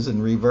alphabet is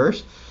in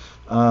reverse.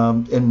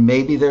 And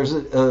maybe there's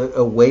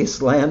a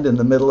wasteland in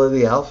the middle of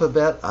the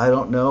alphabet. I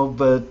don't know,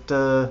 but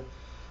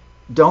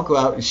don't go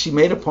out. She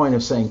made a point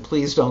of saying,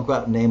 please don't go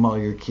out and name all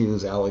your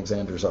cues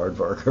Alexander's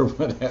Aardvark or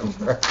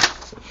whatever.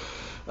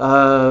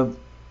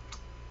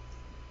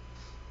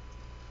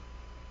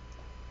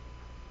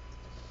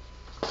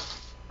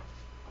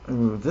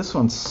 This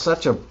one's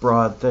such a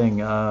broad thing.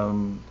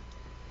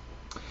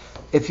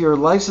 If you're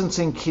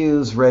licensing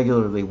cues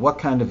regularly, what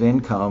kind of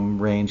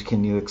income range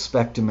can you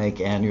expect to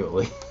make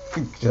annually?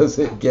 Does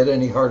it get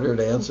any harder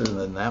to answer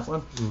than that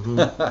one?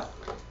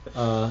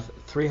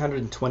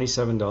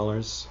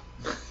 $327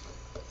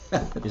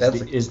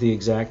 is the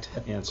exact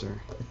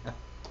answer.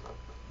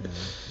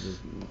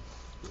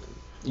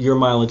 Your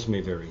mileage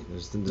may vary.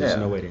 There's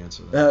no way to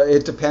answer that.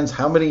 It depends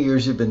how many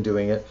years you've been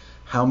doing it,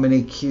 how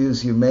many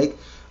cues you make.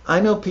 I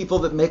know people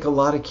that make a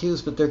lot of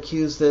cues, but they're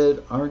cues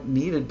that aren't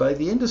needed by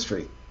the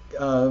industry.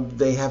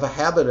 They have a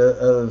habit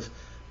of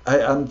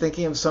I'm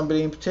thinking of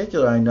somebody in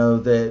particular I know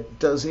that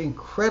does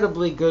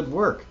incredibly good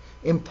work,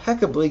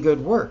 impeccably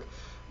good work.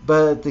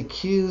 But the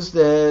cues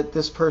that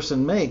this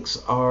person makes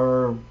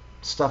are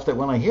stuff that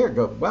when I hear it,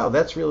 go, wow,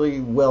 that's really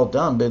well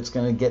done, but it's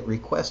going to get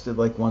requested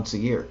like once a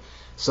year.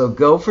 So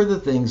go for the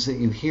things that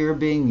you hear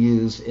being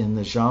used in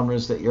the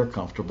genres that you're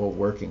comfortable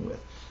working with.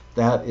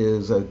 That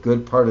is a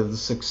good part of the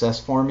success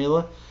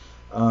formula.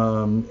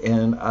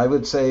 And I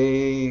would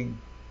say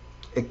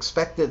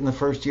expect that in the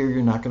first year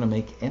you're not going to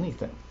make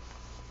anything.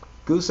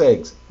 Goose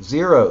eggs,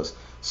 zeros.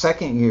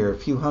 Second year, a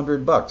few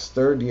 $100.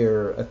 Third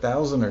year,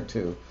 1,000 or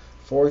two.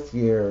 Fourth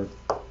year,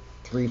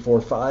 3,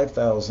 4,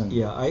 5,000.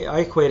 Yeah, I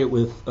equate it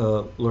with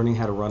learning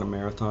how to run a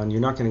marathon.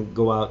 You're not going to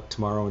go out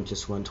tomorrow and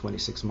just run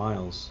 26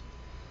 miles.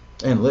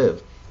 And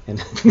live. And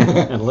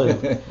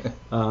live.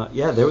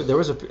 Yeah, there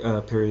was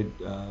a period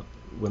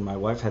when my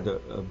wife had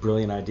a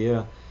brilliant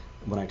idea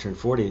when I turned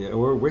 40.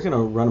 We're going to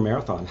run a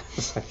marathon.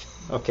 It's like,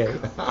 okay.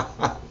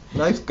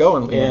 Nice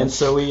going, Leanne. And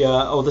so we,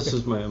 this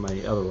is my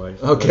other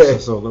wife. Okay.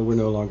 So we're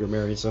no longer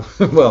married, so.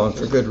 Well, and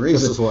for good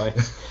reason. This is why.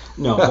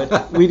 No,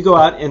 but we'd go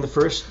out, and the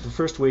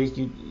first week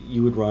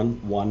you would run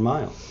 1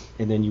 mile.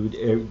 And then you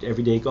would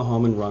every day go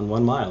home and run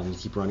 1 mile, and you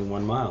keep running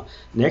 1 mile.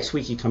 Next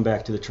week you come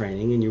back to the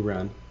training and you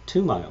run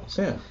 2 miles.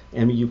 Yeah.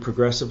 And you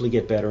progressively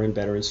get better and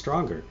better and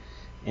stronger.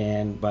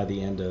 And by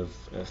the end of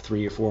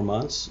 3 or 4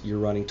 months, you're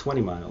running 20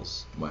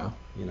 miles. Wow.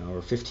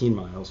 Or 15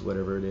 miles,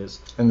 whatever it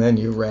is. And then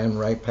you ran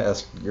right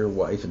past your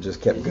wife and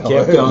just kept going.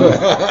 Kept going.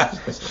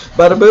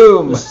 Bada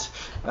boom.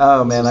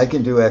 Oh, man, I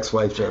can do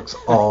ex-wife jokes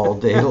all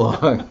day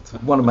long. It's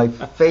one of my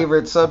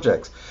favorite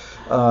subjects,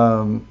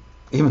 even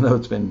though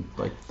it's been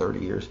like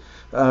 30 years.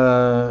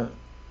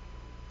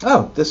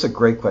 This is a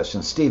great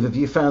question. Steve, have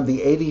you found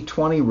the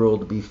 80-20 rule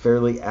to be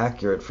fairly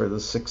accurate for the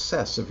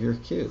success of your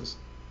cues?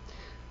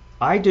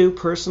 I do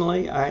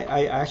personally.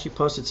 I actually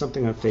posted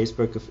something on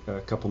Facebook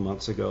a couple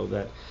months ago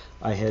that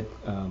I had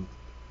done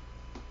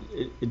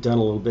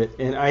a little bit,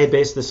 and I had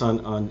based this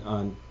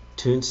on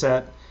tune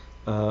set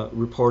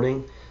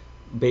reporting,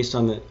 based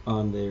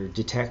on their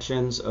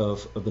detections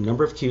of the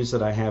number of cues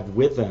that I have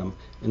with them,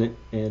 and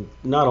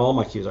not all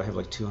my cues. I have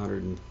like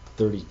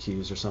 230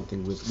 cues or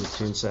something with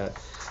tune set,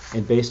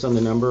 and based on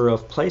the number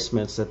of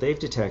placements that they've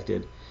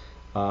detected,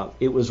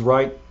 it was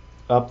right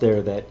up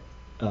there that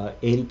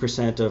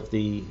 80% of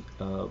the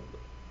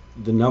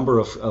number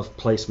of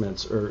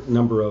placements or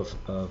number of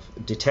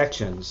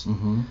detections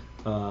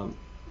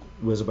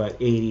was about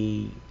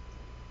 80%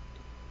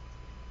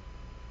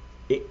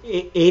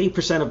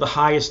 of the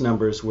highest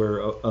numbers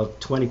were of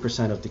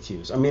 20% of the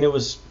cues. I mean,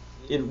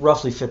 it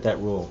roughly fit that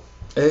rule.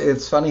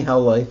 It's funny how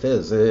life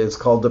is. It's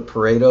called the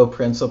Pareto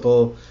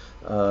principle.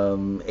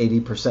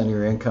 80% of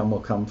your income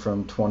will come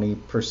from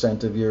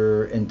 20% of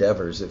your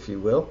endeavors, if you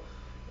will.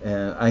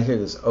 And I hear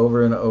this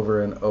over and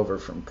over and over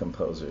from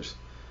composers.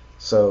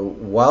 So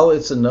while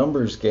it's a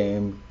numbers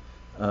game,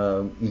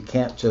 you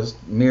can't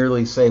just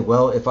merely say,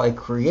 well, if I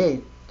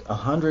create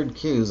 100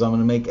 cues, I'm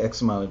going to make X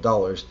amount of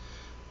dollars.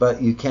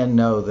 But you can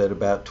know that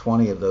about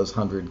 20 of those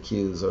 100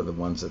 cues are the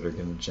ones that are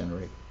going to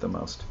generate the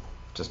most.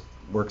 Just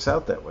works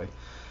out that way.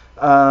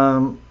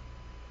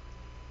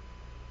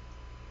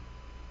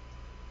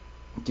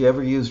 Do you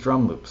ever use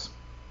drum loops?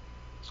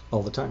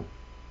 All the time.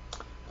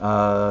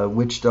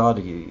 Which DAW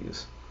do you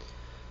use?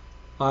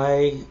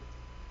 I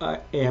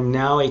am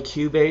now a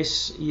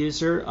Cubase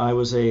user. I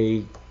was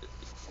a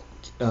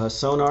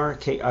Sonar.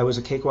 I was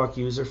a Cakewalk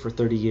user for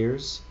 30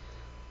 years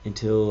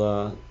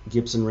until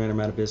Gibson ran them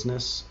out of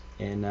business,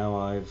 and now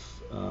I've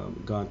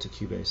gone to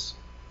Cubase.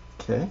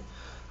 Okay.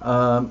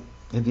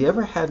 Have you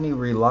ever had any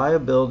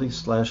reliability /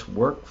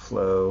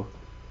 workflow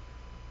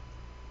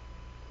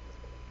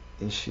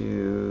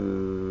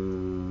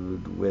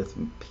issued with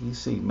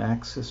PC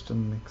Mac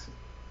system mix?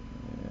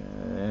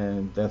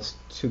 And that's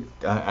too.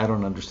 I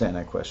don't understand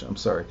that question. I'm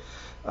sorry.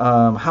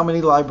 How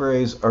many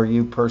libraries are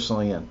you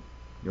personally in?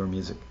 Your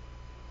music?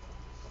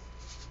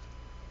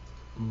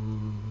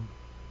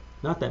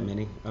 Not that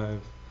many.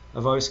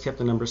 I've always kept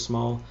the number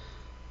small.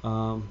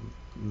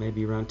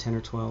 Maybe around 10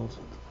 or 12.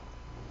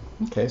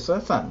 Okay, so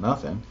that's not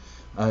nothing.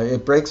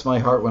 It breaks my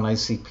heart when I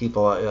see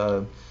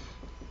people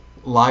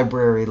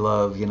library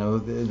love.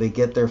 They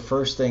get their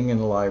first thing in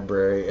the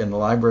library, and the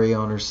library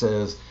owner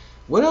says,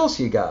 "What else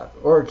you got?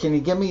 Or can you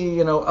give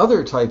me,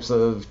 other types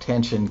of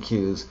tension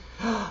cues?"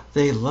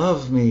 They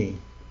love me.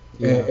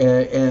 Yeah.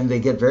 And they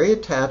get very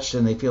attached,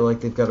 and they feel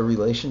like they've got a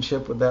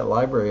relationship with that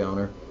library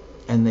owner,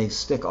 and they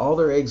stick all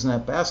their eggs in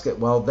that basket.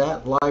 While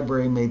that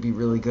library may be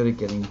really good at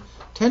getting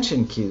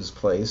tension cues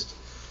placed,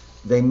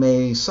 they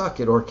may suck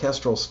at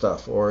orchestral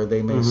stuff, or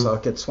they may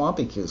suck at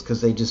swampy cues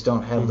because they just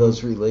don't have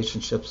those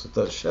relationships with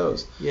those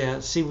shows. Yeah,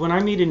 see, when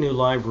I meet a new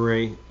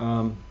library,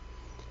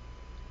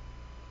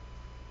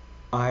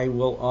 I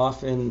will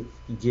often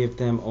give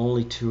them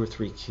only 2 or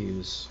 3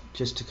 cues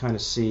just to kind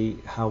of see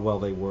how well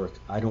they work.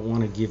 I don't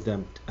want to give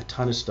them a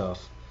ton of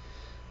stuff.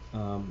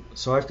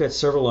 So I've got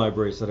several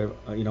libraries that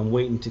I'm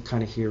waiting to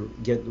kind of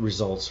get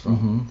results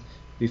from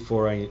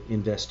before I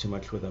invest too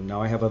much with them.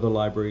 Now I have other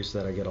libraries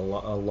that I get a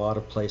lot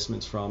of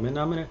placements from, and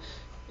I'm going to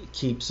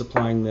keep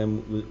supplying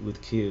them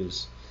with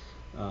cues.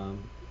 And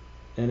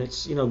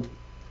it's,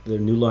 they're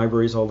new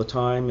libraries all the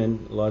time,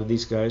 and a lot of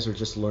these guys are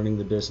just learning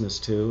the business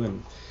too,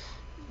 and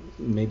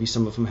maybe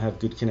some of them have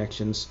good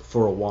connections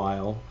for a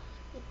while,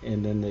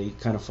 and then they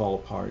kind of fall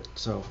apart.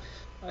 So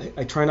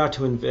I try not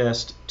to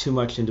invest too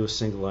much into a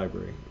single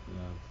library.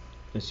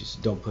 It's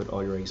just don't put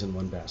all your eggs in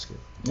one basket.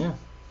 Yeah.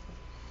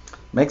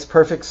 Makes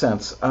perfect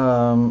sense.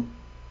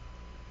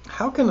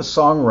 How can a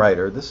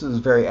songwriter, this is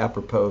very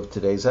apropos of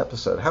today's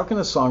episode, how can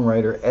a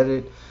songwriter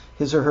edit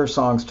his or her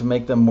songs to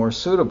make them more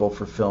suitable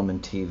for film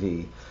and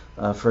TV?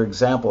 For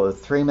example, a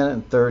 3-minute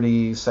and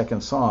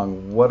 30-second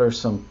song, what are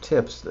some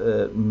tips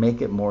that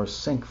make it more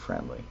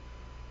sync-friendly?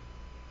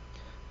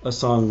 A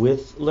song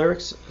with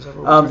lyrics? Is that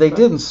what they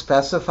didn't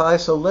specify,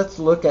 so let's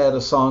look at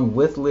a song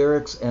with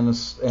lyrics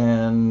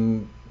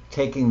and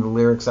taking the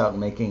lyrics out and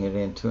making it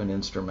into an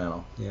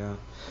instrumental. Yeah.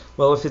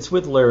 Well, if it's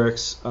with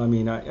lyrics, I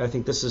mean, I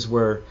think this is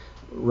where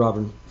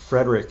Robin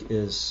Frederick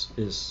is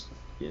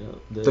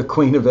the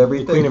queen of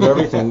everything. The queen of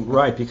everything,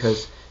 right?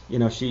 Because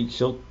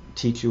she'll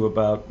teach you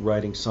about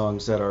writing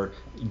songs that are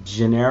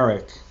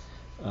generic,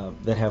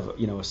 that have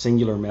a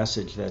singular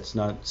message that's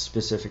not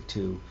specific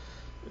to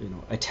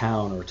a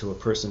town or to a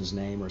person's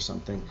name or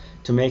something,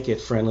 to make it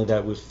friendly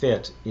that would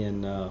fit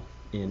in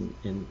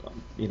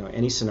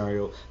any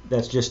scenario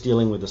that's just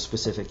dealing with a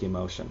specific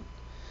emotion.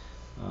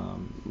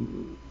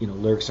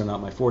 Lyrics are not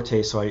my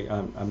forte, so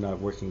I'm not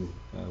working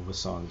with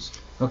songs.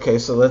 Okay,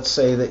 so let's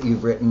say that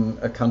you've written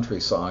a country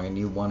song and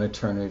you want to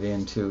turn it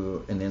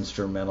into an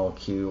instrumental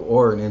cue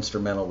or an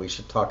instrumental. We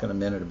should talk in a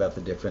minute about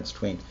the difference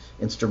between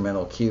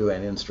instrumental cue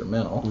and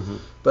instrumental. Mm-hmm.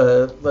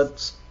 But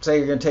let's say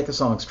you're going to take a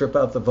song, strip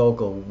out the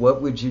vocal.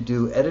 What would you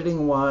do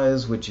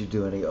editing-wise? Would you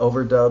do any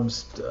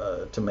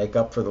overdubs to make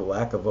up for the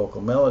lack of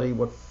vocal melody?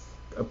 What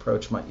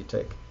approach might you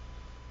take?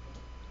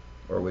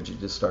 Or would you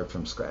just start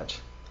from scratch?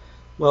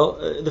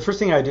 Well, the first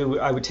thing I do,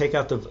 I would take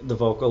out the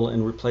vocal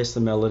and replace the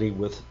melody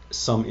with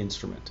some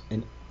instrument,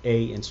 an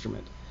A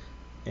instrument,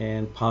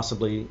 and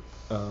possibly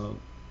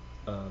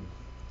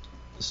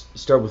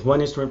start with one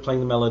instrument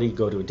playing the melody,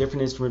 go to a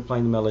different instrument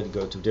playing the melody,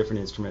 go to a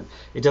different instrument.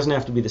 It doesn't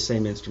have to be the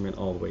same instrument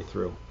all the way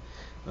through,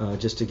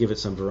 just to give it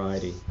some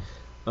variety.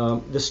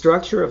 The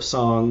structure of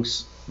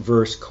songs,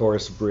 verse,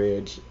 chorus,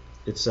 bridge,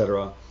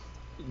 etc.,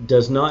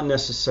 does not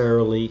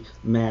necessarily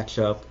match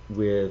up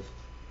with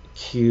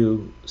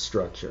cue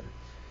structure.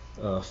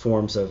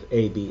 Forms of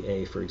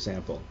ABA, for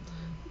example,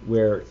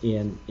 where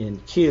in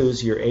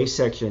cues your A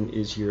section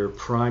is your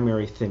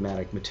primary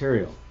thematic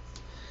material,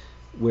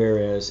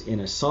 whereas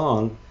in a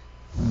song,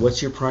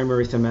 what's your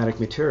primary thematic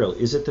material?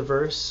 Is it the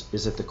verse?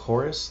 Is it the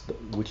chorus,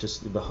 which is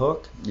the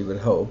hook? You would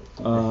hope.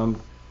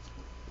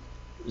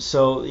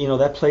 So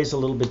that plays a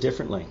little bit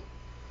differently.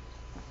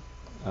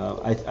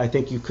 I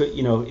think you could,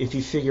 if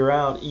you figure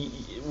out,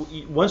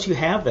 once you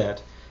have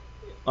that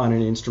on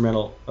an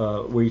instrumental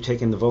where you're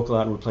taking the vocal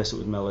out and replace it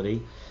with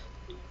melody,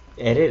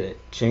 edit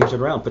it, change it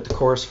around, put the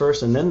chorus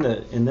first and then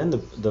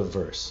the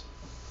verse,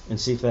 and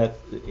see if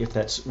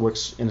that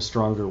works in a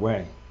stronger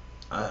way.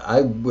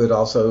 I would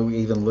also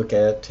even look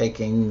at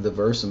taking the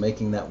verse and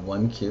making that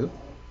one cue,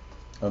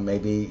 or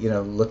maybe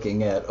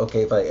looking at,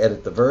 okay, if I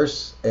edit the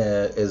verse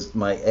as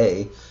my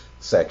A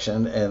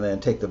section and then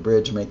take the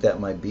bridge and make that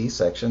my B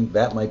section,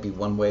 that might be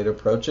one way to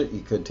approach it.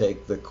 You could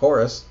take the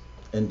chorus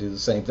and do the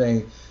same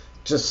thing.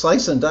 Just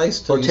slice and dice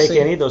till you see. Or take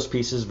any of those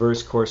pieces,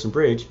 verse, chorus, and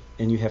bridge,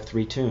 and you have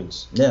 3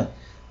 tunes. Yeah.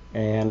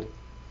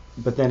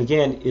 But then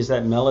again, is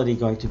that melody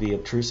going to be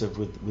obtrusive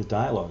with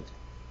dialogue?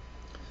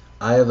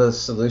 I have a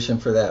solution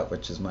for that,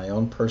 which is my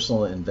own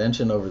personal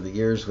invention over the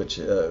years, which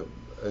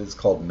is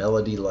called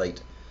Melody Light.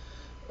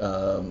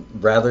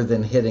 Rather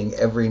than hitting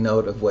every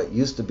note of what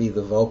used to be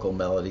the vocal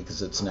melody,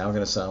 because it's now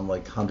going to sound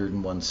like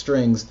 101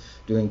 strings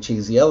doing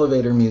cheesy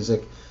elevator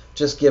music,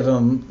 just give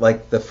them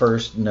like the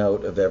first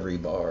note of every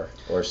bar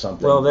or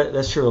something. Well,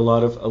 that's true. A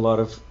lot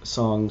of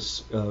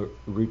songs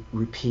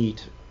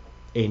repeat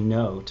a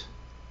note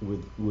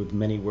with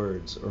many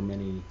words or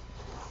many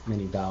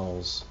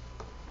vowels.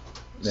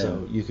 Yeah.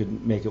 So you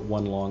could make it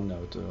one long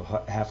note,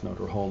 a half note,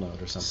 or whole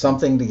note, or something.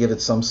 Something to give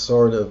it some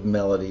sort of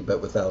melody, but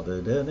without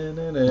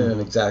an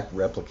exact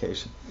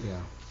replication. Yeah.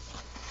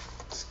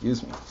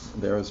 Excuse me.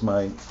 There was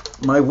my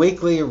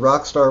weekly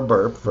Rockstar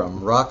burp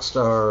from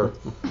Rockstar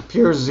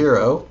Pure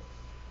Zero.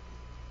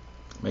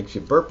 Makes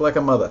you burp like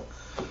a mother.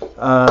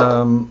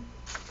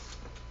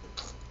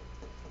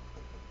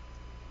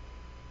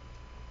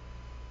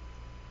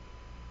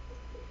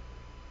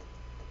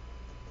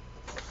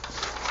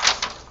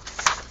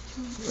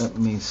 Let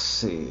me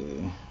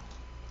see.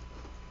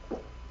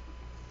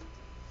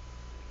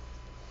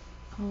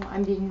 Oh,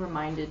 I'm being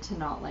reminded to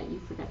not let you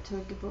forget to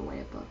give away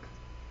a book.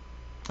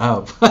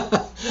 Oh,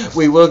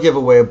 we will give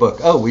away a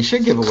book. Oh, we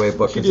should give away a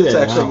book. It's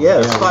actually,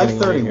 it's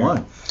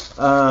 5:31.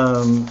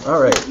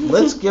 All right,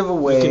 let's give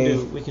away.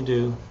 We can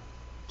do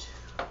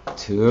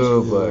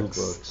two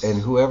books, and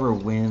whoever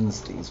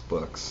wins these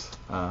books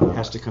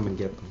has to come and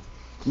get them.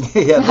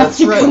 Yeah,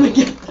 that's right.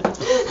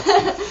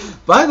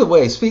 By the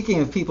way, speaking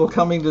of people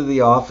coming to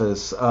the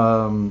office,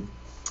 oh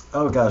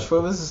gosh,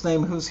 what was his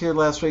name? Who's here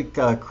last week?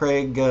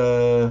 Craig.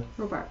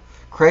 Robart.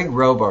 Craig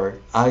Robart,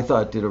 I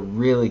thought, did a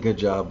really good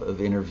job of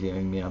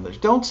interviewing me on this.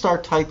 Don't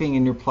start typing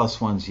in your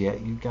 +1s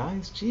yet, you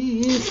guys.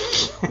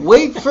 Jeez,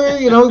 wait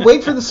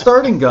for the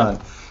starting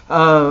gun.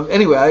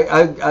 Anyway,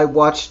 I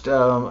watched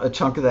a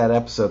chunk of that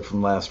episode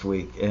from last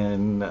week,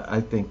 and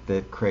I think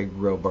that Craig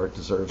Robart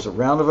deserves a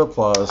round of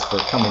applause for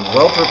coming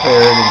well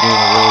prepared and doing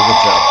a really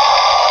good job.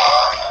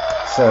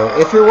 So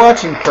if you're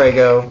watching,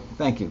 Craigo,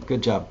 thank you.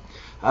 Good job.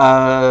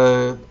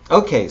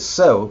 Okay,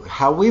 so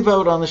how we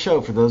vote on the show,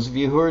 for those of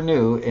you who are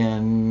new,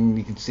 and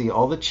you can see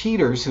all the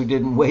cheaters who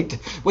didn't wait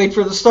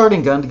for the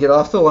starting gun to get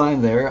off the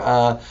line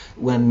there.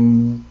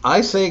 When I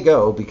say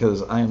go,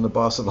 because I am the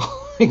boss of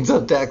all things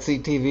on Taxi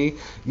TV,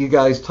 you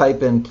guys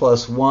type in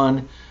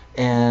 +1,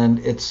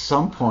 and at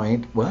some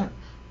point, what?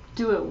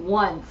 Do it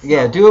once.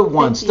 Yeah, do it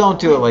once. Don't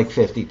do it like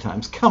 50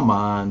 times. Come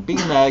on, be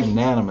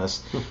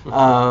magnanimous.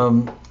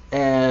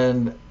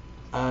 And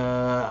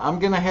I'm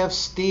going to have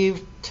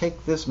Steve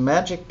take this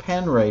magic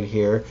pen right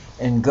here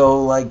and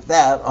go like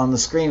that on the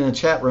screen in the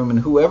chat room, and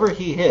whoever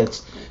he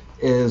hits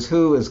is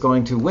who is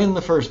going to win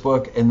the first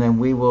book, and then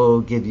we will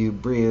give you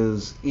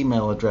Bria's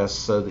email address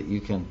so that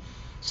you can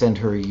send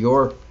her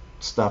your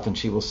stuff, and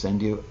she will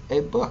send you a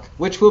book,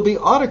 which will be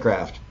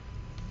autographed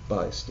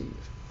by Steve.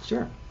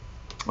 Sure.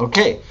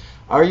 Okay,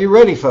 are you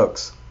ready,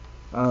 folks?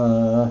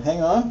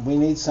 Hang on, we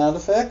need sound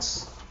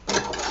effects.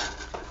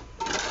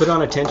 Put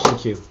on a tension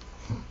cue.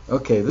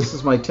 Okay, this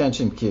is my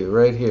tension cue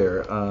right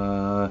here. You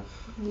gotta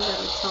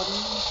tell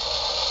them.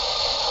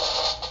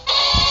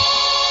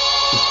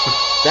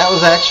 That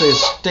was actually a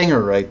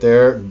stinger right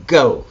there.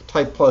 Go.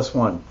 Type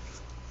 +1.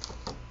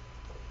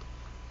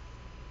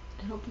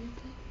 It'll be okay.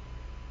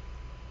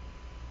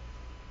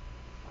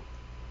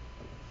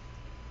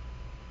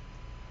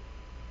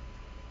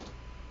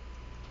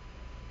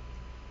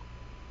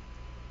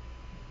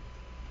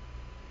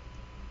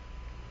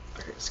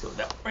 Okay, let's go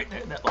that right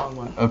there, that long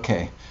one.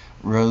 Okay.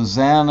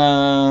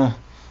 Rosanna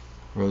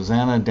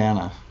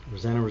Dana.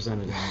 Rosanna.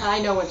 I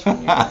know which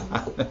one you're talking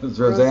about. It was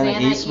Rosanna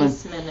Eastman.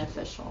 Eastman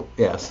official.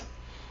 Yes.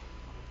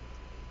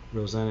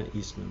 Rosanna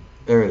Eastman.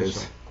 There it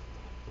is.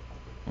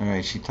 All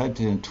right, she typed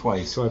it in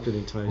twice. Swiped it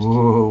in twice.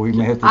 Whoa, we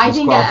may have to I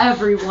think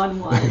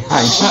everyone was.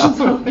 I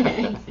know.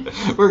 Okay.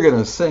 We're going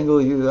to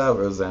single you out,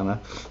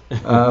 Rosanna.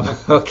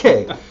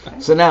 Okay,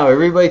 so now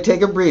everybody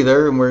take a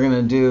breather, and we're going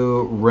to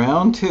do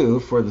round 2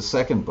 for the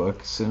second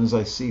book as soon as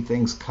I see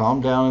things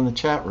calm down in the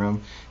chat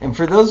room. And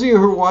for those of you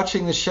who are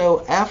watching the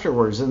show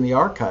afterwards in the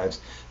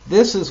archives,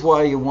 this is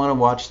why you want to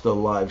watch the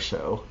live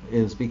show,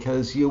 is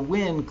because you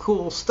win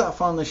cool stuff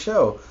on the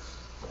show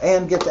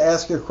and get to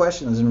ask your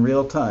questions in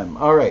real time.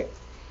 All right.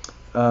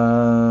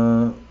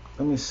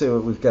 Let me see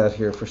what we've got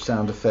here for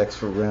sound effects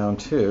for round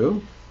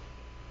 2.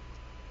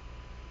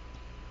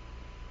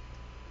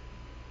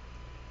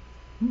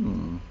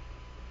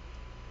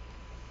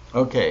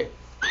 Okay.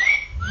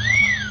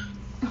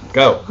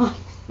 Go.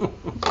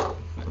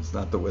 That's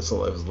not the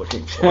whistle I was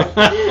looking for.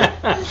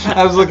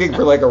 I was looking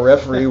for like a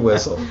referee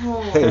whistle.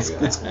 Hey,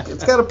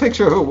 it's got a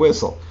picture of a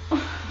whistle.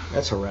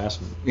 That's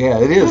harassment. Yeah,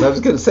 it is. I was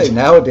going to say,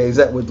 nowadays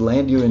that would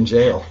land you in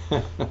jail.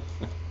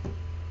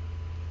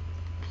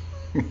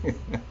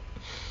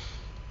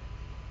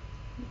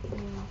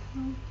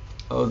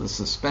 Oh, the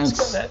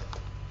suspense.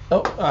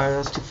 Oh,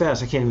 that's too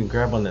fast. I can't even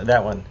grab on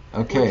that one.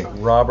 Okay.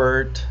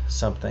 Robert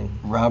something.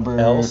 Robert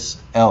Else.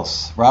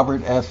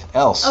 Robert F.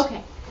 Else.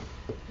 Okay.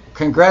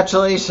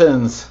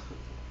 Congratulations,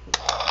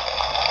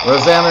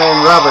 Rosanna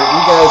and Robert.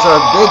 You guys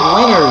are big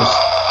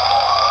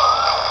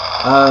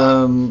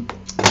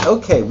winners.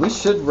 Okay, we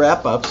should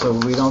wrap up so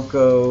we don't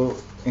go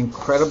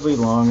incredibly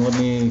long. Let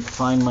me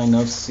find my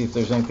notes to see if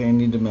there's anything I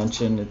need to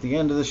mention at the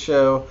end of the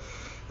show.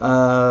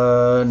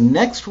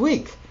 Next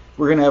week,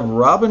 we're going to have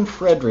Robin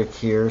Frederick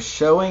here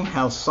showing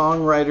how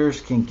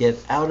songwriters can get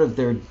out of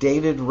their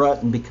dated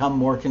rut and become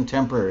more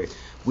contemporary.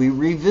 We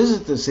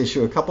revisit this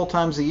issue a couple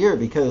times a year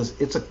because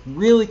it's a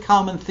really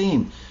common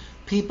theme.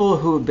 People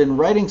who have been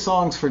writing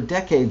songs for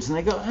decades and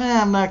they go,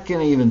 I'm not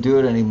going to even do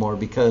it anymore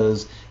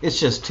because it's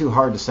just too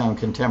hard to sound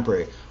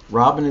contemporary.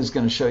 Robin is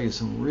going to show you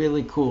some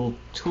really cool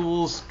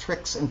tools,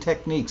 tricks, and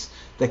techniques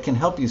that can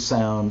help you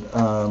sound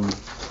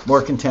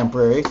more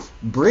contemporary.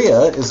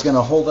 Bria is going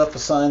to hold up a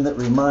sign that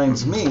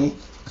reminds me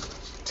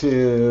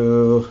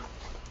to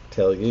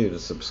tell you to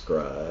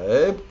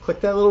subscribe.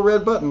 Click that little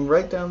red button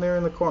right down there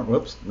in the corner.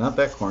 Whoops, not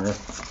that corner.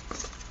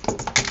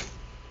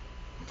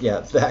 Yeah,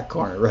 it's that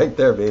corner right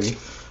there, baby.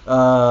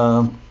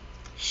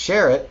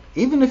 Share it,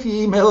 even if you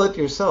email it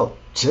yourself.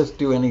 Just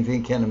do anything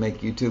you can to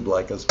make YouTube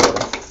like us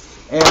better.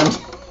 And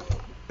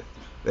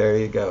there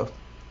you go,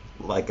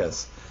 like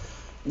us.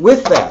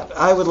 With that,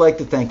 I would like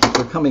to thank you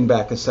for coming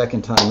back a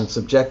second time and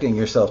subjecting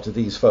yourself to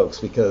these folks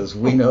because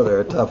we know they're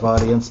a tough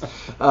audience.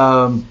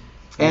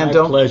 My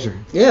pleasure.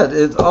 Yeah,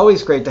 it's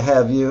always great to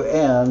have you.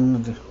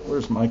 And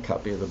where's my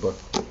copy of the book?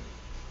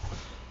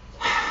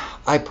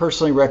 I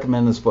personally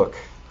recommend this book.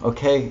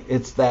 Okay,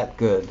 it's that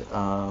good.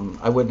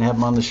 I wouldn't have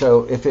him on the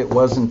show if it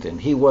wasn't, and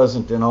he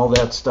wasn't, and all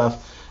that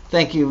stuff.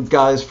 Thank you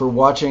guys for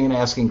watching and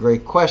asking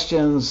great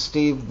questions.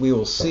 Steve, we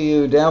will see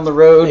you down the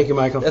road. Thank you,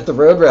 Michael. At the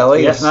road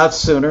rally, Yes. if not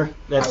sooner.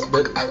 That's in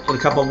a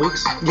couple of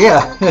weeks.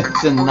 Yeah,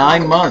 it's in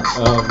 9 months.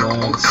 Oh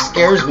man. It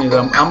scares me that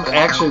I'm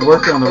actually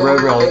working on the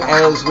road rally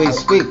as we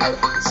speak.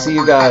 See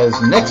you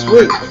guys next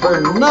week for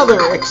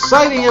another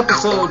exciting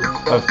episode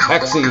of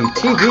Taxi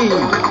TV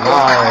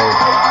Live.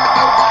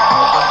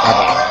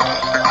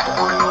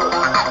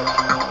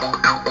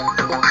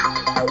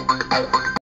 Bye-bye.